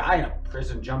guy in a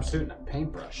prison jumpsuit and a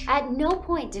paintbrush. At no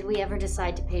point did we ever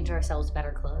decide to paint ourselves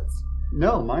better clothes.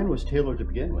 No, mine was tailored to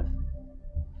begin with.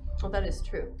 Well, that is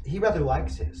true. He rather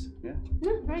likes his. Yeah.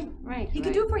 Right. He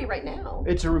can do it for you right now.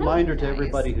 It's a reminder to nice.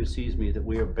 everybody who sees me that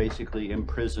we are basically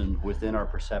imprisoned within our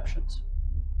perceptions.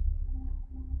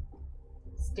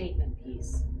 Statement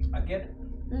piece. I get it.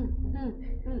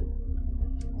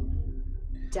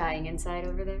 Dying inside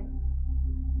over there.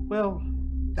 Well,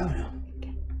 No.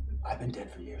 I've been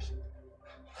dead for years.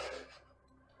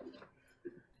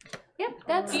 Yep,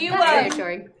 that's You, that's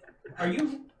reassuring. Are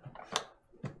you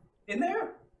in there?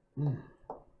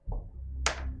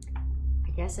 I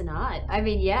guess not. I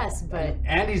mean, yes, but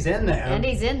Andy's in there.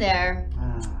 Andy's in there.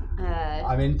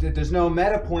 I mean, there's no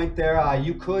meta point there.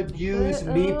 You could use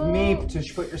Meep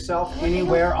to put yourself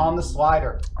anywhere on the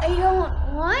slider. I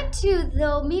don't want to,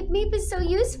 though. Meep is so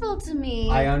useful to me.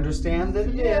 I understand that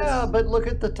it is. yeah, but look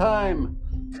at the time.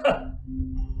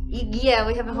 Yeah,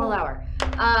 we have a whole hour.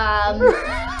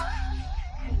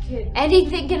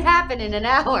 Anything can happen in an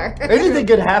hour. Anything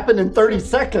could happen in 30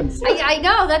 seconds. I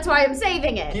know, that's why I'm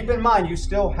saving it. Keep in mind, you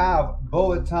still have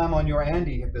bullet time on your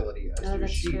Andy ability as your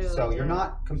that's sheet, true, so I you're do.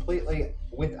 not completely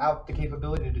without the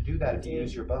capability to do that if you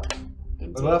use your bow.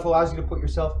 Indeed. But buff allows you to put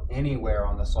yourself anywhere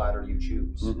on the slider you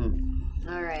choose.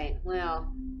 All right,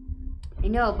 well, I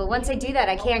know, but once I do that,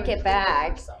 I can't get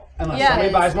back. Unless Yeah,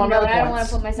 somebody buys more You know, meta I don't want points.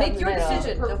 to put myself Make in your the middle.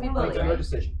 decision. Don't be Make bullied. your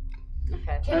decision.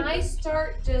 Okay. Can I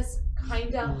start just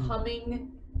kind of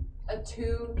humming a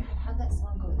tune? God, how'd that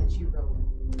song go that you wrote?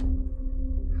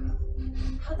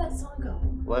 How'd that song go?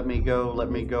 Let me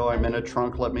go, I'm in a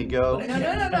trunk, let me go.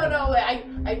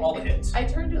 No. All the hits. I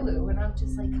turned to Lou and I'm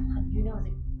just like, come on, you know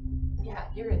that. Yeah,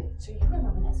 you're in it. So you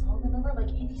remember that song? Remember, like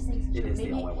Andy sings. It is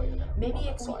the only way to Maybe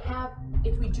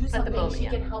if we do something, moment, she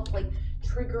yeah. can help like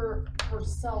trigger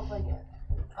herself like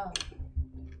a.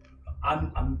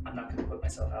 I'm not gonna put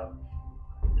myself out.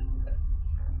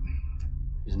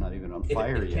 He's not even on If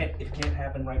fire it yet. can't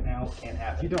happen right now, it can't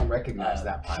happen. You don't recognize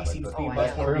that She pilot, seems but to be but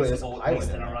much more clearly there's a reasonable, at pilot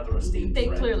least in than our there. other esteemed They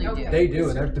friend. clearly do. They do,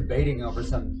 and they're debating over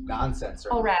some nonsense.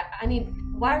 Oh, Rat,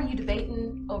 why are you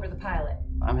debating over the pilot?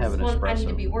 I'm having This one I need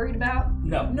to espresso. be worried about?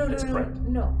 No, No, it's a friend.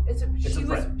 No, it's a. It's She a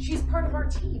was. friend. She's part of our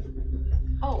team.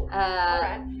 Oh,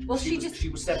 alright. Well, she just. She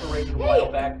was separated a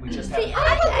while back. We just See, haven't.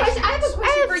 I have a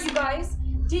question for you guys.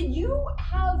 Did you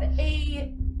have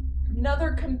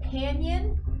another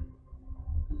companion?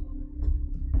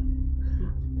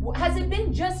 Has it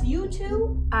been just you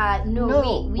two? No,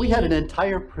 No, we had an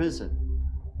entire prison.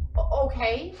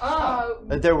 Okay.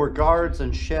 There were guards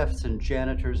and chefs and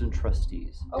janitors and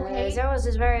trustees. Okay. Zeros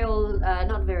is very old,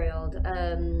 not very old,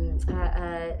 a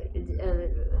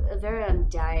very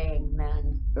undying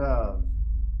man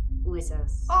with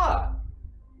us. Oh,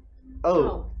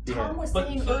 Tom yeah. was But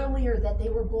saying he- earlier that they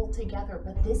were both together,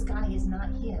 but this guy is not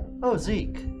him. Oh,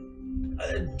 Zeke.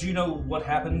 Do you know what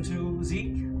happened to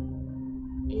Zeke?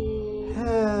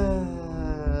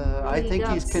 I We think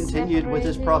got he's continued with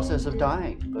his process of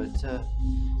dying, but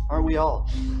aren't we all?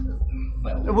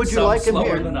 Well, Would you some like him slower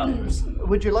here? than others.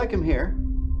 Would you like him here?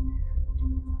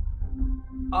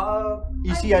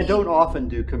 You see, I don't often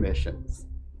do commissions,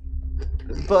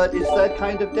 but it's that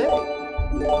kind of day.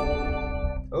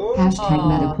 Hashtag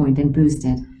MetaPoint and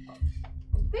boosted.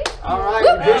 All right,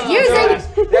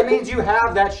 Using- that means you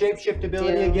have that shapeshift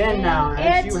ability again now.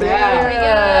 As you There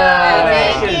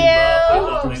have. we go. Thank you.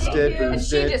 Boosted, And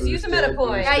she just used a meta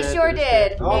point. I sure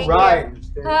did. All Thank right.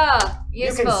 you. Oh, You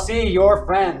useful. can see your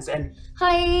friends, and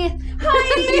Hi.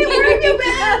 Where have you been?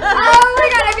 Oh my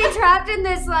god, I've been trapped in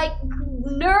this like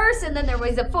nurse, and then there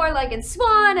was a four-legged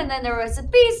swan, and then there was a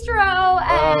bistro,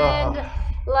 and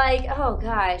like, oh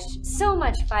gosh, so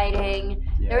much fighting.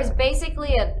 There was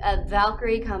basically a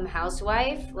Valkyrie come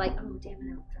housewife. Like, oh damn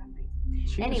it, I'll drop my.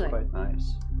 She Anyway. was quite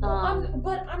nice.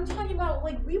 But I'm talking about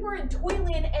like we were in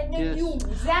Toyland and then Yes. you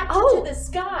zapped Oh. into the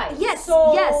sky. Yes,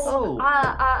 So yes. Oh.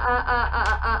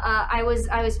 I was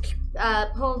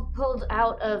pulled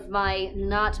out of my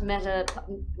not meta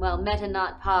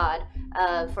not pod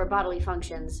for bodily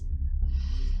functions.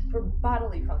 For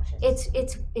bodily functions.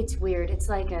 It's weird. It's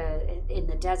like in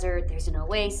the desert. There's an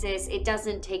oasis. It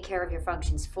doesn't take care of your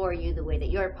functions for you the way that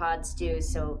your pods do.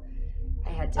 So I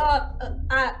had to.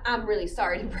 I'm really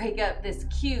sorry to break up this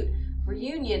cute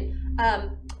reunion.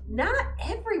 Not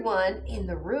everyone in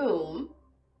the room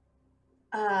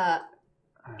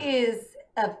is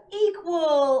of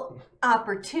equal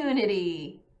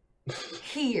opportunity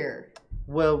here.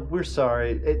 Well, we're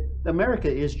sorry. America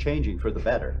is changing for the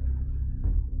better.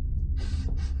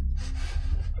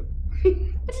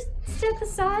 Just step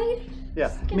aside.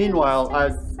 Yeah. Meanwhile,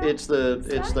 it's the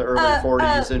early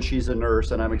 40s, and she's a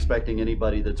nurse, and I'm expecting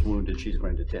anybody that's wounded, she's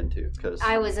going to tend to. Because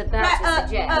I was about to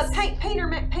suggest. Painter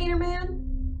Man.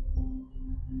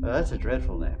 That's a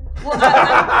dreadful name. Well,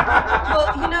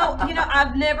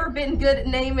 I've never been good at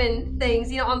naming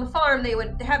things. On the farm they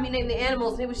would have me name the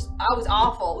animals, and I was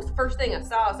awful. It was the first thing I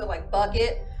saw. So like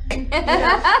Bucket.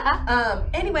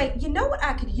 Anyway, you know what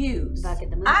I could use?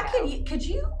 Bucket the moon Could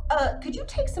you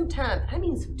take some time? I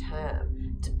mean some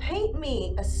time to paint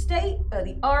me a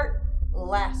state-of-the-art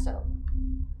lasso.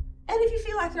 And if you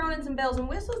feel like throwing in some bells and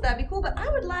whistles, that'd be cool. But I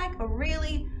would like a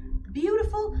really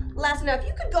beautiful lasso. Now, if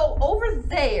you could go over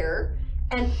there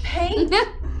and paint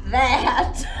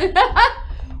that,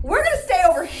 we're gonna stay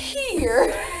over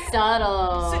here.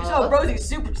 Subtle. So Rosie's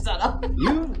super subtle.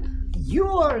 You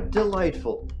are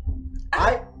delightful.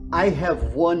 I have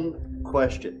one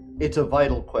question. It's a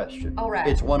vital question. All right.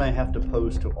 It's one I have to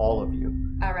pose to all of you.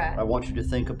 All right. I want you to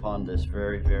think upon this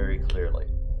very, very clearly.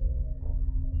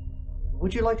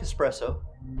 Would you like espresso?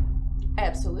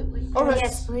 Absolutely. All right.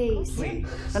 Yes, please.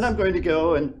 And I'm going to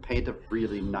go and paint a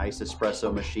really nice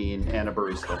espresso machine and a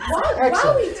barista.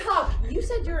 While we talk, you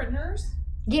said you're a nurse?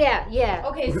 Yeah.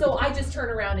 Okay, so I just turn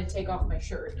around and take off my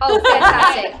shirt. Oh,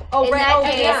 fantastic. In that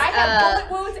case, I have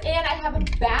bullet wounds, and I have a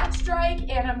bat strike,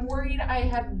 and I'm worried I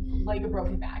have like a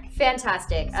broken back.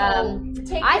 Fantastic.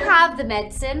 So, I have the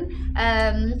medicine.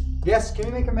 Yes, can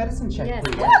we make a medicine check, Yes.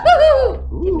 please?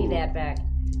 Woohoo! Give me that back.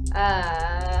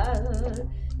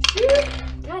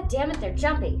 God damn it, they're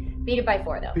jumpy. Beat it by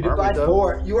 4, though. Beat it by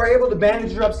 4. You are able to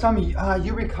bandage her up some.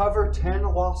 You recover 10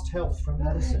 lost health from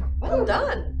medicine. Well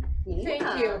done. Thank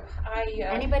you.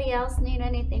 Anybody else need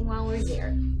anything while we're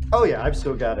here? Oh yeah, I've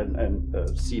still got a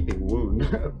seeping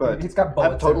wound, but It's got I'm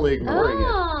bullets totally in it. ignoring it.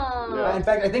 Oh. In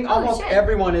fact, I think almost shit.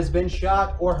 everyone has been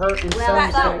shot or hurt in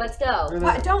Well, some let's go.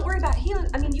 Well, don't worry about healing.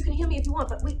 I mean, you can heal me if you want,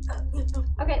 but we.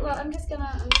 Okay, well, I'm just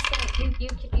gonna you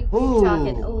keep Ooh.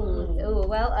 talking. Ooh,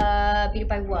 well, beat it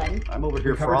by 1. I'm over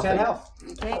here Recover 10 frothing. health.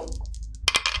 Okay.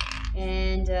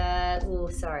 And,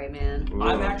 sorry, man.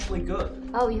 I'm actually good.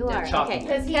 Oh, you are? Chocolate. Okay.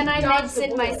 Because he Can I dodged the medicine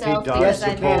bullet. myself? He dodged because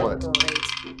the I'm bullet. great.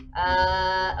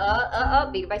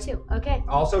 Beat it by 2. Okay.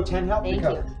 Also 10 health Thank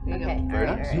recovered. you. Okay. Very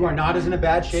all nice. right, You are not as in a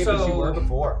bad shape as you So- were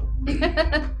before.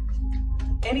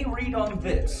 Any read on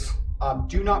this?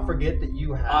 Do not forget that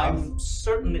you have I'm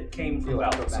certain it came the from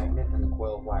Balthazar. electromagnet and the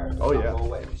coil of wire. Does Oh, not yeah. go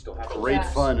away. You still have Great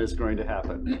Yes. fun is going to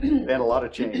happen. And a lot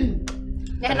of chain.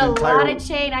 And An a entire- lot of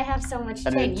chain. I have so much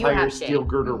An chain. You entire have steel chain.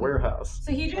 girder warehouse.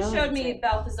 So he just Oh, showed me that's it.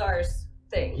 Balthazar's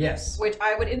thing. Yes. Which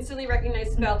I would instantly recognize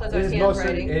as It Balthazar's is, mostly,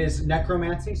 handwriting. it is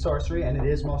necromancy, sorcery, and it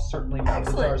is most certainly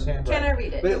Balthazar's Excellent. handwriting. Can I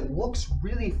read it? But it looks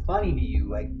really funny to you.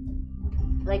 Like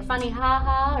funny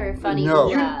ha or funny No.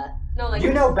 yeah. No, like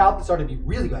You know Balthazar to be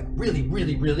really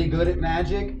good at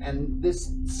magic, and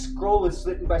this scroll is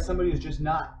written by somebody who's just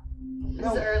not. this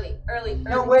is early.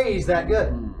 No way he's that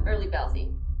good. Early Balthy.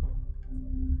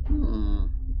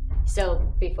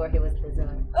 So before he was the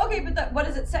czar. Okay, but what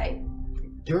does it say?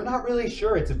 You're not really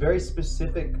sure. It's a very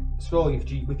specific scroll.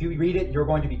 If you read it, you're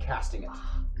going to be casting it.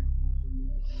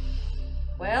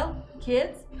 Well,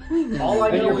 kids. All I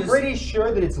And know you're is pretty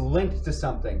sure that it's linked to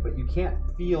something, but you can't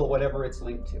feel whatever it's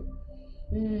linked to.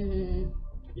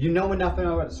 You know enough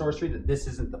about sorcery that this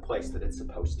isn't the place that it's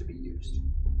supposed to be used.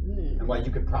 And while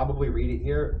you could probably read it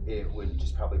here, it would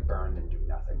just probably burn and do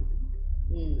nothing.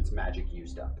 It's magic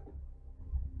used up.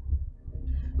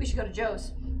 We should go to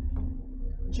Joe's.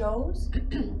 Joe's?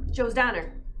 Joe's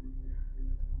Diner.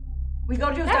 We go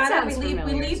to Joe's That Diner. sounds We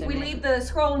familiar to me. leave the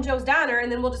scroll in Joe's Diner,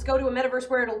 and then we'll just go to a metaverse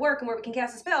where it'll work and where we can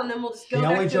cast a spell, and then we'll just go The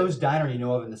back only to... Joe's Diner you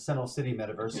know of in the Sentinel City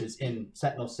metaverse is in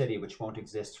Sentinel City, which won't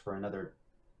exist for another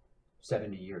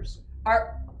 70 years.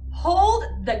 Hold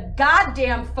the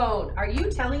goddamn phone. Are you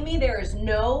telling me there is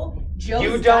no Joe's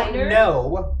You don't Diner?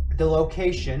 know the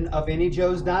location of any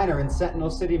Joe's Diner in Sentinel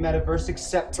City metaverse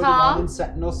except for the Tom? one in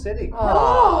Sentinel City.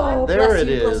 Oh, there bless it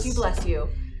you, is. Bless you, bless you.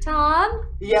 Tom,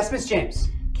 Yes, Miss James.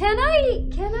 can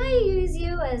I use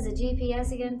you as a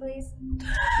GPS again, please?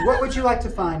 What would you like to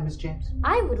find, Miss James?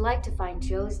 I would like to find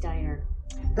Joe's Diner.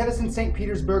 That is in St.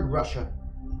 Petersburg, Russia.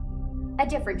 A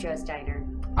different Joe's Diner.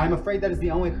 I'm afraid that is the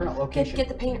only current location. Get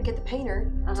the painter to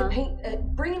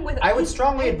paint. Bring him with. I would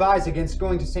strongly advise against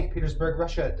going to St. Petersburg,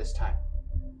 Russia at this time.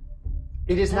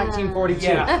 It is 1942.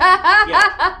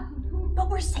 Yeah. But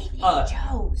we're saving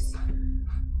Joe's.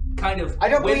 Kind of. I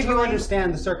don't believe you wintering.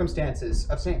 understand the circumstances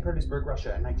of St. Petersburg, Russia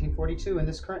in 1942 in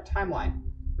this current timeline,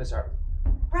 Miss Harvey.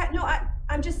 Right, no,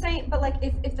 I'm just saying, but like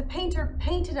if the painter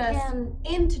painted us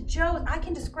into Joe's, I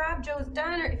can describe Joe's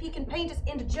Diner. If he can paint us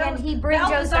into Joe's, Can he bring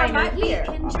Balthazar Joe's Diner might be here?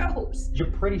 in Joe's. You're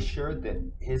pretty sure that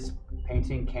his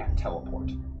painting can't teleport.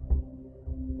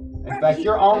 In Right, fact, he-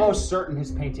 you're almost certain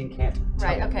his painting can't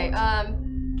Right, teleport. okay,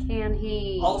 Can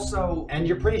he? Also, And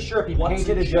you're pretty sure if he What's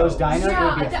painted a in Joe's Joe's? Diner, it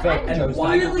would be a Yeah, fake I'm Joe's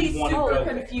why Diner. would we really wanna super go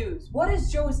there? confused. What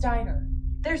is Joe's Diner?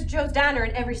 there's Joe's Diner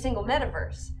in every single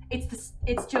metaverse.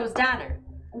 It's Joe's Diner.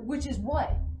 Which is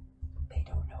what? They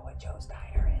don't know what Joe's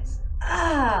Diner is.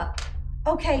 Ah,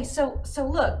 okay, so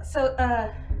look,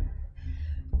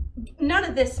 none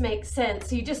of this makes sense,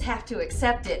 so you just have to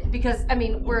accept it, because, I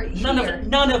mean, we're none here.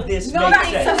 of this No, makes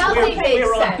right, sense. so nothing we're makes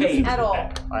on sense page at with all.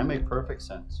 that. I make perfect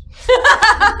sense.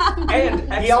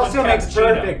 And He also excellent makes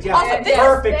cappuccino. perfect, yeah. Also, this-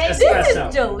 perfect this This espresso.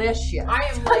 is delicious. I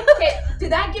am like, okay,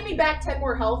 did that give me back 10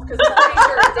 more health? Because I'm pretty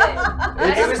sure it did.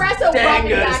 That It was espresso dang brought me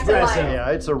good back to espresso. life. Yeah,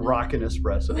 it's a rockin'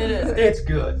 espresso. It is. It's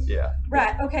good. Yeah.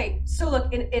 Right, okay, so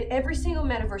look, in every single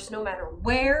metaverse, no matter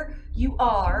where you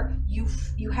are,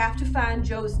 you have to find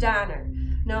Joe's Diner.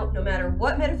 No matter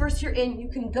what metaverse you're in, you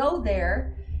can go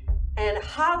there, and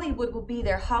Hollywood will be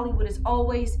there. Hollywood is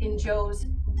always in Joe's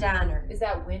Diner. Is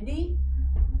that Wendy?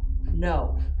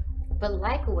 No. But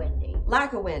like Wendy.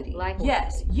 Like a Wendy. Like a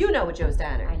yes, you know a Joe's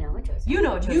Diner. I know what Joe's You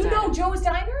know a Joe's You Diner. know Joe's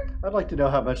Diner? I'd like to know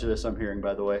how much of this I'm hearing,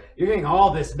 by the way. You're hearing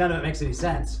all this, none of it makes any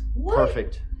sense. What?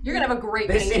 Perfect. You're gonna have a great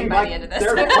They painting seem by like the end of this.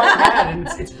 they're quite mad, and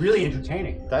it's really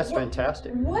entertaining. That's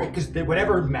fantastic. What? Because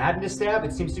whatever madness they have,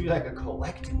 it seems to be like a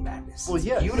collective madness. Well, It's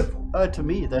yes. beautiful. To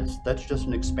me, that's just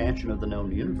an expansion of the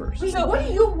known universe. Wait, So, why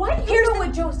do you here's know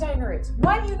what Joe's Diner is?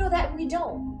 Why do you know that and we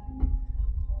don't?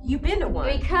 You've been to one.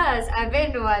 Because I've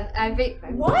been to one.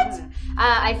 What?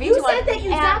 I've been You to one. said that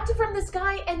you and- zapped from the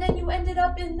sky and then you ended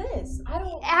up in this. I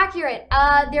don't. Accurate.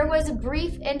 There was a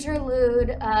brief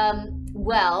interlude.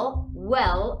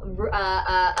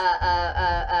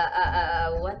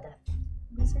 What the?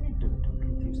 What's her name? Don't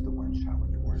confuse the one shot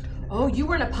when you weren't in it. Oh, you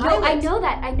were in a No, pilot. I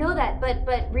know that.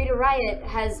 But Rita Riot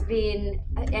has been,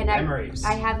 and Memories.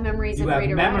 I have memories You of have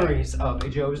Rita Riot. memories of a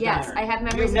Joe's Yes, Diner. I have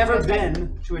memories You've of never Joe's Diner.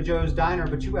 been to a Joe's Diner,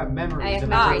 but you have memories I have of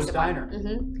memories a Joe's of Diner.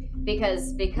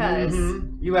 Because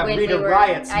Mhm. You have when Rita we were,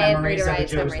 Riot's I have memories Rita of a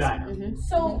Riot's Joe's memories. Diner.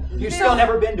 So You've still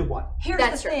never been to one. Here's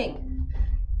That's the true. thing.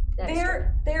 That's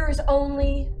There is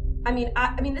only. I mean,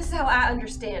 this is how I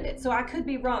understand it. So I could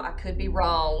be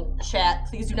wrong. Chat,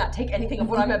 please do not take anything of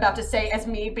what I'm about to say as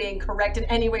me being correct in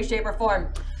any way, shape, or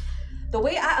form. The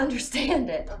way I understand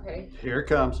it, Okay. Here it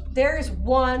comes. there is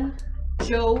one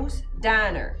Joe's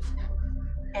Diner,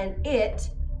 and it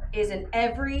is in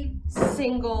every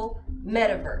single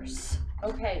metaverse.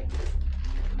 Okay.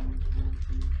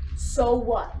 So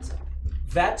what?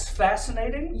 That's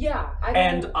fascinating. Yeah.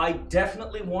 And I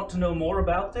definitely want to know more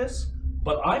about this,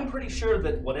 but I'm pretty sure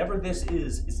that whatever this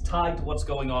is tied to what's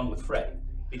going on with Frey.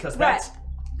 Because that's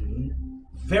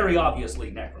very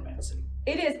obviously necromancy.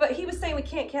 It is, but he was saying we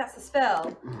can't cast the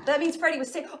spell. That means Freddy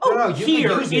was saying, No, you here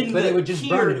could use it, in but the- it would just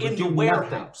here burn. It would in do the nothing.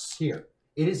 warehouse. Here.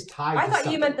 It is tied I to thought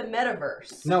something. you meant the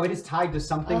metaverse. No, it is tied to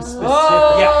something specific.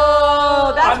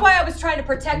 Oh, that's I'm- why I was trying to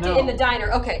protect No. it in the diner.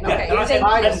 Okay, No, okay. it You're is saying-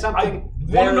 tied to I something want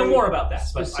to know very more about that,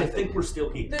 but I specific. think we're still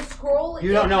here. The scroll.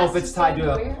 You don't know has if it's to tied say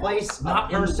to a where? place,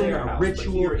 Not a in the person, warehouse, a but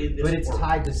ritual, here in this but it's world.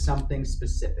 tied to something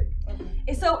specific.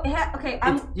 So, okay,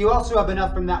 You also have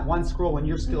enough from that one scroll in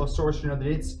your skill of sorcery to know that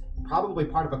it's probably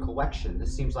part of a collection.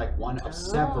 This seems like one of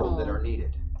several that are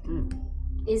needed.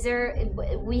 Is there?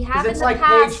 We Because have in it's the like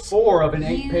past page 4 of an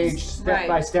used- 8-page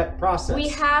step-by-step process. We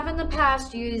have in the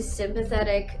past used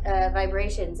sympathetic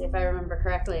vibrations, if I remember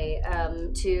correctly,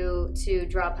 to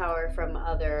draw power from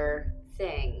other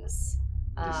things.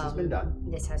 This has been done.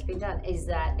 This has been done. Is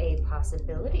that a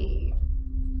possibility?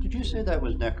 Did you say that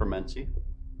was necromancy?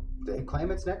 They claim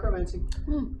it's necromancy.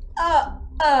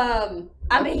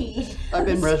 I mean, I've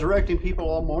been resurrecting people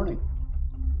all morning.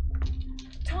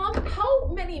 Tom, how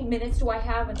many minutes do I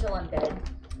have until I'm dead?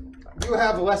 You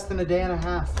have less than a day and a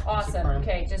half. Awesome. Mr. Kern.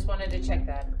 Okay, just wanted to check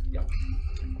that.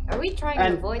 Are we trying to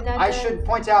And avoid that? I then? should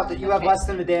point out that you have Okay. less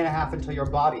than a day and a half until your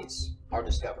bodies are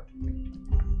discovered.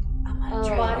 Oh.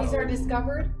 Bodies are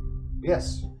discovered?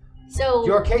 Yes. So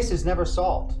Your case is never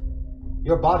solved.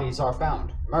 Your bodies are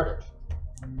found murdered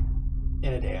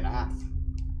in a day and a half.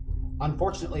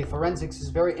 Unfortunately, forensics is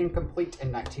very incomplete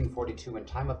in 1942 and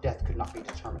time of death could not be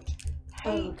determined.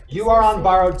 Hey, You are on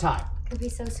borrowed time. Could be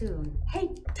so soon. hey,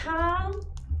 Tom,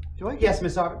 Yes,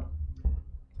 Miss Arbin?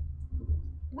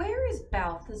 where is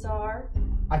Balthazar?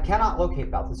 I cannot locate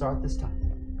Balthazar at this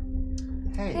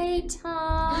time. Hey,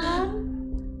 Tom.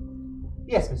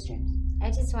 Yes, Miss James. I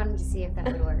just wanted to see if that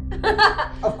would work.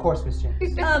 Of course, Miss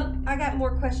James. I got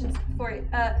more questions for you.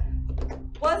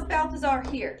 Was Balthazar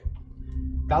here?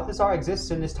 Balthazar exists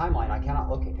in this timeline. I cannot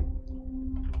locate him.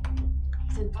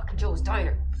 He's in fucking Joe's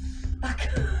diner. Fuck.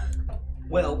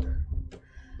 Well,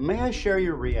 May I share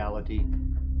your reality?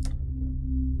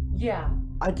 Yeah.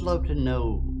 I'd love to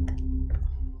know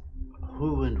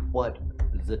who and what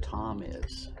the Tom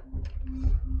is.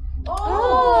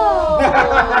 Oh!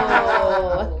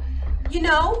 You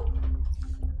know,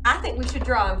 I think we should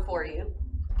draw him for you.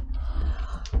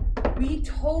 We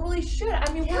totally should.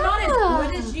 I mean, we're not as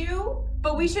good as you,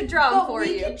 but we should draw him but for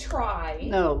we you. could try.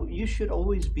 No, you should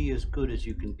always be as good as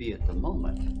you can be at the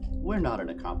moment. We're not in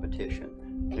a competition,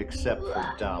 except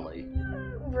for Dolly.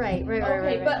 Right.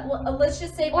 Okay, but let's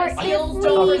just say Or my skills if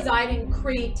don't we- reside in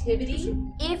creativity.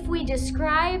 If we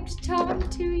described Tom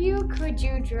to you, could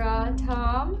you draw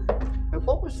Tom? And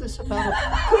what was this about?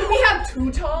 Could we have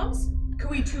two Toms? Could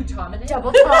we two Tom in it?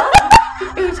 Double Tom?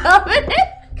 Two Tom in it?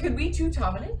 Could we two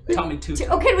Tom in it? Tommy two.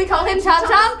 Oh, can we call him Tom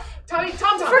Tom? Tom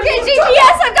Tom. Forget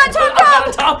GPS, I've got Tom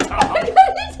Tom! Tom Tom. I've got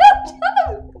Tom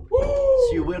Tom!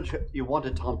 So you want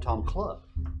a Tom Tom club?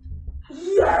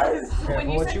 Yes!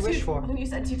 Careful what you wish for. When you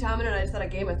said two Tom and I just thought of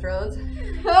Game of Thrones.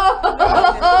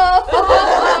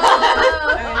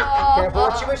 Careful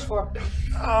what you wish for.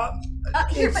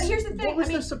 Here's the thing. What was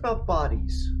this about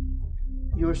bodies?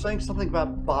 You were saying something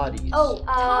about bodies. Oh,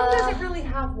 Tom doesn't really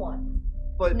have one.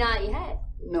 But not yet.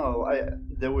 no,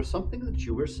 there was something that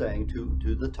you were saying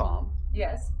to the Tom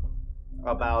Yes.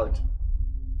 about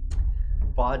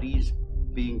bodies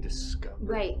being discovered.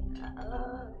 Right.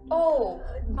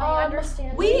 My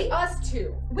We us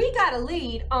two. we got a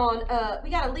lead on we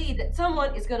got a lead that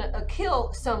someone is gonna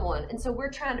kill someone, and so we're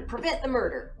trying to prevent the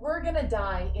murder. We're gonna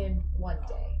die in one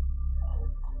day.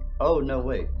 Oh, no,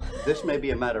 wait. This may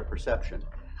be a matter of perception.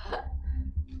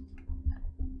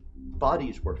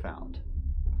 Bodies were found.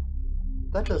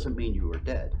 That doesn't mean you were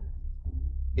dead.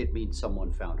 It means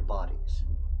someone found bodies.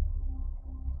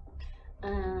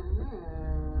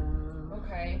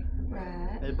 Okay.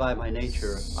 Right. And by my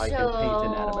nature, I can paint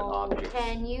inanimate objects.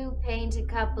 Can you paint a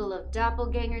couple of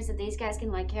doppelgangers that these guys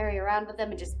can like carry around with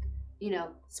them and just,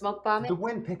 smoke bomb it? The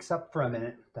wind picks up for a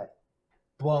minute. That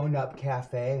blown up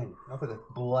cafe and over the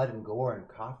blood and gore and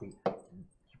coffee.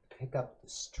 You pick up the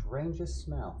strangest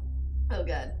smell. Oh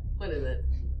god, what is it?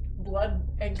 Blood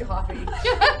and coffee.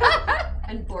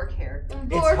 And bork hair.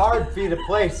 It's hard for you to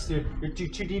place. You're too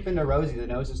deep into Rosie. The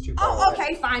nose is too far Oh, away.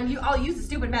 okay, fine. I'll use the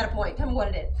stupid meta point. Tell me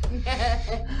what it is.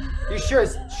 You sure?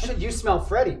 You smell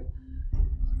Freddy.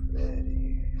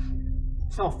 Freddy.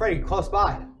 Smell Freddy close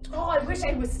by. Oh, I wish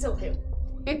I was still him.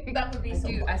 That would be so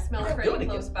fun. I smell Freddy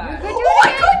close by.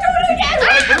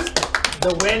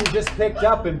 The wind just picked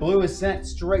up and blew his scent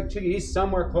straight to you. He's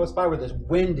somewhere close by where this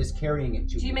wind is carrying it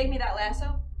to Do you make me that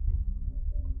lasso?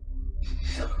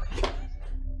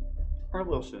 I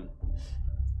will soon.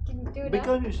 Can you do it now?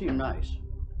 Because you seem nice.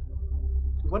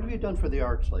 What have you done for the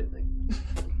arts lately?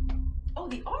 Oh,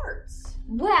 the arts.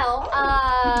 Well,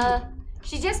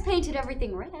 she just painted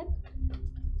everything red.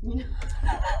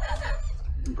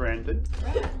 Brandon?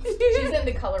 She's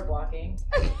into color blocking.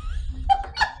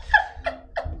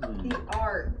 The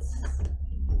arts.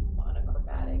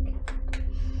 Monochromatic.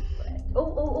 As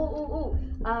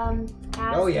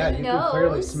Oh yeah, the you can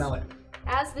clearly nose- smell it.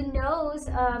 As the nose,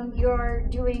 you're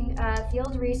doing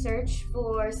field research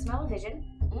for smell-o-vision.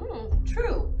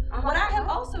 True. Uh-huh. What I have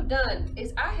also done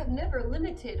is I have never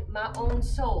limited my own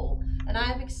soul, and I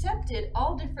have accepted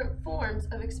all different forms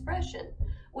of expression,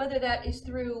 whether that is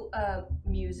through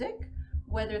music,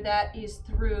 whether that is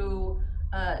through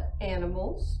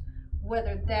animals,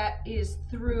 whether that is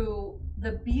through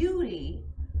the beauty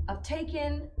of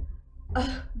taking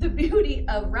the beauty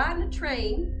of riding a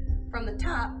train from the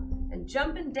top and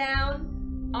jumping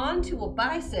down onto a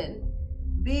bison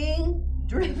being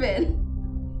driven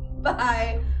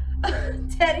by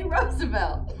Teddy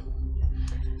Roosevelt.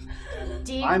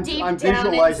 Deep I'm down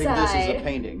visualizing this as inside. a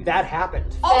painting. That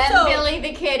happened. Also, Billy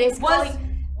the Kid is was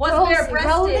Rosie, bare-breasted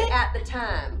Rosie? at the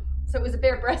time, so it was a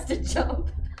bare-breasted jump.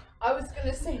 I was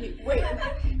gonna say, wait.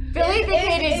 Billy the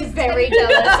Kid is very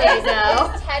jealous,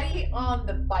 though. Is Teddy on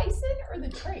the bison or the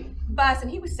train? Bison,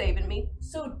 he was saving me.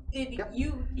 So did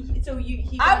you? So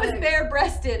he? I was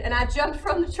bare-breasted and I jumped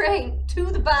from the train to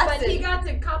the bison. But he got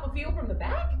to cop a feel from the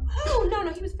back. Oh no,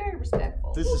 he was very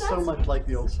respectful. This is so much like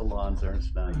the old salons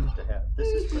Ernst and I used to have. This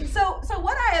is great. So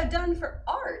what I have done for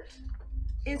art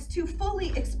is to fully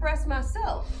express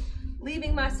myself,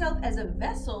 leaving myself as a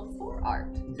vessel for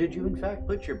art. Did you in fact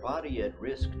put your body at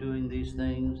risk doing these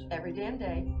things? Every damn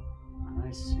day.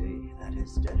 I see. That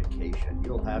is dedication.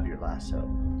 You'll have your lasso.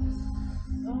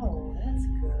 Oh, that's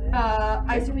good.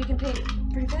 I assume you can paint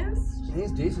pretty fast?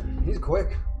 He's decent. He's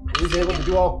quick. He was able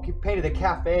to he painted a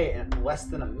cafe in less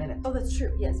than a minute. Oh, that's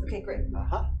true. Yes. Okay, great.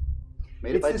 Uh-huh.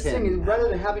 Made it It's by this 10. thing, rather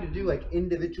than having to do like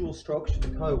individual strokes to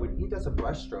the color, when he does a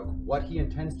brush stroke, what he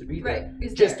intends to be Right, there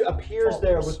is just there. appears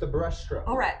there with the brush stroke.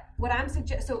 All right. What I'm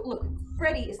suggesting. So look,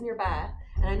 Freddy is nearby,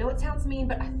 and I know it sounds mean,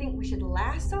 but I think we should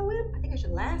lasso him. I think I should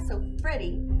lasso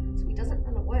Freddy so he doesn't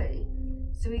run away,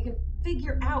 so he can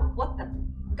figure out what the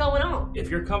going on. If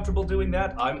you're comfortable doing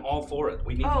that, I'm all for it.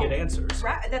 We need to get answers.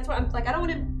 Right. That's what I'm like. I don't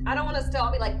want us to all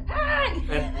be like, hey!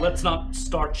 And let's not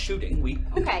start shooting.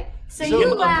 Okay, so See him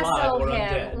you alive lasso or him.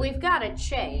 undead. We've got a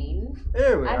chain.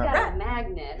 There we I've are. got a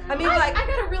magnet. I mean, I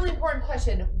got a really important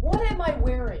question. What am I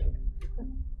wearing?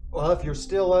 Well, if you're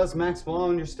still as Max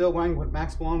Malone, you're still wearing what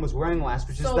Max Malone was wearing last,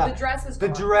 which is So that the dress is the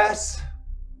gone. dress.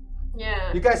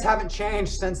 Yeah. You guys haven't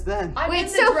changed since then. I'm Wait, in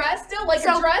the so- dress still, like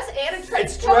so- a dress and a trench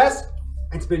It's coat? dressed.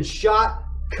 It's been shot,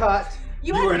 cut.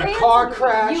 You had were in a pants car on.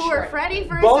 crash. You were Freddy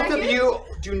for a Both second. of you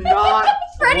do not.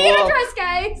 Freddy in a look dress,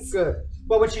 guys. Good.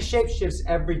 But when she shapeshifts,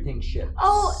 everything shifts.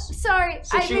 Oh, sorry.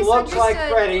 So I she looks like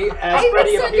misunderstood. Freddy as I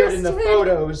Freddy appeared in the misunderstood.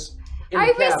 photos. In I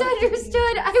the cabin.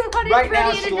 misunderstood. I wanted Right Freddy now,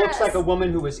 in she a looks dress. like a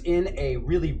woman who was in a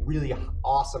really, really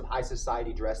awesome high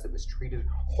society dress that was treated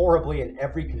horribly in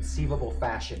every conceivable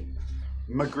fashion.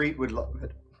 Magritte would love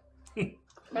it.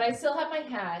 But I still have my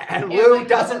hat. And my Lou coat.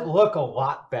 doesn't look a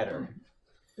lot better.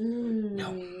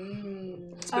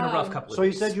 It's been a rough couple of So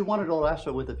you days. said you wanted a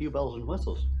lasso with a few bells and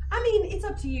whistles. I mean, it's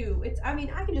up to you. I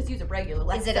can just use a regular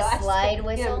lasso. Is it a slide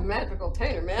whistle? Yeah, magical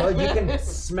painter, man. Well, you can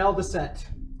smell the scent.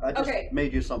 I just Okay.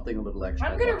 made you something a little extra.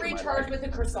 I'm gonna that you might recharge like. with a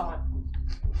croissant.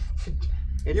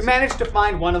 You managed to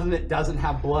find one of them that doesn't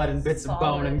have blood and bits of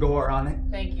bone and gore on it.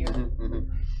 Thank you.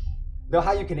 Though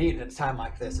how you can eat at a time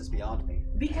like this is beyond me.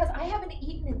 Because I haven't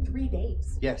eaten in 3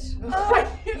 days. Yes.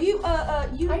 You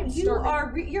I'm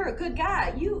starving. you're a good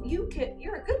guy. You're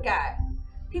a good guy.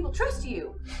 People trust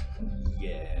you.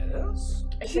 Yes.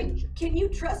 Can you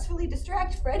trustfully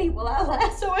distract Freddy while I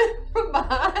lasso him from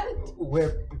behind?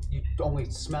 Where you only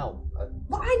smell.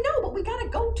 Well, I know, but we gotta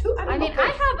go to. I mean, I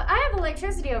have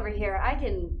electricity over here. I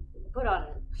can put on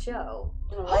a show.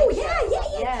 Oh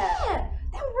yeah.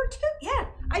 That would work too. Yeah.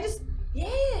 Yeah.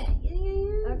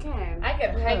 Okay. I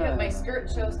can hike up my skirt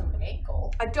and show some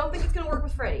ankle. I don't think it's gonna work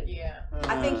with Freddy. Yeah.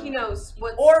 I think he knows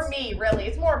what. Or me, really.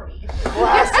 It's more me.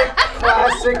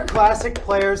 Classic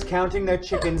players counting their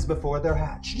chickens before they're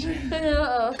hatched.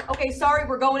 Okay, sorry,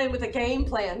 we're going in with a game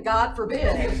plan. God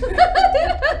forbid.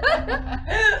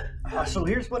 So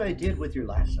here's what I did with your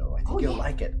lasso. I think you'll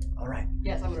like it. All right.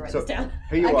 Yes, I'm gonna write So this down.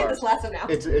 here you I are. get this lasso now.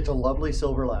 It's a lovely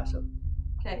silver lasso,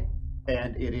 Okay.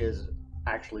 and it is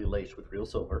actually laced with real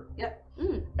silver. Yep.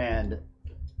 And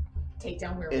Take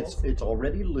down werewolves. it's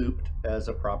already looped as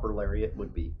a proper lariat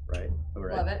would be, right?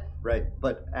 Right. Love it. Right.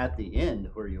 But at the end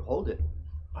where you hold it,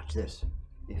 watch this.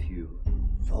 If you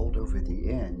fold over the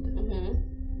end,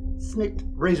 Mm-hmm. snicked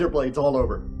razor blades all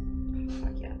over.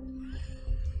 Fuck yeah.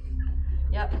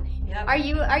 Yep. Are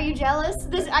you jealous?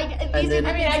 These then- are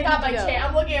I mean, I got my go. chain.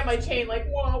 I'm looking at my chain like,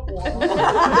 whoa,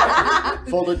 whoa.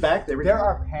 Folded back. There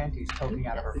are panties poking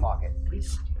out of her pocket.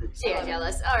 You're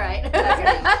jealous. All right.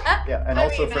 Yeah, and I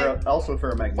also mean, also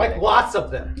for a magnetic. Like lots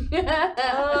of them.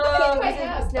 Oh, I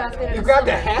have, by the way. You grabbed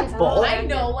a handful. I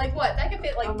know, like what? That could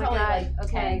fit like Oh my probably God. like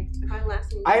Okay. If I'm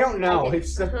lasting. I don't know. Okay.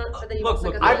 It's But then you Look, also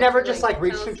look, got I've the, never just like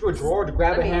reached into a drawer to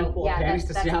grab I a mean, handful yeah, of panties to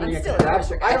that's- see how many I that's can still grab.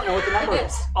 electric. I don't know what the number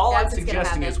is. All I'm That's what's gonna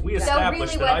suggesting happen. is we So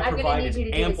established really that what I I'm gonna need provided you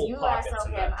to do is ample you pockets lasso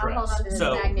in him. that I'll hold on dress. to this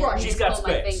So magnet and she's just got pull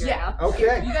my space. finger Yeah. out.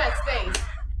 Okay. you got space.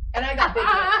 And I got big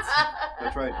hands.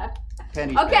 That's right.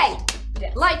 Penny Okay.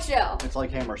 space. Light show. It's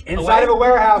like hammer space. Inside of a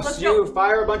warehouse, Let's you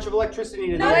fire a bunch of electricity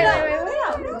into No, the no, air.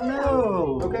 no.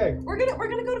 No. Okay. We're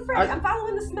gonna go to Freddy. I'm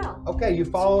following the smell. Okay, you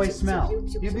follow a smell.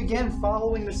 You begin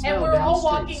following the smell And we're down all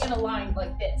streets. walking in a line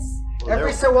like this. Well, Every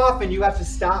there- so often, you have to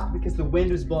stop because the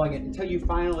wind is blowing it until you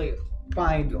finally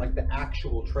find like the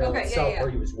actual trail Okay, yeah, itself yeah. where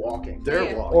he was walking, They're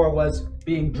Yeah. walking. or was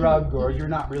being drugged, or you're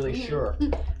not really sure.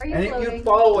 Are you And floating? you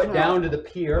follow it down to the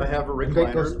pier. I have a and it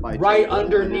recliner, goes my right table, and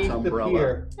underneath its the umbrella.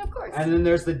 pier. Of course. And then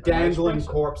there's the dangling espresso.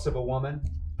 corpse of a woman.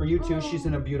 For you two, she's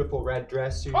in a beautiful red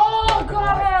dress. So she's Oh, not gonna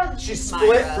lie. God! She's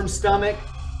split Myra. from stomach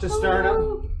to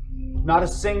sternum. Not a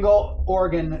single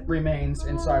organ remains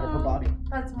inside of her body.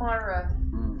 That's Mara.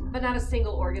 Mm. But not a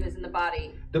single organ is in the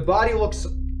body. The body looks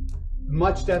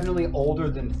much definitely older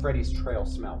than Freddy's trail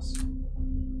smells.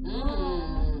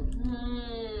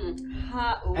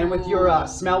 And with your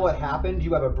smell what happened,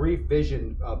 you have a brief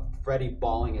vision of Freddy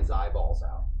bawling his eyeballs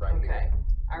out. Right. Okay.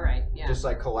 All right. Yeah. Just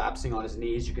like collapsing on his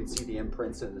knees. You can see the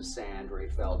imprints in the sand where he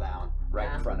fell down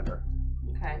right in front of her.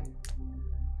 Okay.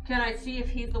 Can I see if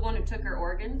he's the one who took her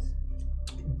organs?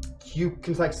 You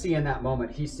can like see in that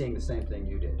moment he's seeing the same thing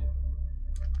you did.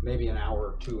 Maybe an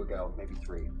hour or two ago, maybe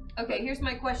 3. Okay, here's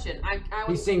my question.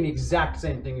 He's seeing the exact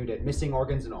same thing you did, missing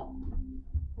organs and all.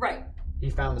 Right. He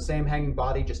found the same hanging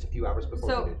body just a few hours before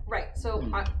you did. Right. So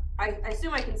I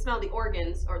assume I can smell the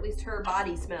organs, or at least her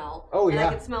body smell. Oh, and yeah.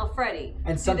 I can smell Freddy.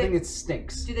 And something that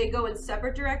stinks. Do they go in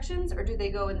separate directions, or do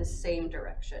they go in the same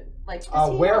direction? Like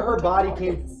where her body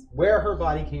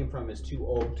came from is too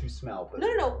old to smell. But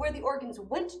No. Where the organs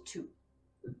went to.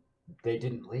 they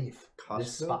didn't leave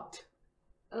this spot,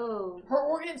 Oh. Her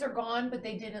organs are gone, but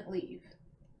they didn't leave.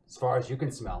 as far as you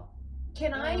can smell.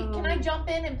 Can I jump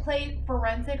in and play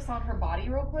forensics on her body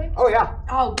real quick? Oh yeah.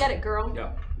 Oh, get it, girl.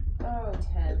 Yeah. Oh,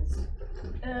 tense.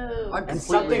 Oh. And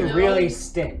something really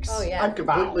stinks. Oh yeah. I'm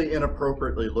completely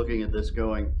inappropriately looking at this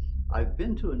going, I've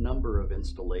been to a number of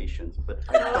installations, but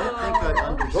I don't think I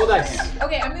understand. Roll dice.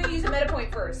 Okay, I'm going to use a meta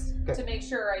point first Okay. to make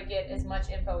sure I get as much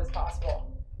info as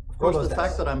possible. Of course, Roll the those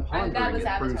fact dice. that I'm That pondering was it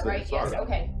proves Avatar, that right? it's Yes, already.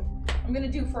 okay. I'm going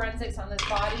to do forensics on this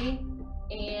body,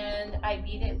 and I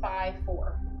beat it by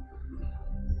 4.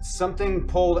 Something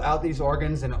pulled out these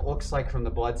organs, and it looks like from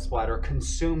the blood splatter,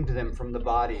 consumed them from the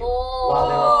body while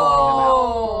they were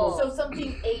pulling them out. So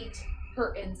something ate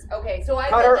her okay, so I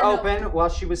Cut let her them know- open while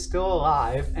she was still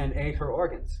alive and ate her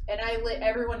organs. and I let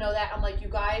everyone know that. I'm like, you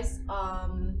guys,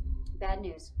 Bad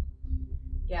news.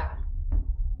 yeah.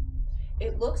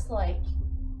 It looks like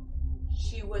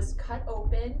she was cut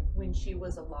open when she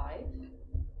was alive,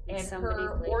 and Somebody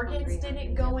her played organs Hungry didn't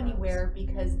Hungry go Hippos. anywhere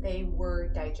because they were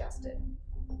digested.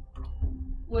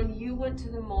 When you went to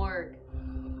the morgue,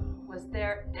 was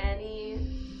there any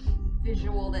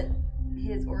visual that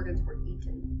his organs were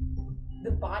eaten?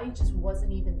 The body just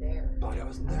wasn't even there. Body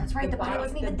wasn't there. That's right. The body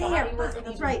wasn't even there. Body wasn't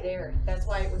That's even right. there. That's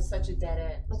why it was such a dead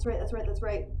end. That's right. That's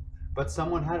right. But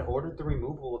someone had ordered the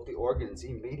removal of the organs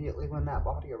immediately when that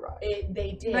body arrived.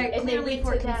 They did. Right, and clearly they for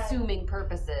went to that. consuming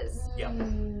purposes. Yep.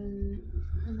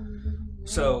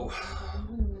 So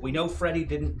we know Freddy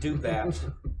didn't do that,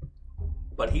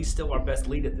 but he's still our best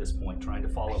lead at this point, trying to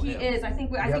follow He him. is. I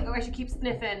think I should keep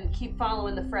sniffing, keep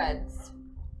following the Freds.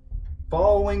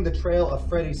 Following the trail of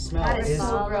Freddy's smell That is is.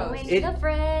 so gross.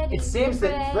 It seems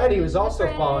that Freddy was also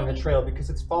following a Freddy. trail because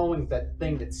it's following that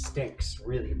thing that stinks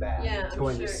really bad. Yeah, It's I'm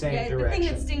going sure. the same yeah, direction. The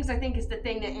thing that stinks, I think, is the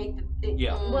thing that ate the.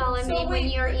 Yeah. Well, I So mean, when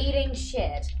wait, you're eating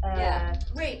shit, Yeah.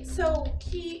 Wait, so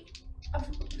he,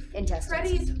 intestines.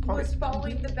 Freddy's was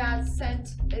following the bad scent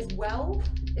as well?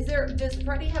 Does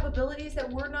Freddy have abilities that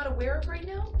we're not aware of right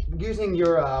now? Using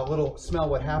your little smell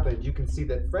what happened, you can see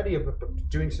that Freddy is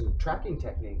doing some tracking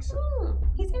techniques.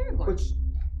 He's Aragorn. Which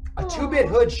a 2-bit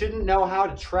hood shouldn't know how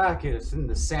to track it. It's in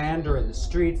the sand or in the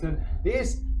streets. And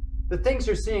the things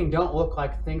you're seeing don't look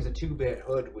like things a 2-bit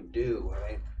hood would do.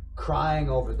 Right? Crying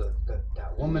over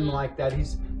that woman like that.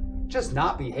 He's just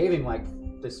not behaving like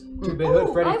this 2-bit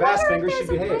hood Freddy Fastfinger should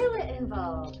behave. Pilot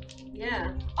involved.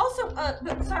 Yeah. Also,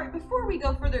 sorry, before we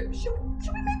go further, should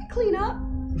we maybe clean up?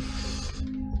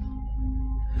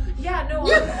 Yeah, no,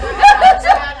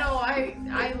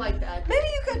 I like that. Maybe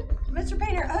you could, Mr.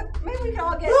 Painter, maybe we can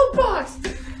all get box!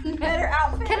 better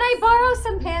outfits. Can I borrow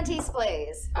some panties,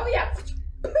 please? Oh, yeah.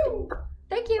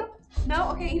 Thank you. No?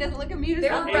 Okay, he doesn't look amused.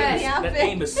 They're on red. the That outfit.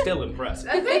 aim is still impressive.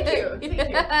 Thank you.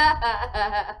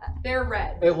 They're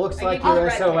red. It looks like I your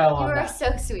get SOL You on are that.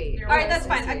 so sweet. You're All right, red. that's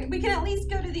fine. We can at least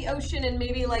go to the ocean and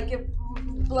maybe like if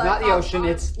blood. Not the ocean,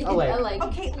 it's a lake.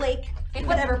 Okay, lake.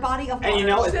 Whatever, body of water. And you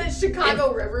know, The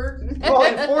Chicago River. well,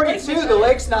 in 42, the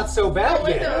lake's not so bad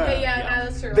yet. Okay, Yeah. no,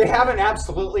 that's true. They haven't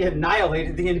absolutely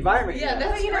annihilated the environment Yeah, yet.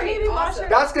 that's you know, great. maybe wash Awesome. her-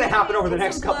 That's going to happen over the Take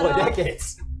next some couple of blood off.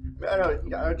 decades.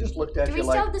 I just looked at Do we you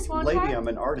still like, have this one lady, card? I'm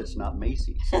an artist, not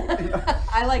Macy's.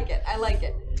 I like it. I like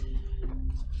it.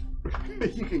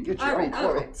 You can get your All own right,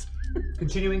 all right. clothes.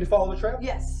 Continuing to follow the trail?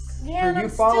 Yes. Yeah, So you I'm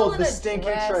followed still the in a stinking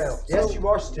dress. trail. Yes, you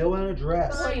are still in a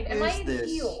dress. Fine. Am I is in this?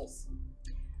 heels?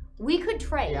 We could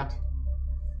trade. Yeah.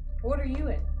 What are you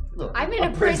in? Look, I'm in A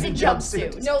a prison prison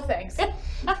jumpsuit. jumpsuit. No thanks.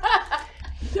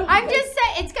 I'm just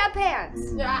saying, it's got pants.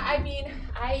 Yeah, I mean,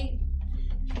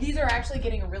 these are actually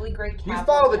getting a really great cap. You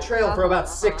follow the trail for about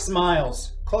 6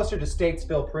 miles, closer to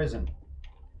Statesville Prison.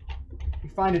 You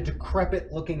find a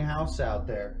decrepit-looking house out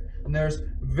there. and there's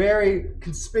very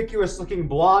conspicuous-looking,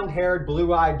 blonde-haired,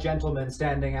 blue-eyed gentlemen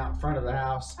standing out in front of the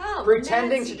house,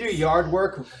 pretending to do yard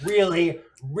work really,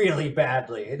 really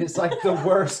badly. It is like the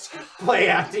worst play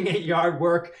acting at yard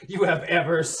work you have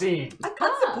ever seen. I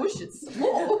cut the bushes.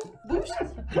 Whoa,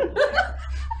 bushes.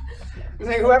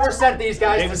 Whoever sent these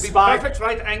guys They to would be spy, perfect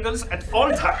right angles at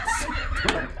all times.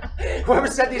 whoever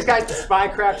sent these guys to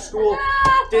spycraft school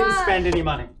didn't spend any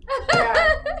money.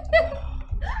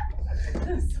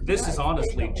 This is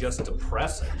honestly just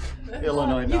depressing.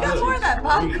 Illinois Nazis. You got more of that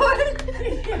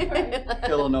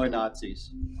popcorn? Illinois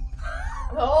Nazis.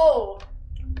 Oh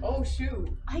shoot.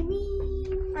 I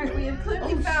mean, Alright, we have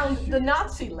clearly found the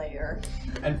Nazi lair.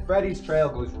 And Freddy's trail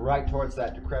goes right towards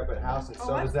that decrepit house, and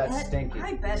so does that stinky.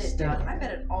 I bet it stinky. does. I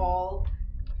bet it all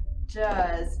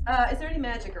does. Is there any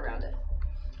magic around it?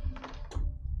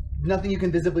 Nothing you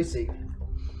can visibly see.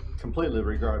 Completely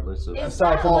regardless of Is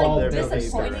Aside that from all like their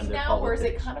disappointing behavior and now, or is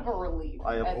it politics. kind of a relief?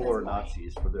 I at this abhor point?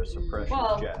 Nazis for their suppression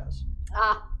Well, of jazz.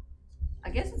 I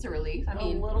guess it's a relief. I A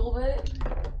mean, little bit.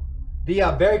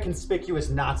 The very conspicuous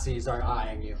Nazis are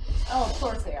eyeing you. Oh, of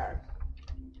course they are.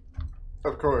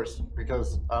 Of course,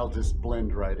 because I'll just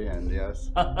blend right in,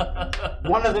 yes.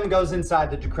 One of them goes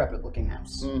inside the decrepit-looking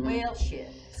house. well, shit.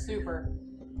 Super.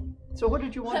 So what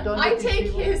did you want done I with these take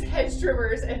people? his hedge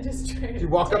trimmers and just try You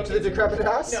walk up to the decrepit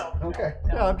house? No. Okay.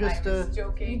 No, I'm just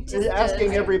joking.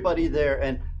 asking everybody there,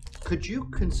 and could you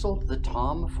consult the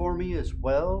Tom for me as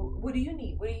well? What do you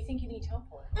need? What do you think you need help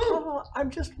for? I'm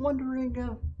just wondering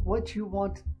what you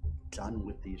want done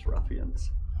with these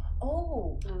ruffians.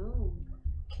 Oh.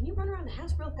 Can you run around the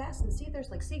house real fast and see if there's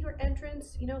like secret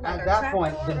entrance? You know, like At our that trap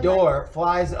point, door the or, door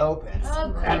flies open,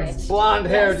 Oh, and great.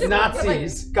 blonde-haired Yes.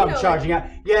 Nazis Like, come you know, charging out.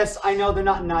 Yes, I know they're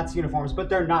not in Nazi uniforms, but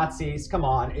they're Nazis. Come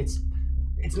on, it's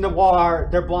noir.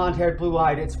 They're blonde-haired,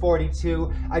 blue-eyed. It's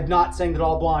 42. I'm not saying that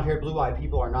all blonde-haired, blue-eyed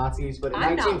people are Nazis, but in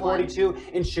I'm not 1942,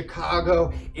 in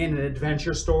Chicago, in an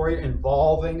adventure story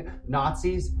involving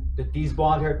Nazis, that these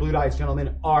blonde-haired, blue-eyed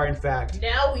gentlemen are in fact.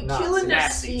 Now we Nazis. killing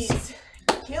Nazis.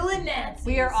 Killing Nazis.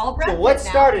 We are all So breathless let's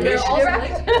now. start We're all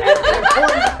initiative.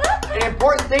 An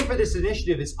important thing for this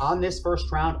initiative is on this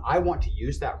first round, I want to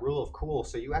use that rule of cool.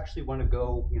 So you actually want to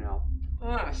go,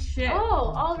 Oh shit.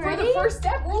 Oh, For already? the first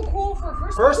step, real cool for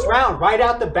first first round, right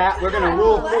out the bat, we're going to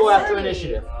rule of cool after already.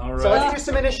 initiative. All So right. let's do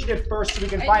some initiative first so we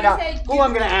can And find you out said who you-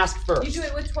 I'm going to ask first. You do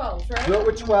it with 12s, right? Do it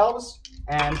with 12s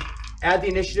and add the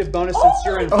initiative bonus since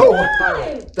you're in Oh,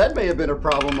 fire. that may have been a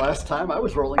problem last time. I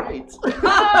was rolling 8s.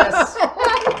 Yes.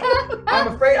 I'm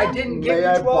afraid I didn't give May you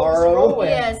I 12s to borrow? roll with.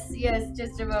 Yes,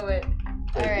 just a moment. All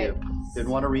Thank right. you.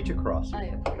 Didn't want to reach across. I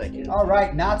appreciate Thank you. All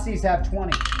right, Nazis have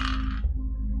 20.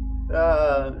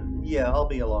 Yeah, I'll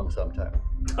be along sometime.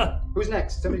 Who's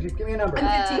next? Somebody just give me a number.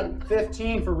 I'm 15.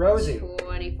 15 for Rosie.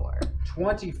 24.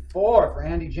 24 for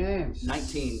Andy James.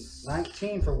 19.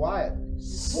 19 for Wyatt.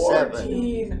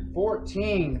 7.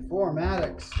 14 for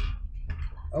Maddox.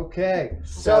 Okay.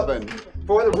 So 7.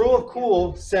 for the rule of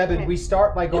cool, 7, we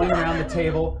start by going around the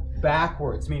table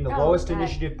backwards, meaning the Oh, lowest okay.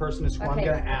 initiative person is who I'm Okay.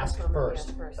 going to ask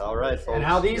first. All right, folks. And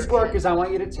how these work is I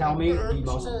want you to tell me the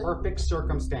most perfect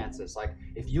circumstances. Like,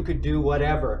 if you could do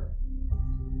whatever,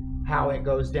 how it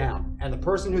goes down. And the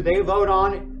person who they vote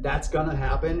on, that's going to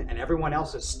happen. And everyone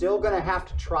else is still going to have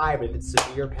to try, but it's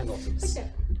severe penalties.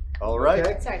 All right.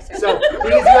 Okay? Sorry. So,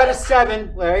 because you had a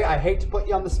 7, Larry, I hate to put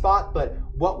you on the spot, but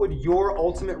what would your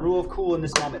ultimate rule of cool in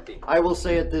this moment be? I will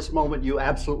say at this moment, you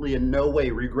absolutely in no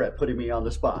way regret putting me on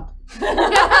the spot.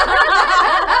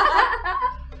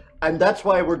 And that's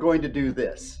why we're going to do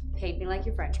this. Paint me like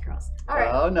your French girls. All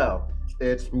right. Oh, no.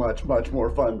 It's much, much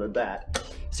more fun than that.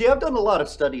 See, I've done a lot of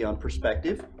study on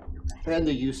perspective and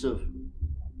the use of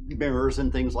mirrors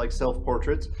and things like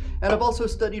self-portraits. And I've also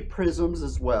studied prisms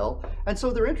as well. And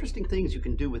so there are interesting things you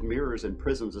can do with mirrors and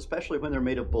prisms, especially when they're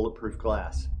made of bulletproof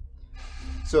glass.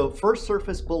 So first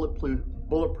surface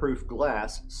bulletproof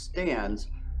glass stands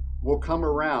will come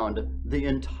around the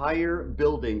entire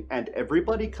building and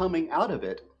everybody coming out of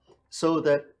it so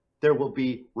that there will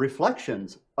be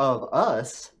reflections of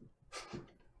us,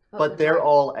 but they're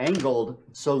all angled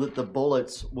so that the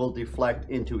bullets will deflect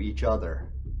into each other.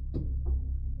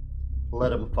 Let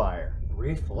them fire.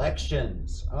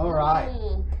 Reflections. All right.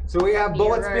 So we have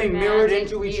bullets Mirror being mirrored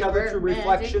magic, into each other mirror through magic.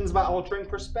 reflections by altering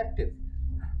perspective.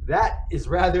 That is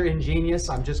rather ingenious.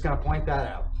 I'm just going to point that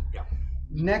out. Yeah.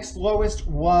 Next lowest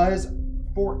was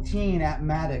 14 at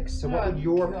Maddox. So what Oh, would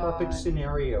your God. perfect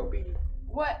scenario be?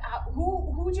 What?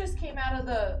 Who just came out of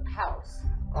the house?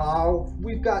 Oh,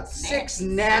 we've got 6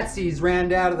 Nazis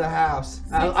ran out of the house.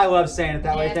 I love saying it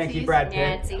that way. Thank you, Brad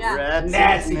Pitt. Nazis.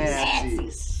 Rats and Nazis.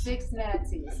 Nazis. 6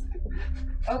 Nazis.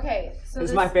 Okay, so This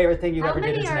is my favorite thing you've How ever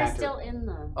did many as an are actor. still in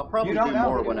the? I'll probably You don't do know?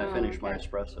 more when I Oh, finish my okay.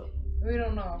 espresso. We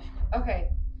don't know. Okay.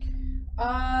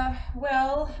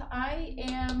 Well, I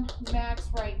am Max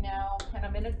right now, and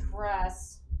I'm in a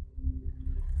dress.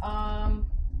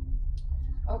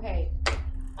 Okay.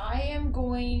 I am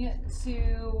going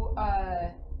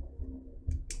to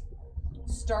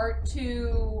start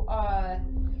to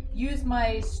use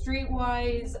my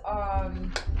Streetwise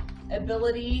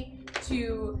ability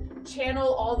to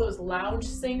channel all those lounge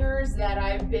singers that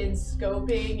I've been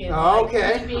scoping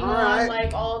and keeping on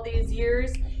like all these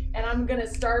years, and I'm gonna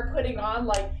start putting on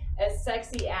like a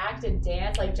sexy act and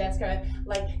dance like Jessica,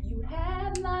 like you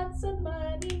had lots of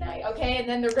money night. Okay, and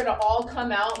then they're gonna all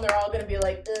come out and they're all gonna be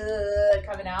like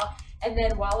coming out, and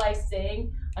then while I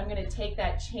sing, I'm gonna take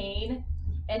that chain.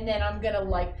 And then I'm gonna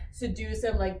like seduce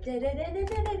him, like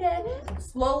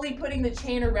slowly putting the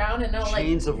chain around, and I'll like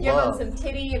Chains of give love. him some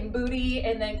titty and booty,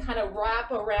 and then kind of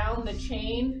wrap around the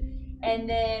chain, and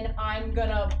then I'm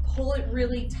gonna pull it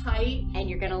really tight, And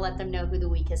you're gonna let them know who the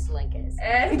weakest link is.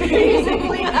 and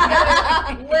basically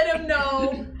gonna let him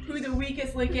know who the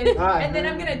weakest link is, and then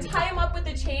I'm gonna tie him up with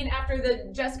the chain after the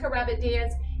Jessica Rabbit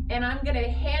dance, and I'm gonna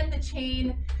hand the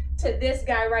chain to this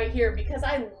guy right here because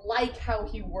I like how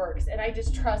he works, and I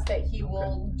just trust that he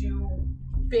will do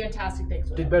fantastic things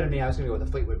with Did it. better than me. I was going to go with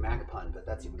a Fleetwood Mac pun, but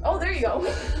that's even better. Oh, there you go.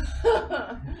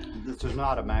 This is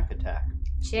not a Mac attack.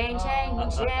 Chain,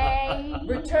 chain.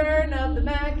 Return of the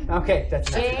Mac. Okay, that's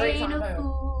That's a great Chain song, of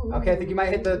though. food. Okay, I think you might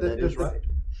hit the That is right.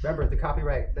 remember the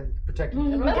copyright protected.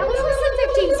 That was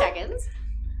less than 15 seconds.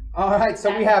 All right,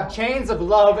 so we have chains of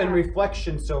love and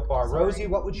reflection so far. Rosie,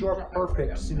 what would your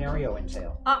perfect scenario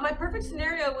entail? My perfect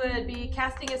scenario would be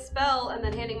casting a spell and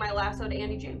then handing my lasso to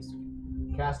Andy James.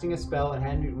 Casting a spell and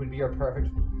hand would be your perfect.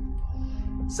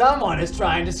 Someone is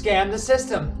trying to scam the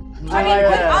system. I mean, like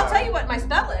that. I'll tell you what my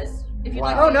spell is. If you'd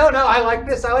like. Oh no, I like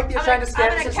this. I like that you're trying to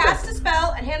scam I'm the gonna system. cast a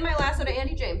spell and hand my lasso to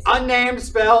Andy James. Unnamed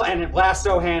spell and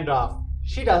lasso handoff.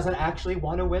 She doesn't actually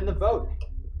want to win the vote.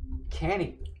 Can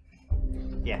he?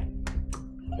 Yeah.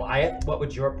 Wyatt, what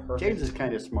would your perfect? James is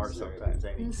kind of smart sometimes,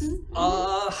 ain't he?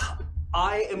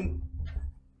 I am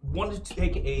wanted to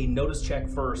take a notice check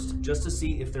first, just to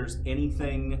see if there's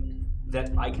anything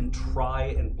that I can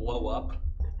try and blow up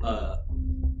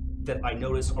that I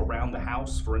notice around the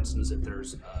house. For instance, if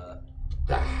there's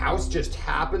The house just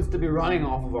happens to be running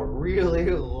off of a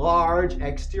really large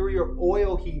exterior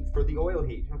oil heat for the oil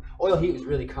heat. Oil heat was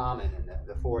really common in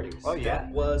the 40s. Oh yeah. that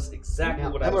was exactly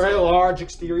what I Have a was very thinking. large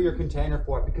exterior container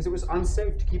for it because it was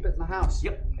unsafe to keep it in the house.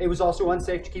 Yep. It was also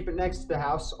unsafe to keep it next to the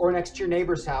house or next to your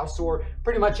neighbor's house or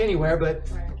pretty much anywhere, but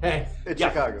hey, It's Yeah.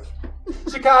 Chicago.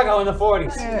 Chicago in the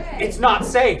 40s. It's not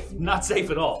safe. Not safe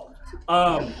at all.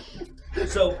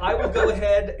 So I will go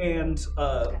ahead and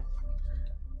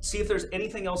see if there's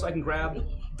anything else I can grab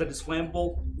that is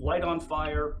flammable, light on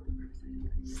fire,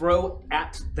 throw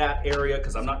at that area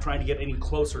because I'm not trying to get any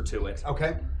closer to it,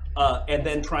 Okay. and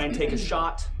then try and take a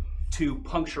shot to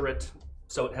puncture it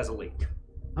so it has a leak.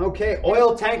 Okay,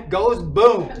 oil tank goes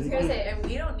boom. I was gonna say, and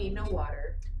we don't need no water.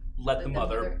 Let the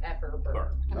mother ever burn.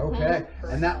 burn. Okay,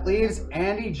 and that leaves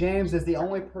Andy James as the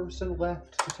only person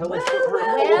left to tell us what her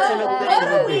well, ultimate well,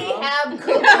 thing would We be. have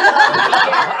cookies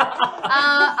here.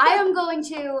 I am going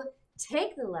to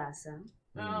take the lasso.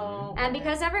 Oh. And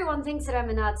because everyone thinks that I'm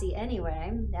a Nazi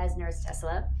anyway, as Nurse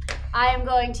Tesla, I am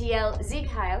going to yell Sieg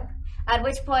Heil, at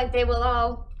which point they will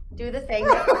all do the thing.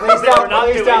 Please don't, not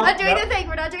please doing don't. We're not doing the thing.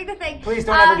 We're not doing the thing. Please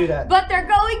don't ever do that. But they're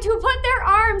going to put their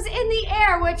arms in the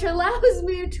air, which allows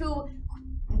me to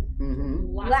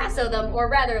Mm-hmm. lasso them, or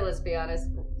rather, let's be honest,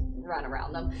 run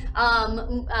around them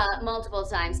multiple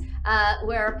times.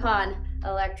 Whereupon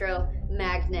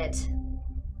electromagnet.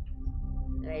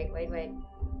 Wait.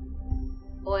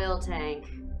 Oil tank.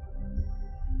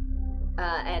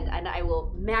 And I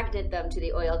will magnet them to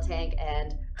the oil tank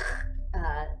and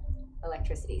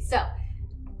electricity. So,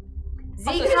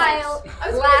 Sieg Heil,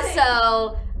 I was gonna say-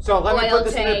 lasso. So let me oil put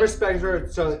this in tank,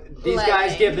 perspective. So these leg.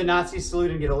 guys give the Nazi salute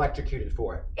and get electrocuted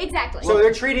for it. Exactly. So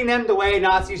they're treating them the way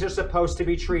Nazis are supposed to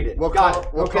be treated. We'll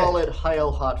Got call it. it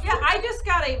Heil Hot. Yeah, I just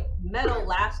got a metal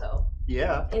lasso,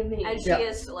 Yeah. and she Yeah.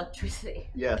 is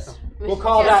electricity. Yes. We'll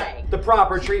call Just that saying. the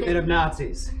proper treatment of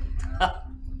Nazis.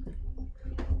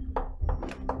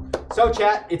 So,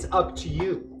 chat, it's up to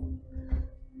you.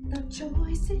 The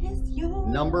choice is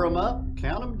yours. Number them up,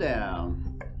 count them down.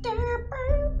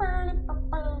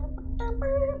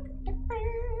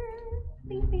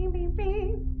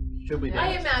 She'll be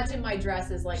I dancing. imagine my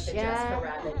dress is like the Jessica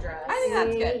Rabbit dress. I think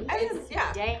that's good. I think it's,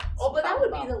 yeah. Dance. Oh, but that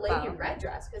would be the lady in red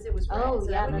dress because it was red. Oh, so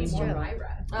yeah, that would be that's more true. my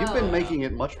red. You've been making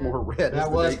it much more red That as the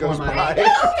was day goes one of by. my-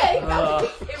 Okay.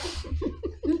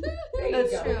 There you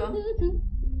That's go. true.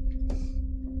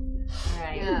 All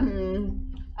right.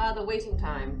 Yeah. The waiting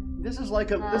time. This is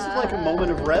like a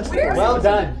moment of rest. Where's- Well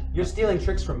done. You're stealing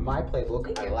tricks from my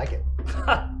playbook. I like it.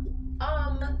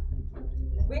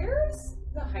 Where's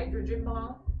the hydrogen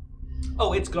bomb?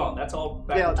 Oh, it's gone. That's all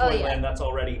back Yeah. in Oh, Toyland. yeah. That's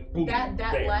already boom, That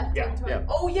there. left Yeah. in Toyland.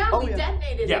 Yeah. Oh yeah, Oh, we yeah.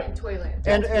 detonated Yeah. it in Toyland.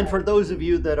 And for those of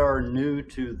you that are new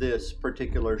to this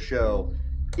particular show,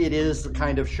 it is the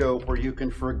kind of show where you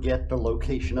can forget the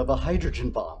location of a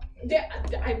hydrogen bomb.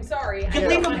 I'm sorry. You I can don't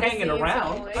leave them wanna hanging see it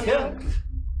around. anyway. Yeah.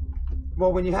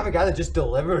 Well, when you have a guy that just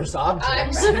delivers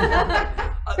objects. I'm-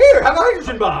 Here, have a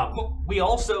hydrogen bomb. We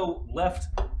also left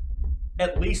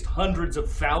at least hundreds of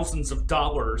thousands of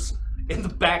dollars in the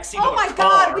backseat Oh of my a car.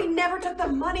 god, we never took the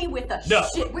money with us. No.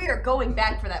 Shit, we are going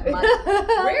back for that money.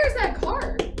 Where's that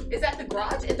car? Is that the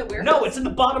garage at the warehouse? No, it's in the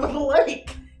bottom of the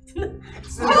lake. It's in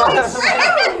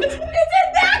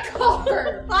that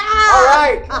car. All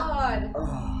right. God.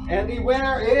 And the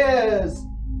winner is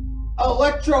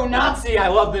Electro Nazi. I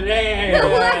love the name.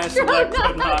 Yes,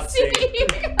 Electro-Nazi.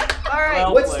 All right.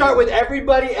 Well Let's played. start with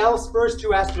everybody else first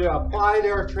who has to apply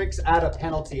their tricks at a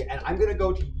penalty. And I'm going to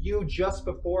go to you just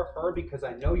before her because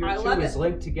I know your I two love is it.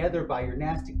 linked together by your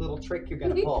nasty little trick you're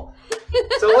going to pull.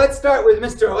 So let's start with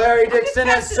Mr. Larry Dixon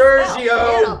as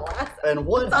Sergio. And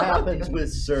what happens with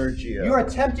Sergio? You're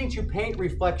attempting to paint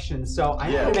reflections, so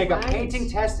I'm going to make a Right. painting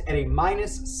test at a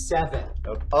 -7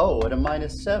 Oh, at a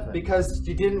 -7. because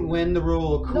you didn't win the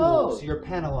rule of cool, No. so you're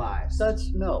penalized. That's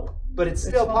no. But it's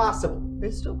still fine. possible.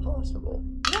 It's still possible.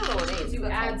 You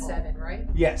add 7, right?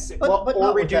 Yes, But well, not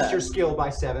or with reduce that. your skill by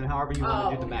 7, however you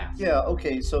want to do the math. Yeah,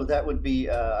 okay, so that would be,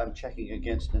 I'm checking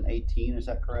against an 18, is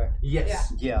that correct?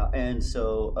 Yes. Yeah, and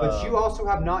so... But you also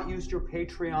have not used your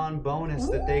Patreon bonus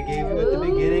that they gave you at the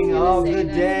beginning of the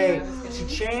day to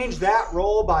change that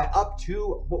roll by up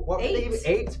to, what did they give you?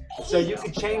 8? So you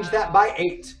could change that by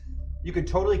 8. You could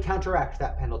totally counteract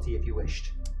that penalty if you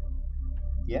wished.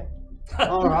 Yeah.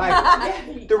 All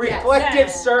right. The reflective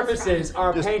Yes. surfaces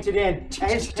are painted in,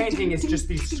 and his painting is just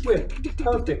these swift,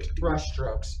 perfect brush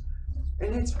strokes.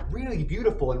 And it's really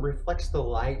beautiful and reflects the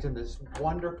light in this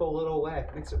wonderful little way.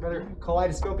 Makes it rather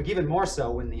kaleidoscopic, even more so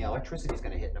when the electricity is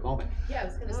going to hit in a moment. Yeah, I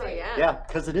was gonna say. Yeah,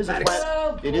 because it is a Maddox. flat,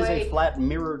 Oh, it is a boy. flat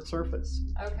mirrored surface.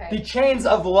 Okay. The chains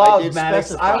of I love, did Maddox.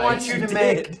 specify. I want you to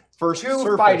make First 2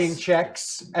 surface. fighting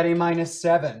checks at a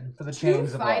 -7 for the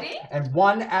chains of love. fighting? And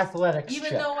 1 athletics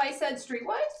Even check. though I said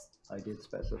streetwise? I did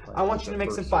specify. I want you to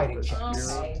make some fighting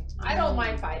checks. Okay. I don't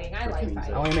mind fighting. I like I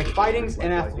fighting. want you to make fightings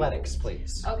and athletics,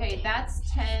 please. Okay, that's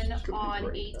 10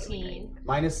 on 18.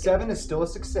 -7 is still a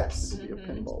success. Be a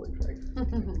pinball effect.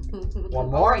 One Oh,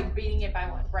 more. right, beating it by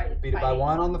 1. Right. Beat it by fighting.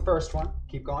 1 on the first one.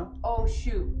 Keep going. Oh,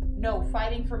 shoot. No,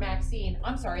 fighting for Maxine.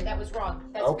 I'm sorry, that was wrong.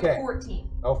 That's Okay. 14.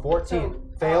 Oh, 14. So,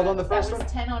 Failed on the first that one?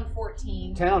 was 10 on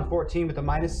 14. 10 on 14 with a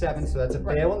 -7, so that's a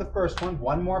Right. fail on the first one.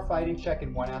 1 more fighting check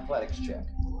and 1 athletics check.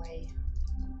 Boy.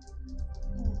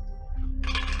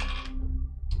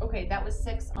 Okay, that was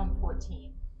 6 on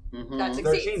 14. Mhm. That's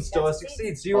 13 still a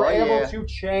succeed. So you were Oh, able yeah. to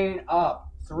chain up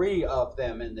 3 of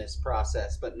them in this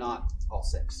process, but not all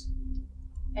 6.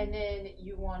 And then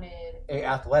you wanted. A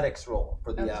athletics roll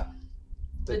for the Okay.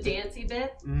 The dancey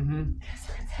bit. Mm-hmm.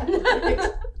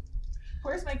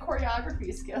 Where's my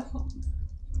choreography skill?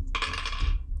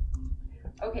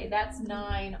 Okay, that's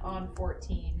 9 on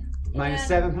 14.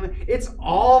 -7. It's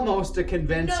almost a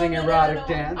convincing erotic No.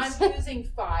 dance. I'm using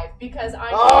 5 because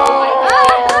I know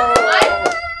Oh!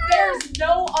 there's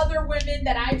no other women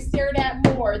that I've stared at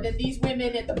more than these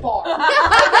women at the bar. Okay,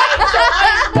 so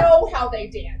I know how they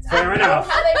dance. Fair enough.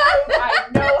 I know how they move. I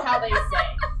know how they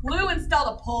sing. Lou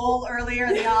installed a pole earlier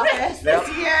in the office Yep.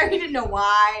 this year. He didn't know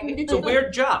why. It's a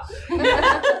weird job.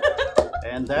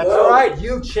 And that's All right,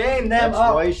 you chain them That's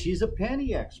up. why she's a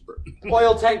penny expert.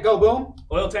 Oil tank go boom.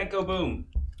 Oil tank go boom.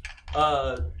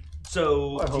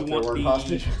 So I do hope you they want weren't the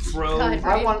hostages. throw? God.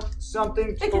 I want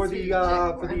something for the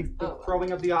Oh.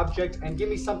 throwing of the object, and give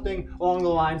me something along the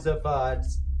lines of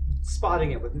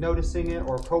spotting it with noticing it,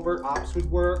 or covert ops would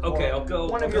work. Okay, or I'll go.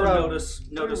 One I'll of go your notice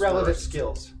relevant first.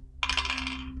 skills.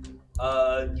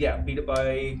 Yeah, beat it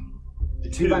by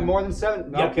 2 by more than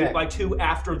 7. Yeah, beat Okay. it by 2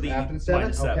 after the After the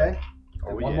 7. -7. Okay. Oh,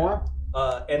 And one yeah. more.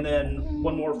 And then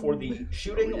one more for the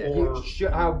shooting, or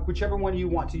Whichever one you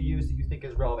want to use that you think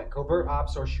is relevant. Covert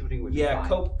ops or shooting would be yeah,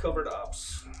 fine. covert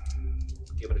ops.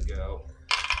 Give it a go.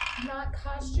 Not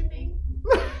costuming.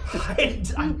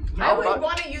 I would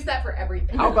want to use that for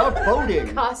everything. How about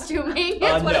boating? Costuming.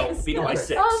 No, beat it by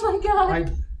 6. Oh my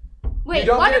god. Wait,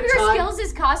 don't one get of your time- skills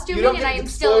is costuming, You don't and get I am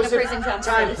still in a explosive prison jump.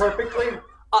 time perfectly.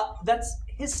 That's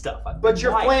his stuff. But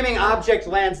your Why? flaming object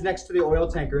lands next to the oil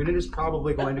tanker, and it is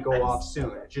probably going to go off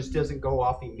soon. It just doesn't go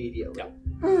off immediately.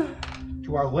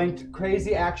 To our linked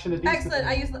crazy action of these. Excellent.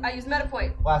 I use meta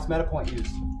point. Last meta point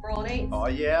used. Roll an 8. Oh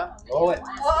yeah. Roll it.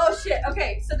 Oh shit.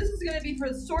 Okay, so this is gonna be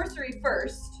for sorcery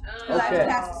first. I have to Okay.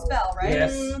 cast a spell, right?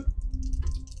 Yes.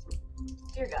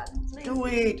 Dear God. Do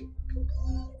it.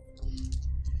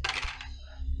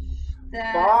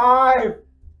 That, 5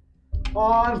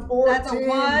 on 14. that's a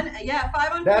 1. Yeah,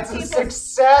 5 on 14. That's a plus-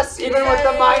 success, even with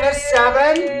the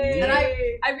 -7. And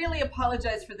I really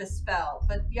apologize for this spell,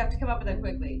 but you have to come up with it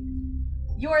quickly.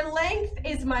 Your length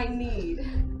is my need.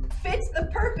 Fits the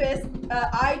purpose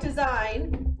I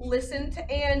design. Listen to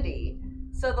Andy.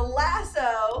 So the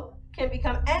lasso can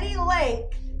become any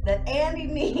length that Andy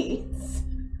needs.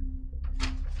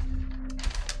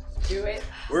 Do it.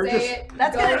 We're Say just- it.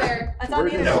 That's go good. there. That's on We're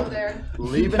the just- end. Go there.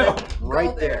 Leaving it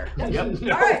right there. Yep. All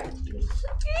right.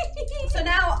 So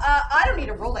now I don't need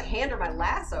to roll a hand or my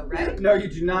lasso, right? No, you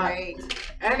do not. Right.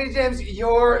 Andy James,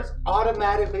 yours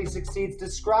automatically succeeds.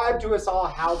 Describe to us all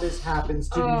how this happens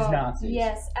to these Nazis.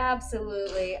 Yes,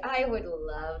 absolutely. I would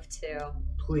love to.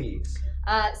 Please.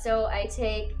 So I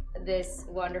take this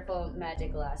wonderful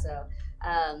magic lasso.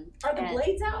 Are the and-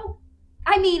 blades out?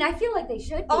 I mean, I feel like they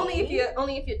should be. Only if you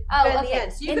Oh, bend the okay.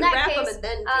 ends. So you In can that wrap them case, and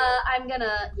then do I'm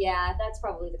gonna. Yeah, that's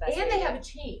probably the best. And way they to have do a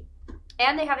chain. it.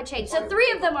 And they have a chain. So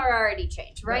 3 of them are already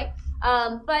changed, right?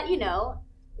 But you know,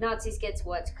 Nazis gets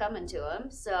what's coming to them.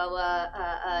 So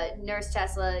Nurse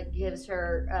Tesla gives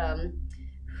her.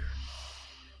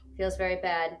 Feels very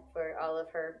bad for all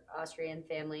of her Austrian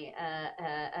family,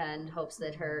 and hopes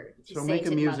that her So make a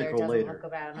sainted mother musical doesn't later.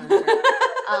 look around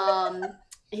on her.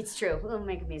 It's true. We'll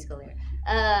make a musical later.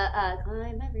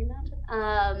 Climb every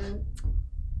mountain.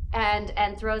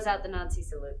 And throws out the Nazi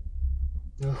salute.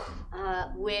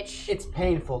 Which It's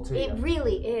painful to it you.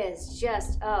 really is.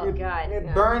 Just god.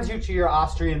 It burns you to your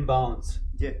Austrian bones.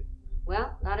 Yeah.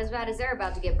 Well, not as bad as they're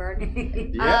about to get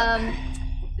burned. Yeah.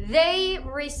 They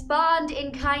respond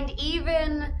in kind,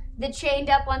 even the chained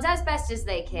up ones, as best as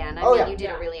they can. I Oh, mean, yeah. you did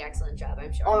a really excellent job,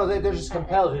 I'm sure. Oh no, they're just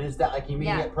compelled. It is that like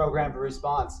immediate programmed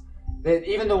response. That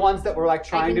even the ones that were like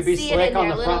trying to can be see it slick in on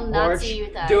their the front little porch Nazi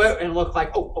youth do eyes. it and look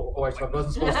like I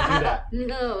wasn't supposed to do that.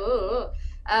 No.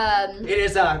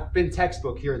 It has been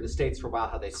textbook here in the States for a while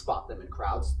how they spot them in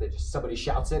crowds. They just somebody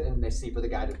shouts it and they see for the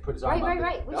guy to put his arm up.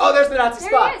 Right. Oh, there's the Nazi There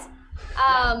spot. he is.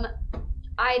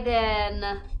 I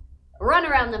then run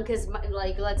around them because,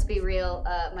 like, let's be real,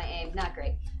 my aim not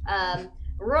great.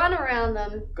 Run around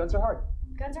them. Guns are hard.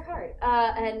 Guns are hard.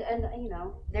 And you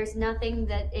know, there's nothing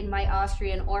that in my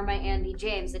Austrian or my Andy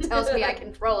James that tells me I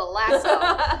can throw a lasso.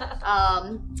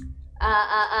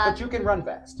 But you can run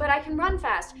fast. But I can run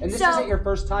fast. And this So- isn't your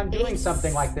first time doing It's-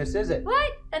 something like this, is it?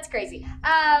 What? That's crazy.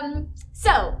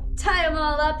 So tie them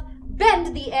all up,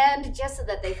 bend the end just so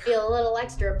that they feel a little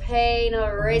extra pain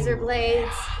or razor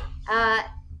blades.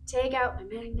 Take out my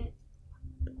magnet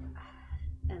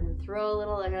and throw a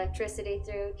little electricity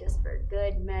through just for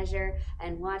good measure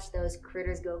and watch those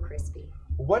critters go crispy.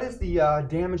 What is the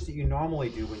damage that you normally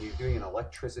do when you're doing an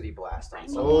electricity blast on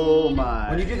someone? Oh my.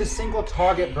 When you do the single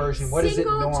target version, what is it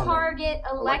Single normally? target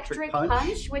electric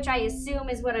punch, which I assume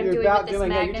is what I'm You're doing about with this doing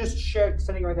magnet. you're just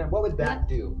sitting right there. What would that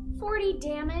do? 40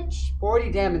 damage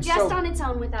 40 damage. just so on its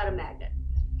own without a magnet.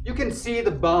 you can see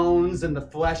the bones and the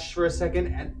flesh for a second,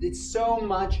 and it's so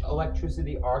much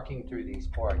electricity arcing through these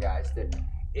poor guys that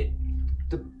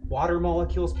the water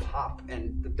molecules pop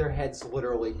and their heads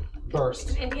literally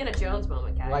burst Indiana Jones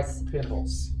moment, guys. like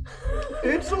pimples.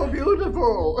 It's so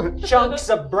beautiful. Chunks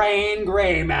of brain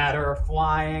gray matter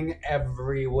flying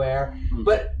everywhere.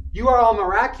 But you are all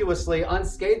miraculously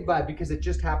unscathed by it because it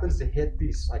just happens to hit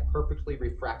these like perfectly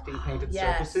refracting painted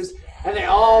surfaces, and they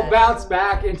all bounce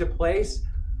back into place.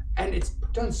 And it's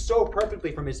done so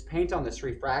perfectly from his paint on this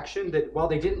refraction that while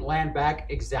they didn't land back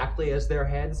exactly as their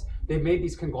heads, they made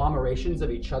these conglomerations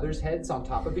of each other's heads on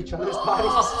top of each other's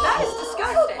bodies. That is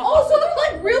disgusting. Oh, so they're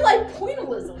like real life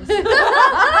pointillisms.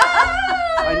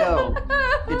 I know.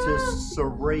 It's a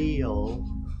surreal.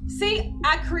 See,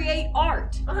 I create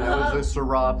art. That was a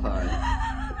Syrah pun.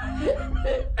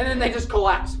 And then they just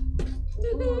collapse.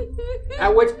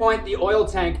 At which point the oil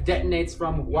tank detonates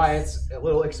from Wyatt's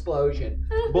little explosion,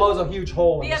 blows a huge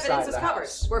hole in The the side evidence of is the covered.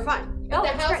 house. We're fine. But the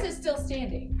that's house great. is still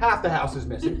standing. Half the house is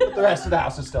missing, but the rest of the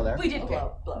house is still there. We did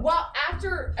blow. Well,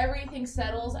 after everything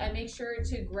settles, I make sure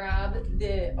to grab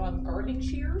the gardening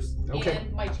shears Okay.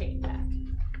 and my chain pack.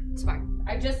 It's fine.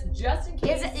 I just in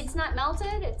case. It's not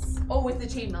melted? It's... Oh, is the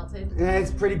chain melted? Yeah,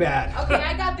 it's pretty bad. Okay,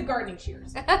 I got the gardening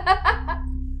shears.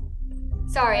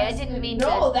 Sorry, I didn't mean to...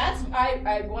 No, that's...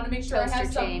 I want to make sure I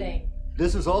have something.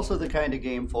 This is also the kind of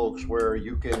game, folks, where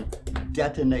you can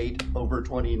detonate over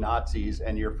 20 Nazis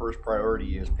and your first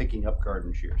priority is picking up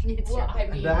garden shears. Well, I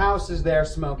mean, The house is there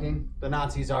smoking. The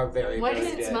Nazis are very, What very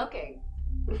is it dead. smoking?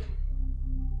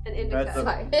 An indica. That's a-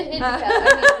 Sorry.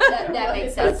 that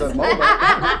makes sense. At the moment.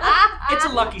 It's a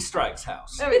Lucky Strikes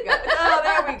house. There we go. Oh,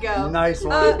 there we go. Nice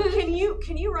one.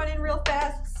 Can you run in real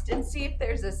fast and see if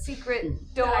there's a secret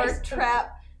door, Nice.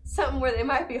 trap, something where they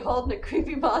might be holding a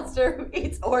creepy monster who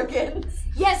eats organs?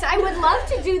 Yes, I would love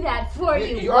to do that for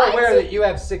you. You What? are aware that you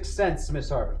have 6th sense, Miss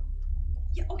Harvey.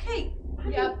 Yeah, okay.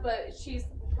 yeah, but she's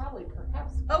probably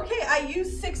perhaps. Okay, I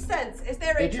use 6th sense. Is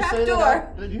there a Did you trap say door?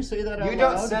 that? Did you say that out You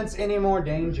loud? don't sense any more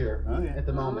danger Okay. at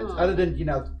the moment. Oh. Other than,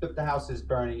 if the house is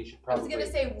burning, you should I was probably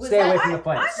gonna say, was stay away that, from the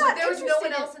flames. I'm not there was no one interested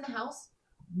in- else in the house?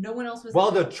 No one else was.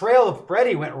 Well, the trail of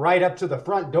Freddy went right up to the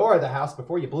front door of the house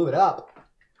before you blew it up.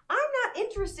 I'm not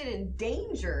interested in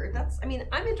danger.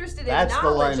 I'm interested in That's the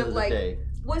knowledge line of of the like, day.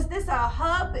 was this a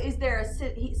hub? Is there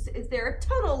a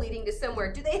tunnel leading to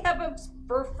somewhere? Do they have a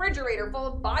refrigerator full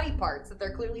of body parts that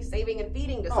they're clearly saving and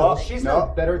feeding to Oh, something? she's no.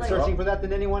 no better at Like- searching for that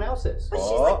than anyone else is. But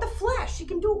she's like the Flash. She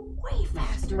can do it way She can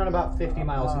faster. run about 50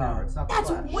 miles an hour. It's not the That's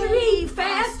Flash. way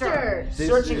faster. This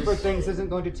Searching is- for things isn't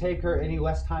going to take her any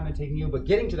less time than taking you, but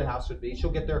getting to the house would be.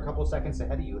 She'll get there a couple seconds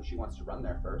ahead of you if she wants to run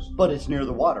there first. But it's near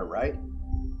the water, right?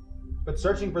 But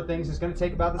searching for things is going to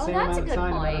take about the Oh, same that's amount a of good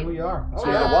time no matter point. who you are. It's Oh,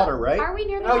 near yeah. the water, right? Are we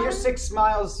near the No, water? you're 6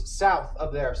 miles south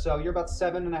of there, so you're about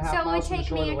 7.5 So it would miles from the take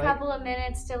shore of me the a lake. couple of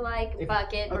minutes to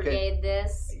bucket, Okay. brigade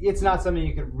this. It's not something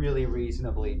you could really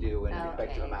reasonably do in an Okay,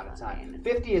 effective amount of time. fine.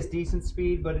 50 is decent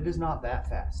speed, but it is not that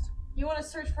fast. You want to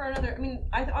search for another?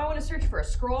 I want to search for a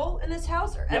scroll in this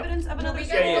house or Yep. evidence of another we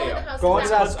scroll. gotta Yeah, go yeah, in the house. Go Is into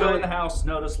that- that Let's go in the house.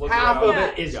 Notice. Look Half around. of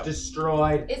it is Yeah.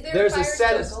 destroyed. Is there There's a fire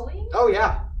set of still going? Oh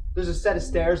yeah. There's a set of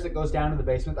stairs that goes down to the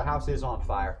basement. The house is on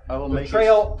fire. I will The make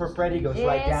trail for Freddy goes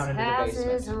right This down into the house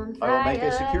basement. is on I will make a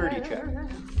fire. security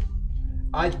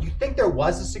check. You think there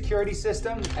was a security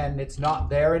system, and it's not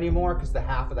there anymore because the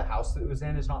half of the house that it was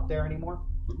in is not there anymore.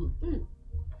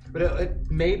 But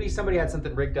maybe somebody had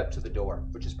something rigged up to the door,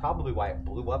 which is probably why it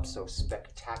blew up so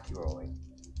spectacularly.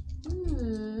 I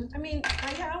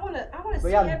want to But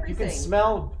see yeah, everything. you can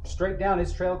smell straight down.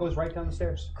 His trail goes right down the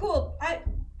stairs. Cool.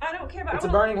 I don't care about. It's a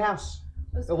burning house.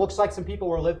 It looks like some people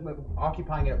were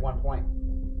occupying it at one point.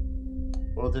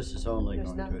 Well, this is only There's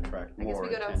going nothing. to attract I guess more we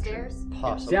go attention. downstairs?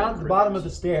 Possibly. Down at the bottom of the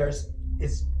stairs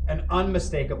is an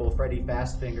unmistakable Freddy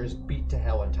Fastfingers beat to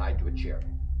hell and tied to a chair.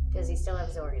 Does he still have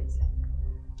his organs?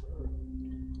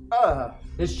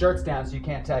 His shirt's down, so you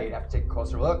can't tell. You'd have to take a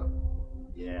closer look.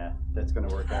 Yeah, that's going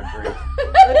to work out great.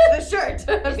 That's the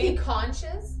shirt. Is he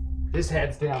conscious? His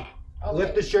head's down. Okay.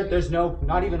 Lift the shirt. There's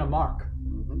not even a mark.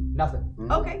 Nothing.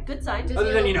 Okay, good sign. Does Other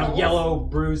he than, have a pulse? yellow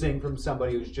bruising from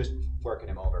somebody who's just working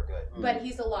him over good. But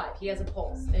he's alive. He has a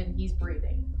pulse and he's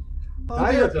breathing.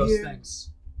 Neither of those things.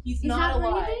 He's not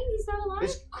alive. breathing? He's not alive?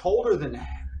 It's colder than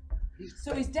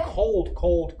So he's dead. cold.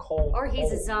 Or he's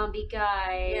cold. a zombie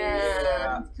guy.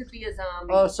 Yeah, could be a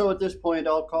zombie. So at this point,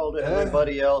 I'll call to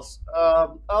everybody else.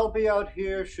 I'll be out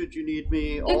here should you need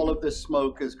me. All of this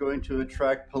smoke is going to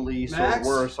attract police Max?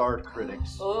 or worse, art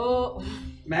critics. Oh.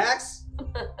 Max?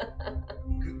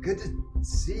 Good to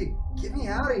see you. Get me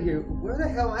out of here. Where the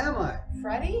hell am I?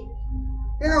 Freddy?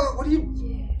 Yeah, what do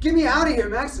you... Get me out of here,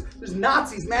 Max. There's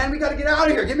Nazis, man. We gotta get out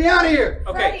of here. Get me out of here.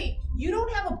 Okay. Freddy, you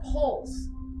don't have a pulse.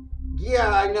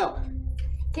 Yeah, I know.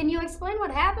 Can you explain what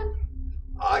happened?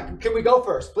 Can we go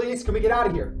first, please? Can we get out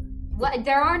of here? What,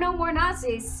 there are no more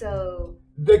Nazis, so...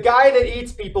 The guy that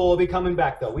eats people will be coming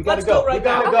back, though. We gotta Let's go. go right we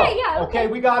gotta now. go. Okay, yeah, okay.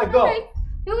 We gotta go. Okay.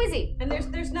 Who is he? And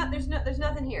there's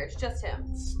nothing here. It's just him.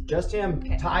 It's just him,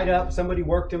 Okay. tied up. Somebody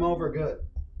worked him over good.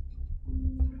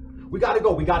 We gotta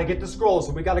go. We gotta get the scrolls,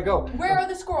 and we gotta go. Where are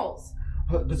the scrolls?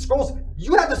 The scrolls?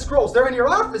 You have the scrolls. They're in your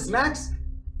office, Max.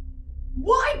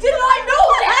 Why didn't I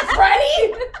know that,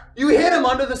 Freddy? You hid him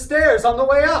under the stairs on the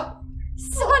way up.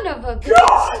 Son of a bitch.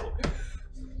 God!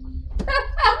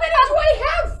 How many do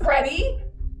I have, Freddy?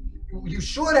 You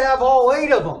should have all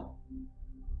 8 of them.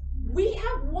 We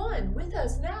have one with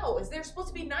us now. Is there supposed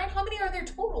to be 9? How many are there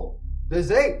total?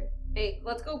 There's 8. Hey,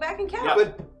 let's go back and count.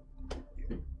 Yeah.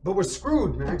 But we're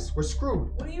screwed, Max. We're screwed.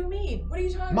 What do you mean? What are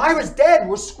you talking Myra's dead.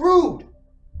 We're screwed.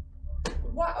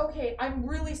 Why? Okay, I'm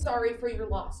really sorry for your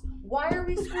loss. Why are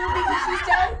we screwed because she's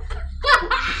dead?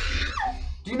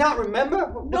 Do you not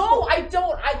remember? No, I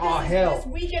don't. Aw, hell. This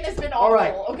weekend has been All awful,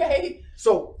 right. okay?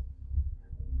 So,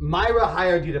 Myra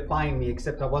hired you to find me,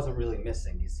 except I wasn't really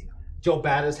missing. You see, Joe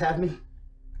Batters had me,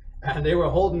 and they were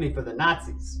holding me for the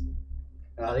Nazis.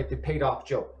 They paid off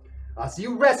Joe. So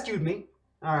you rescued me,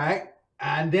 all right?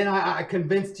 And then I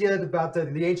convinced you about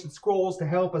the ancient scrolls to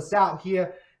help us out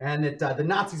here, and that the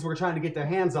Nazis were trying to get their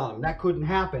hands on them. That couldn't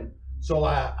happen. So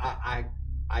I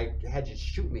had you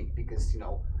shoot me because,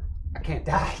 I can't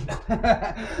die.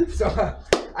 So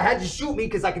I had you shoot me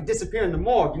because I could disappear in the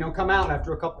morgue, come out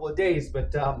after a couple of days.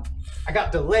 But I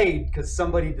got delayed because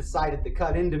somebody decided to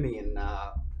cut into me and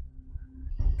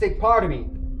take part of me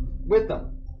with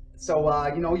them. So,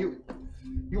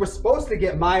 you were supposed to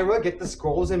get Myra, get the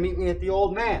scrolls, and meet me at the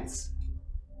old man's.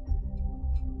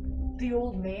 The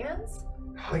old man's?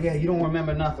 Oh yeah, you don't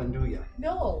remember nothing, do you?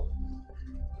 No.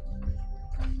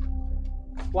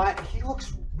 Why, he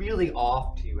looks really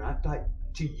off to you, and I thought,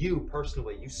 to you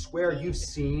personally, you swear you've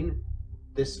seen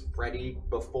this Freddy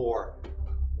before.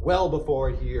 Well before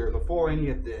here, before any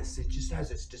of this. It just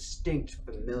has its distinct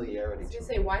familiarity. I was gonna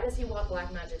say, why does he want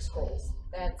black magic scrolls?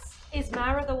 Is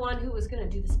Myra the one who was gonna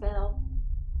do the spell?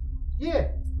 Yeah.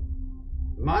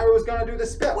 Myra was gonna do the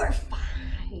spell. We're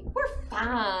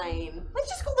fine. Let's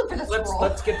just go look for the scroll.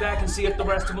 Let's get back and see if the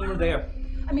rest of them are there.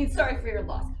 I mean, sorry for your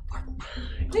loss.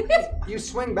 We're fine. You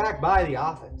swing back by the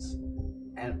office,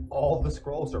 and all the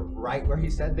scrolls are right where he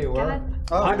said they were.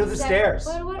 Under the stairs.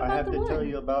 I have to tell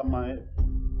you about my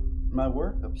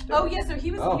work upstairs. Oh yeah, so he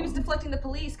was deflecting the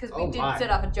police because we didn't set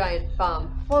off a giant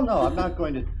bomb. Well, no, I'm not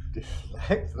going to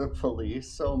deflect the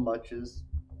police so much as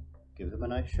give them a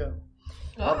nice show.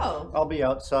 I'll be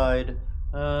outside,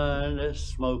 and the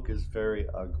smoke is very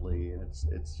ugly.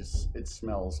 It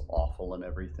smells awful and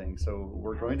everything. So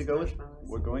we're going to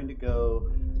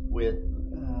go with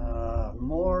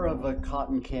more of a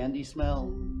cotton candy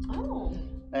smell. Oh.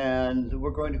 And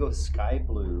we're going to go sky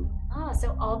blue. Oh,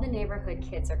 so all the neighborhood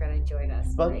kids are going to join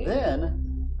us. But right?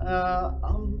 then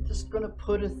I'm just going to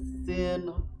put a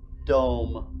thin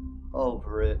dome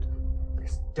over it.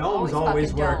 Domes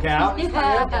always work out.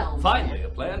 Finally, a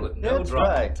plan with no That's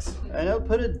drawbacks. right. And I'll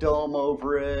put a dome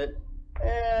over it,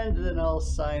 and then I'll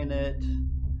sign it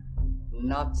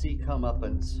Nazi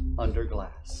comeuppance under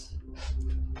glass.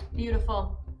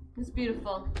 Beautiful. It's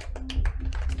beautiful.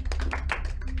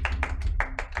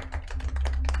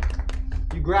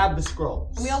 You grab the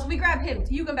scrolls. And we grab him.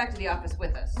 You come back to the office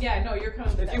with us. Yeah, no, you're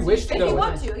coming with If us. you wish to If go you with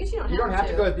want us. to. I guess You don't have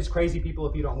to go with these crazy people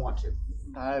if you don't want to.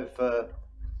 I've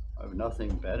nothing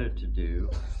better to do.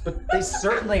 But they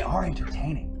certainly are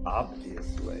entertaining.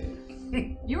 Obviously.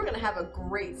 You were going to have a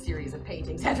great series of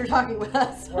paintings after talking with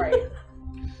us. Right.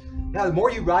 Now, the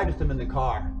more you ride with him in the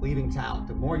car, leaving town,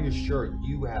 the more you're sure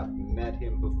you have met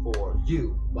him before.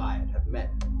 You, Wyatt, have met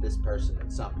this person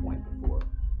at some point before.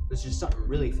 There's just something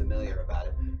really familiar about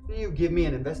it. Can you give me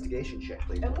an investigation check,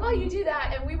 please? And while you do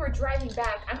that, and we were driving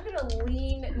back, I'm gonna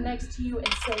lean next to you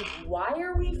and say, why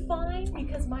are we fine?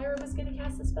 Because Myra was gonna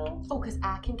cast a spell? Oh, because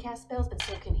I can cast spells, but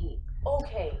so can he.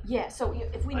 Okay. Yeah, so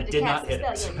if we I need to did cast not a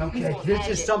hit spell, it. yeah, Okay, we won't there's add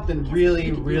just it. something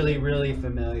really, really, really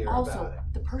familiar about Also, it.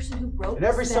 the person who wrote And the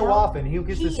every spell, so often, he'll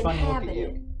get this he funny look at you.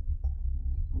 inhabited.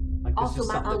 Like there's Also, just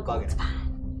my something uncle, bugging it's him. fine.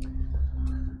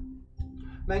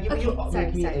 Maggie, will Okay, you sorry,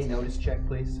 make me sorry. a notice check,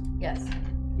 please? Yes.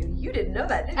 You didn't know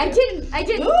that, did you? I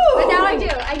didn't, Ooh! but now I do.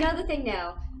 I know the thing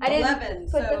now. I didn't 11,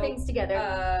 put so, the things together.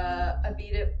 I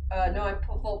beat it. No, I'm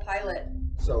full pilot.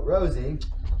 So, Rosie,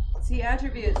 See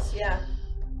attributes, yeah.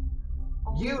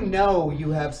 you know you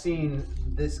have seen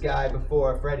this guy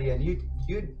before, Freddy, and he's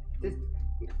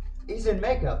in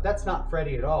makeup. That's not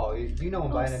Freddy at all. You know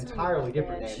him by an entirely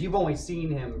different name. You've only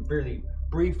seen him really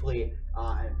briefly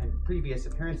in previous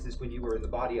appearances when you were in the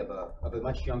body of a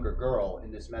much younger girl in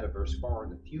this metaverse far in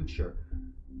the future.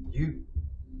 You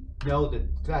know that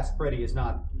that's Freddy is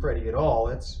not Freddy at all.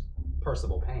 It's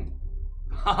Percival Payne.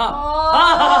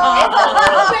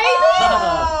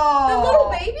 The little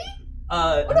baby?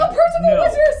 Oh no, Percival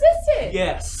was your assistant!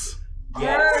 Yes. Oh my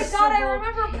god, I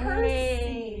remember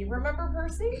Percy. Remember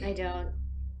Percy? I don't.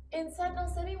 In Sentinel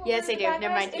City? when Yes, we I were do. in the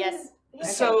Never mind, back yes. house?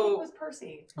 His So- name was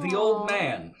Percy. The old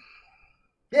man.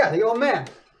 Yeah, the old man.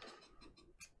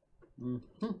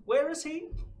 Where is he?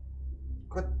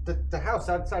 The house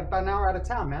outside, about an hour out of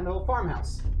town, man. The old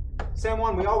farmhouse. Same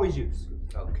one we always use.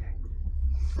 Okay.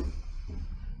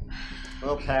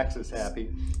 Well, Pax is happy.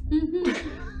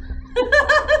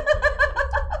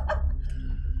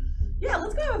 Yeah,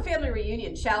 let's go have a family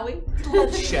reunion, shall we?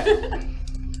 Check.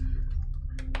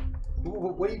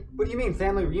 What do you mean,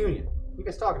 family reunion? What are you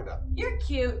guys talking about? You're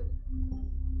cute.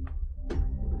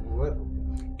 What?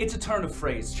 It's a turn of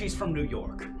phrase. She's from New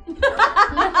York. All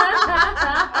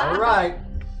right.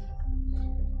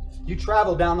 You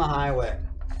travel down the highway.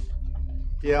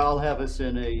 Yeah, I'll have us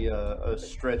in a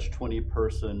stretch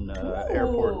 20-person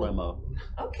airport limo.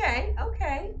 Okay.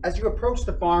 As you approach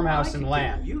the farmhouse and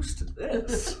land, used to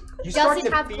this. you start Does it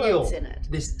to have feel clothes in it?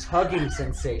 this tugging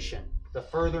sensation. The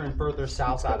further and further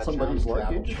south out of somebody's town you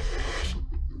travel. luggage.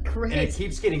 Great. And it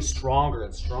keeps getting stronger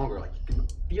and stronger. Like you can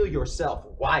feel yourself,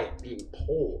 Wyatt, being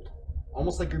pulled.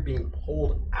 Almost like you're being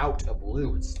pulled out of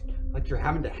Lou. It's like you're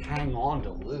having to hang on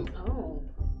to Lou. Oh.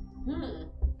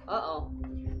 Uh-oh.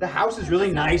 The house is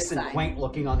really nice and inside. quaint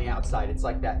looking on the outside. It's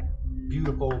like that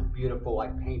beautiful,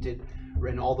 like painted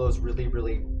in all those really,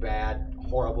 really bad,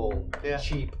 horrible,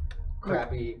 cheap,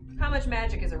 crappy. How much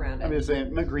magic is around it? I'm just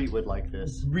saying, Magritte would like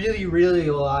this. Really, really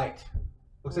light.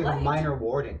 Looks like a Light? minor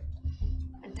warding.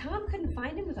 And Tom couldn't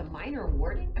find him with a minor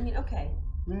warding? I mean, okay.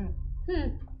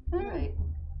 Alright.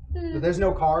 But there's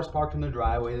no cars parked in the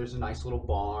driveway. There's a nice little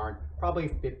barn, probably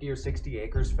 50 or 60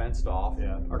 acres fenced off.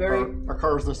 Yeah, our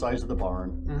car's the size of the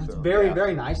barn. It's so, very, yeah.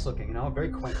 very nice looking, you know, a very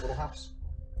quaint little house.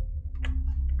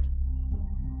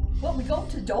 Well, we go up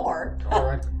to the door. All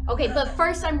right. Okay, but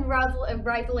first I'm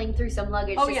rifling through some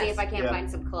luggage to see if I can't find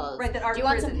some clothes. Right, that are Do you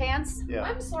want prison. some pants? Yeah.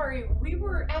 I'm sorry, we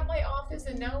were at my office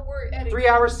and now we're at a 3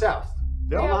 hours south.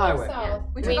 Yeah. On the highway. south.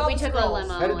 We took all We the took a scrolls.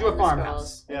 limo. Headed to a and the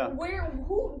farmhouse. Yeah.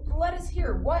 Who led us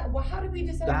here? What? How did we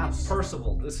decide? That's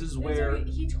Percival, this is That's where what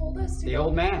he told us to The go.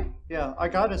 old man. Yeah, I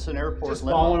got us an airport Just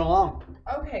limo. following along.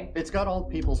 Okay. It's got all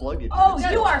people's luggage. Oh, in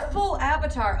it. you are full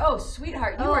avatar. Oh,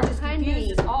 sweetheart, you Oh, are just honey.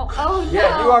 confused as all. Oh, no.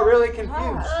 Yeah, you are really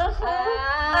confused.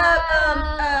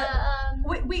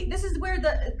 This is where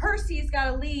the Percy's got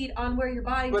a lead on where your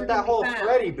bodies are But that gonna whole be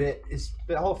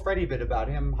found. Freddy bit about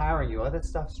him hiring you, all that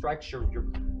stuff strikes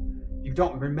you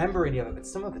don't remember any of it, but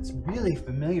some of it's really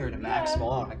familiar to Max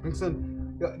Malone. I think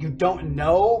you don't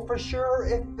know for sure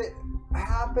if it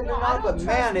happened No, or I not, don't but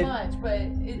trust man, much, but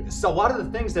it, so a lot of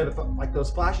the things that like those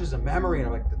flashes of memory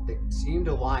and like they seem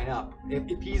to line up.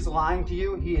 If he's lying to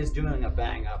you, he is doing a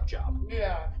bang up job.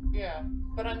 yeah.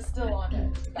 But I'm still on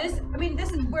it.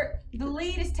 This is where the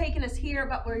lead is taking us here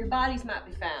about where your bodies might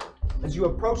be found. As you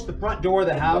approach the front door of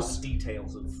the house,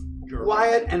 details of your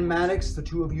Wyatt and Maddox, the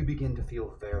two of you begin to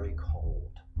feel very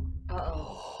cold.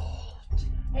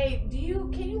 Hey, can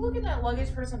you look in that luggage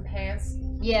for some pants?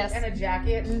 Yes. And a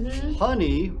jacket? Mm-hmm.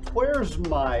 Honey, where's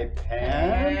my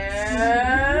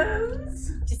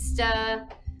pants? Just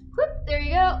whoop, there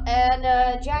you go.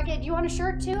 And jacket. Do you want a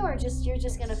shirt too, or you're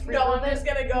just gonna free No, move I'm just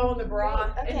gonna go in the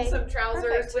bra Okay. and some trousers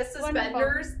Perfect. with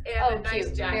suspenders and Oh, a nice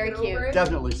cute. jacket Very cute. over it.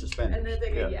 Definitely suspended. And then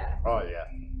they go, yeah. Oh yeah.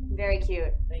 Very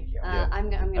cute. Thank you. I'm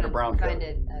And a gonna brown find coat.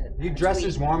 it. You dress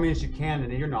as warm as you can,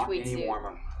 and you're not Tweed any suit.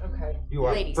 warmer. Okay. You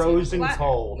are Ladies' frozen Why-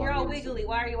 cold. You're on all the inside. wiggly.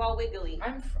 Why are you all wiggly?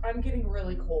 I'm getting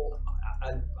really cold.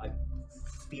 I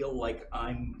feel like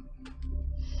I'm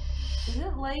Is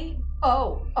it late?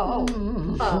 Oh.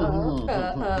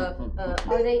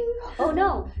 Are they? Oh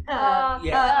no.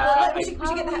 We should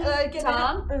get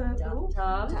Tom.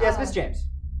 Tom. Yes, Miss James.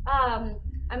 I'm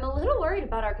a little worried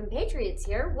about our compatriots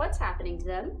here. What's happening to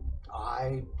them?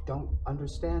 I don't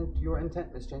understand your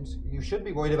intent, Miss James. You should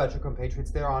be worried about your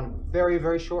compatriots. They're on very,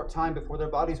 very short time before their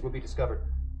bodies will be discovered.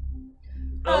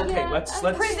 okay. Let's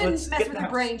Prison let's mess get with in her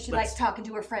the brain. house. She Let's- likes talking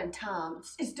to her friend Tom.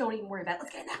 Just don't even worry about it.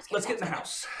 Let's get in the house. Let's get in the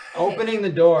house. Opening the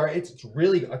door, it's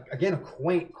really again a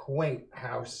quaint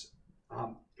house.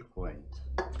 Quaint.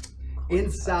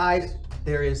 Inside,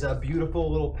 there is a beautiful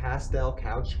little pastel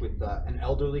couch with an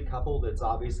elderly couple that's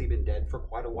obviously been dead for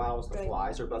quite a while as the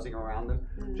flies are buzzing around them,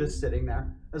 just sitting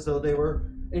there as though they were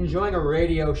enjoying a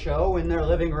radio show in their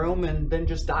living room and then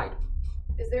just died.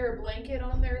 Is there a blanket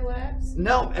on their laps?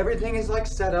 No, everything is like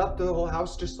set up, the whole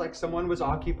house just like someone was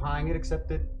occupying it, except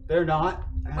that they're not.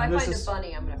 If I And this find it is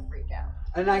funny, I'm gonna freak out.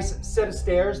 a nice set of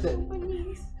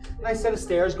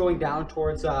stairs going down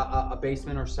towards a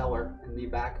basement or cellar in the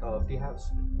back of the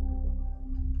house.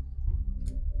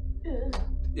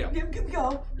 Yeah.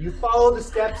 Go. You follow the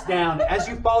steps down. As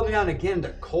you follow down again, the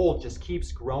cold just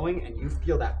keeps growing and you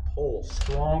feel that pull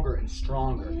stronger and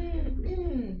stronger.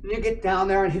 And you get down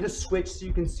there and hit a switch so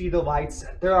you can see the lights.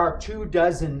 There are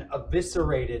 24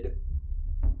 eviscerated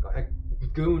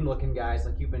goon-looking guys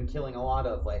like you've been killing a lot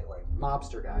of lately,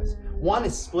 mobster guys. One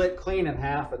is split clean in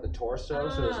half at the torso,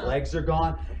 so his legs are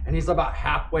gone, and he's about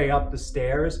halfway up the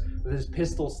stairs with his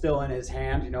pistol still in his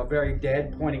hand, very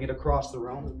dead, pointing it across the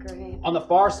room. Great. On the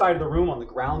far side of the room, on the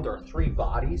ground, there are 3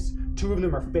 bodies. 2 of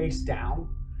them are face down,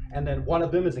 and then one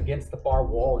of them is against the far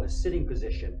wall in a sitting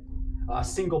position. A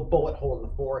single bullet hole in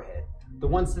the forehead. The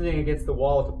one sitting against the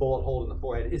wall with a bullet hole in the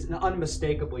forehead is an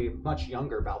unmistakably much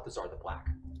younger Balthazar the Black.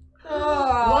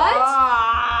 What?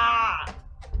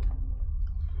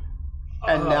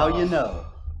 And now you know.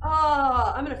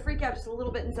 Oh, I'm gonna freak out just a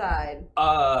little bit inside.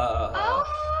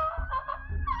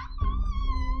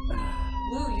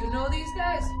 Lou, you know these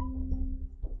guys?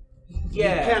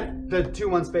 Yeah. You can't. The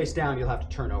 2-1 space down. You'll have to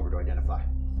turn over to identify.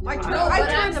 I No, turn but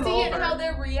I'm them seeing over. how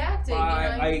they're reacting.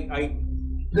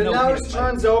 The No, nose yes,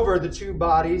 turns over the 2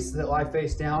 bodies that lie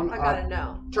face down. I gotta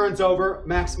know. Turns over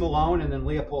Max Malone and then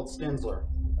Leopold Stenzler,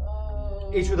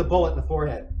 Oh, each with a bullet in the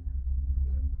forehead.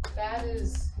 that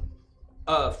is.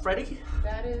 Freddy?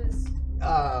 That is.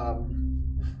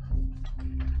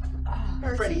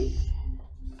 Freddy?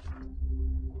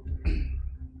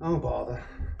 Oh, bother.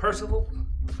 Percival?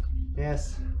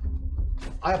 Yes.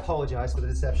 I apologize for the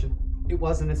deception. It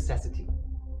was a necessity.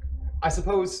 I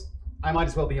suppose I might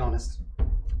as well be honest.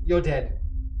 You're dead,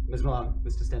 Ms. Malone,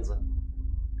 Mr. Stenzler.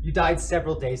 You died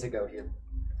several days ago here.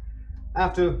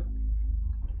 After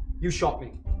you shot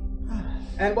me.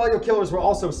 And while your killers were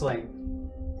also slain,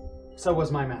 so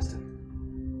was my master.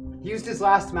 He used his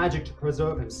last magic to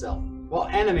preserve himself, while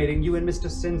animating you and Mr.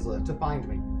 Stenzler to find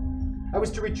me. I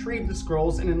was to retrieve the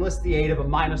scrolls and enlist the aid of a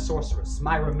minor sorceress,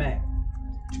 Myra May,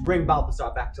 to bring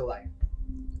Balthazar back to life.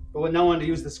 But with no one to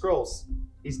use the scrolls,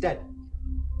 he's dead.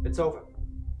 It's over.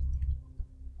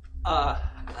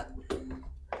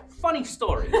 Funny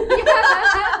story.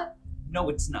 No,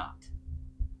 it's not.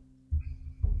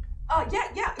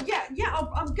 Yeah.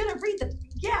 I'm gonna read the.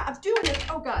 Yeah, I'm doing it.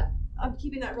 Oh God, I'm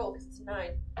keeping that roll because it's a 9.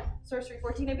 Sorcery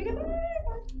 14. I beat it.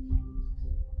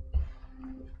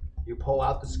 You pull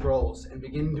out the scrolls and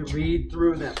begin to read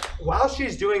through them. While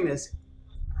she's doing this,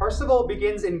 Percival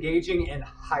begins engaging in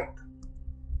hype.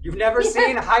 You've never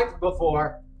seen hype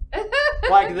before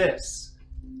like this.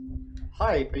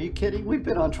 Hype? Are you kidding? We've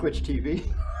been on Twitch TV.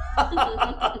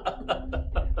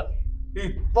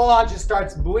 He full on just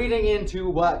starts bleeding into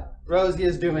what Rosie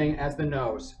is doing as the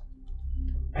nose.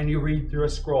 And you read through a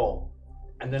scroll,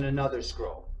 and then another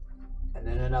scroll, and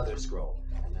then another scroll.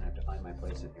 And then I have to find my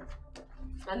place in here.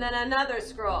 And then another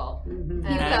scroll. Mm-hmm.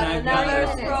 And another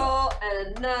scroll.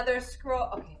 And another scroll.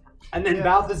 Okay. And then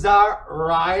Balthazar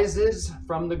rises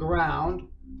from the ground.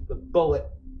 The bullet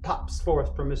pops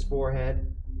forth from his forehead.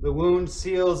 The wound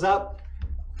seals up,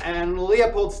 and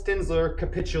Leopold Stenzler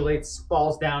capitulates,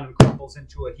 falls down, and crumples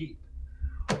into a heap.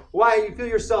 Why, you feel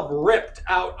yourself ripped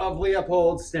out of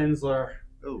Leopold Stenzler.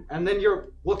 Ooh. And then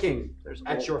you're looking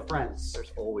at your friends.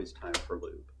 There's always time for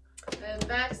lube. And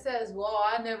Max says, "Well,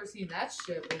 I've never seen that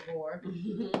shit before."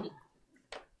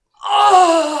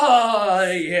 Ah,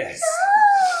 yes.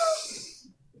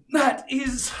 That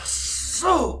is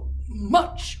so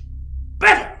much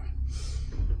better.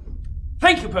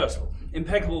 Thank you, Percival.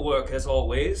 Impeccable work as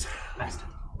always. Master.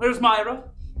 Where's Myra?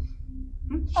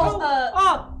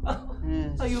 Oh,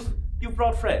 So you've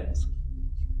brought friends.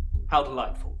 How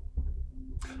delightful.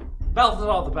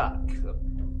 Balthazar the back.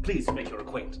 Please make your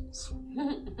acquaintance.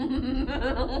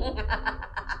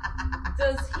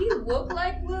 Does he look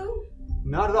like Lou?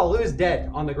 Not at all. Lou is dead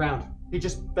on the ground. He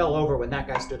just fell over when that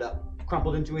guy stood up,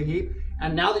 crumpled into a heap.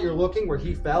 And now that you're looking where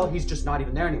he fell, he's just not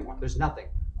even there anymore. There's nothing.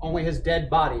 Only his dead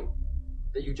body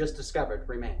that you just discovered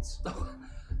remains.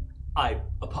 I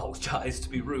apologize to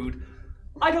be rude.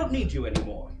 I don't need you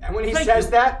anymore. And when he Thank says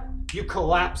you. that, you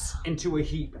collapse into a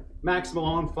heap. Max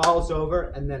Malone falls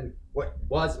over, and then what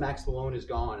was Max Malone is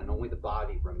gone, and only the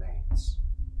body remains.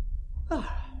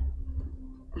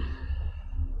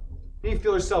 You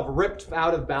feel yourself ripped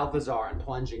out of Balthazar and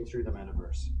plunging through the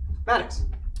metaverse. Maddox,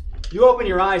 you open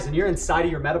your eyes and you're inside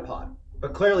of your metapod,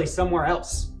 but clearly somewhere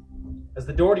else. As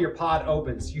the door to your pod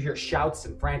opens, you hear shouts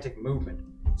and frantic movement.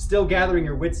 Still gathering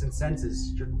your wits and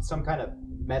senses, you're in some kind of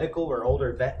medical or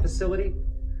older vet facility.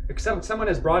 Someone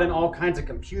has brought in all kinds of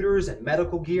computers and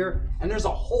medical gear, and there's a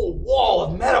whole wall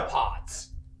of metapods.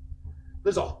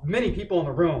 There's many people in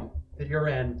the room that you're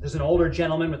in. There's an older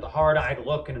gentleman with a hard-eyed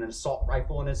look and an assault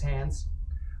rifle in his hands.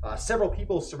 Several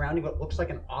people surrounding what looks like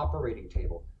an operating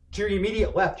table. To your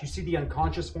immediate left, you see the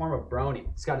unconscious form of Brony.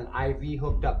 He's got an IV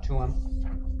hooked up to him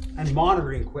and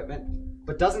monitoring equipment,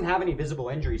 but doesn't have any visible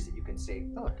injuries that you can see.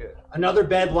 Oh, good. Another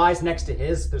bed lies next to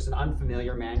his. There's an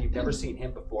unfamiliar man. You've never seen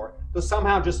him before. Though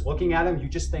somehow just looking at him, you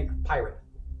just think pirate.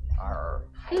 Arr.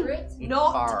 Pirate?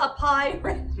 Not Arr. a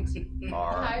pirate.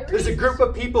 Arr. Pirate? There's a group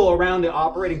of people around the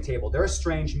operating table. They're a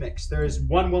strange mix. There's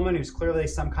one woman who's clearly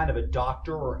some kind of a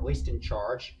doctor or at least in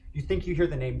charge. You think you hear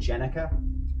the name Jenica.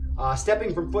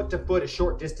 Stepping from foot to foot a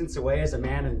short distance away is a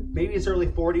man in maybe his early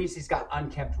 40s. He's got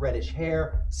unkempt reddish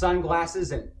hair,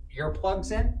 sunglasses, and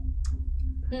earplugs in.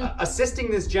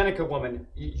 Assisting this Jenica woman,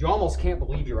 you almost can't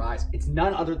believe your eyes. It's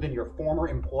none other than your former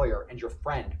employer and your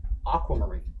friend,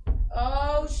 Aquamarine.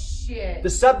 Oh shit. The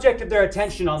subject of their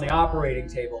attention on the operating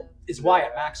table is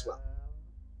Wyatt Maxwell.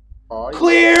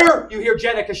 Clear! You hear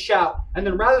Jenica shout, and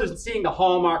then rather than seeing the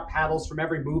hallmark paddles from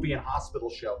every movie and hospital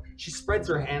show, she spreads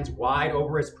her hands wide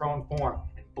over his prone form,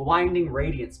 and blinding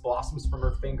radiance blossoms from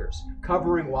her fingers,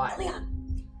 covering Wyatt.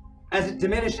 Leon. As it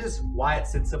diminishes, Wyatt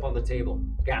sits up on the table,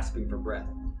 gasping for breath.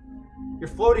 You're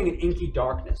floating in inky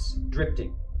darkness,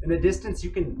 drifting. In the distance, you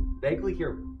can vaguely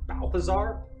hear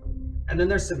Balthazar, and then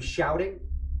there's some shouting.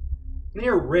 And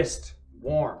your wrist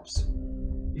warms.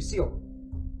 You see a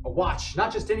watch,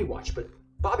 not just any watch, but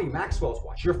Bobby Maxwell's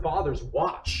watch, your father's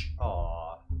watch.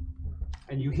 Aww.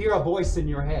 And you hear a voice in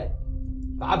your head.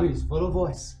 Bobby's little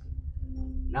voice.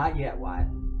 Not yet, Wyatt.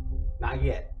 Not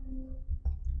yet.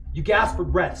 You gasp for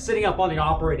breath, sitting up on the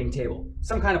operating table.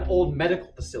 Some kind of old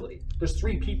medical facility. There's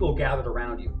 3 people gathered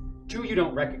around you. 2 you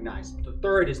don't recognize, but the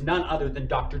third is none other than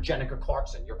Dr. Jenica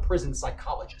Clarkson, your prison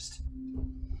psychologist.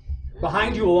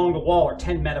 Behind you along the wall are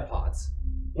 10 metapods.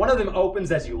 One of them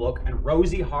opens as you look, and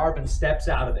Rosie Harvin steps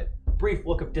out of it, a brief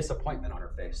look of disappointment on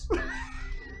her face.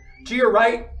 To your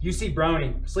right, you see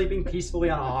Brony, sleeping peacefully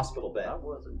on a hospital bed.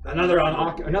 Another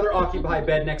occupied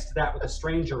bed next to that with a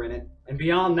stranger in it, and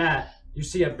beyond that, you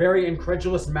see a very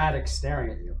incredulous Maddox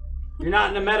staring at you. You're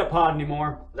not in a metapod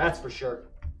anymore, that's for sure.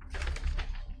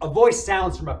 A voice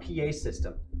sounds from a PA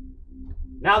system.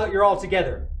 Now that you're all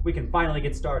together, we can finally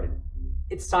get started.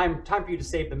 It's time for you to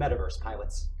save the metaverse,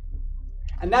 pilots.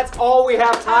 And that's all we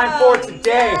have time for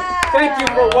today. Yeah. Thank you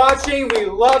for watching. We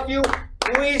love you.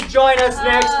 Please join us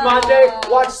next Monday.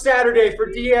 Watch Saturday for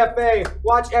DFA.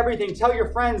 Watch everything. Tell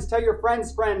your friends, tell your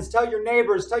friends' friends, tell your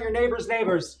neighbors'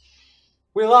 neighbors.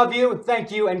 We love you. Thank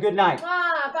you, and good night.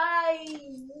 Bye. Bye.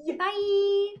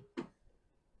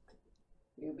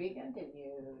 To be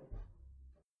continued.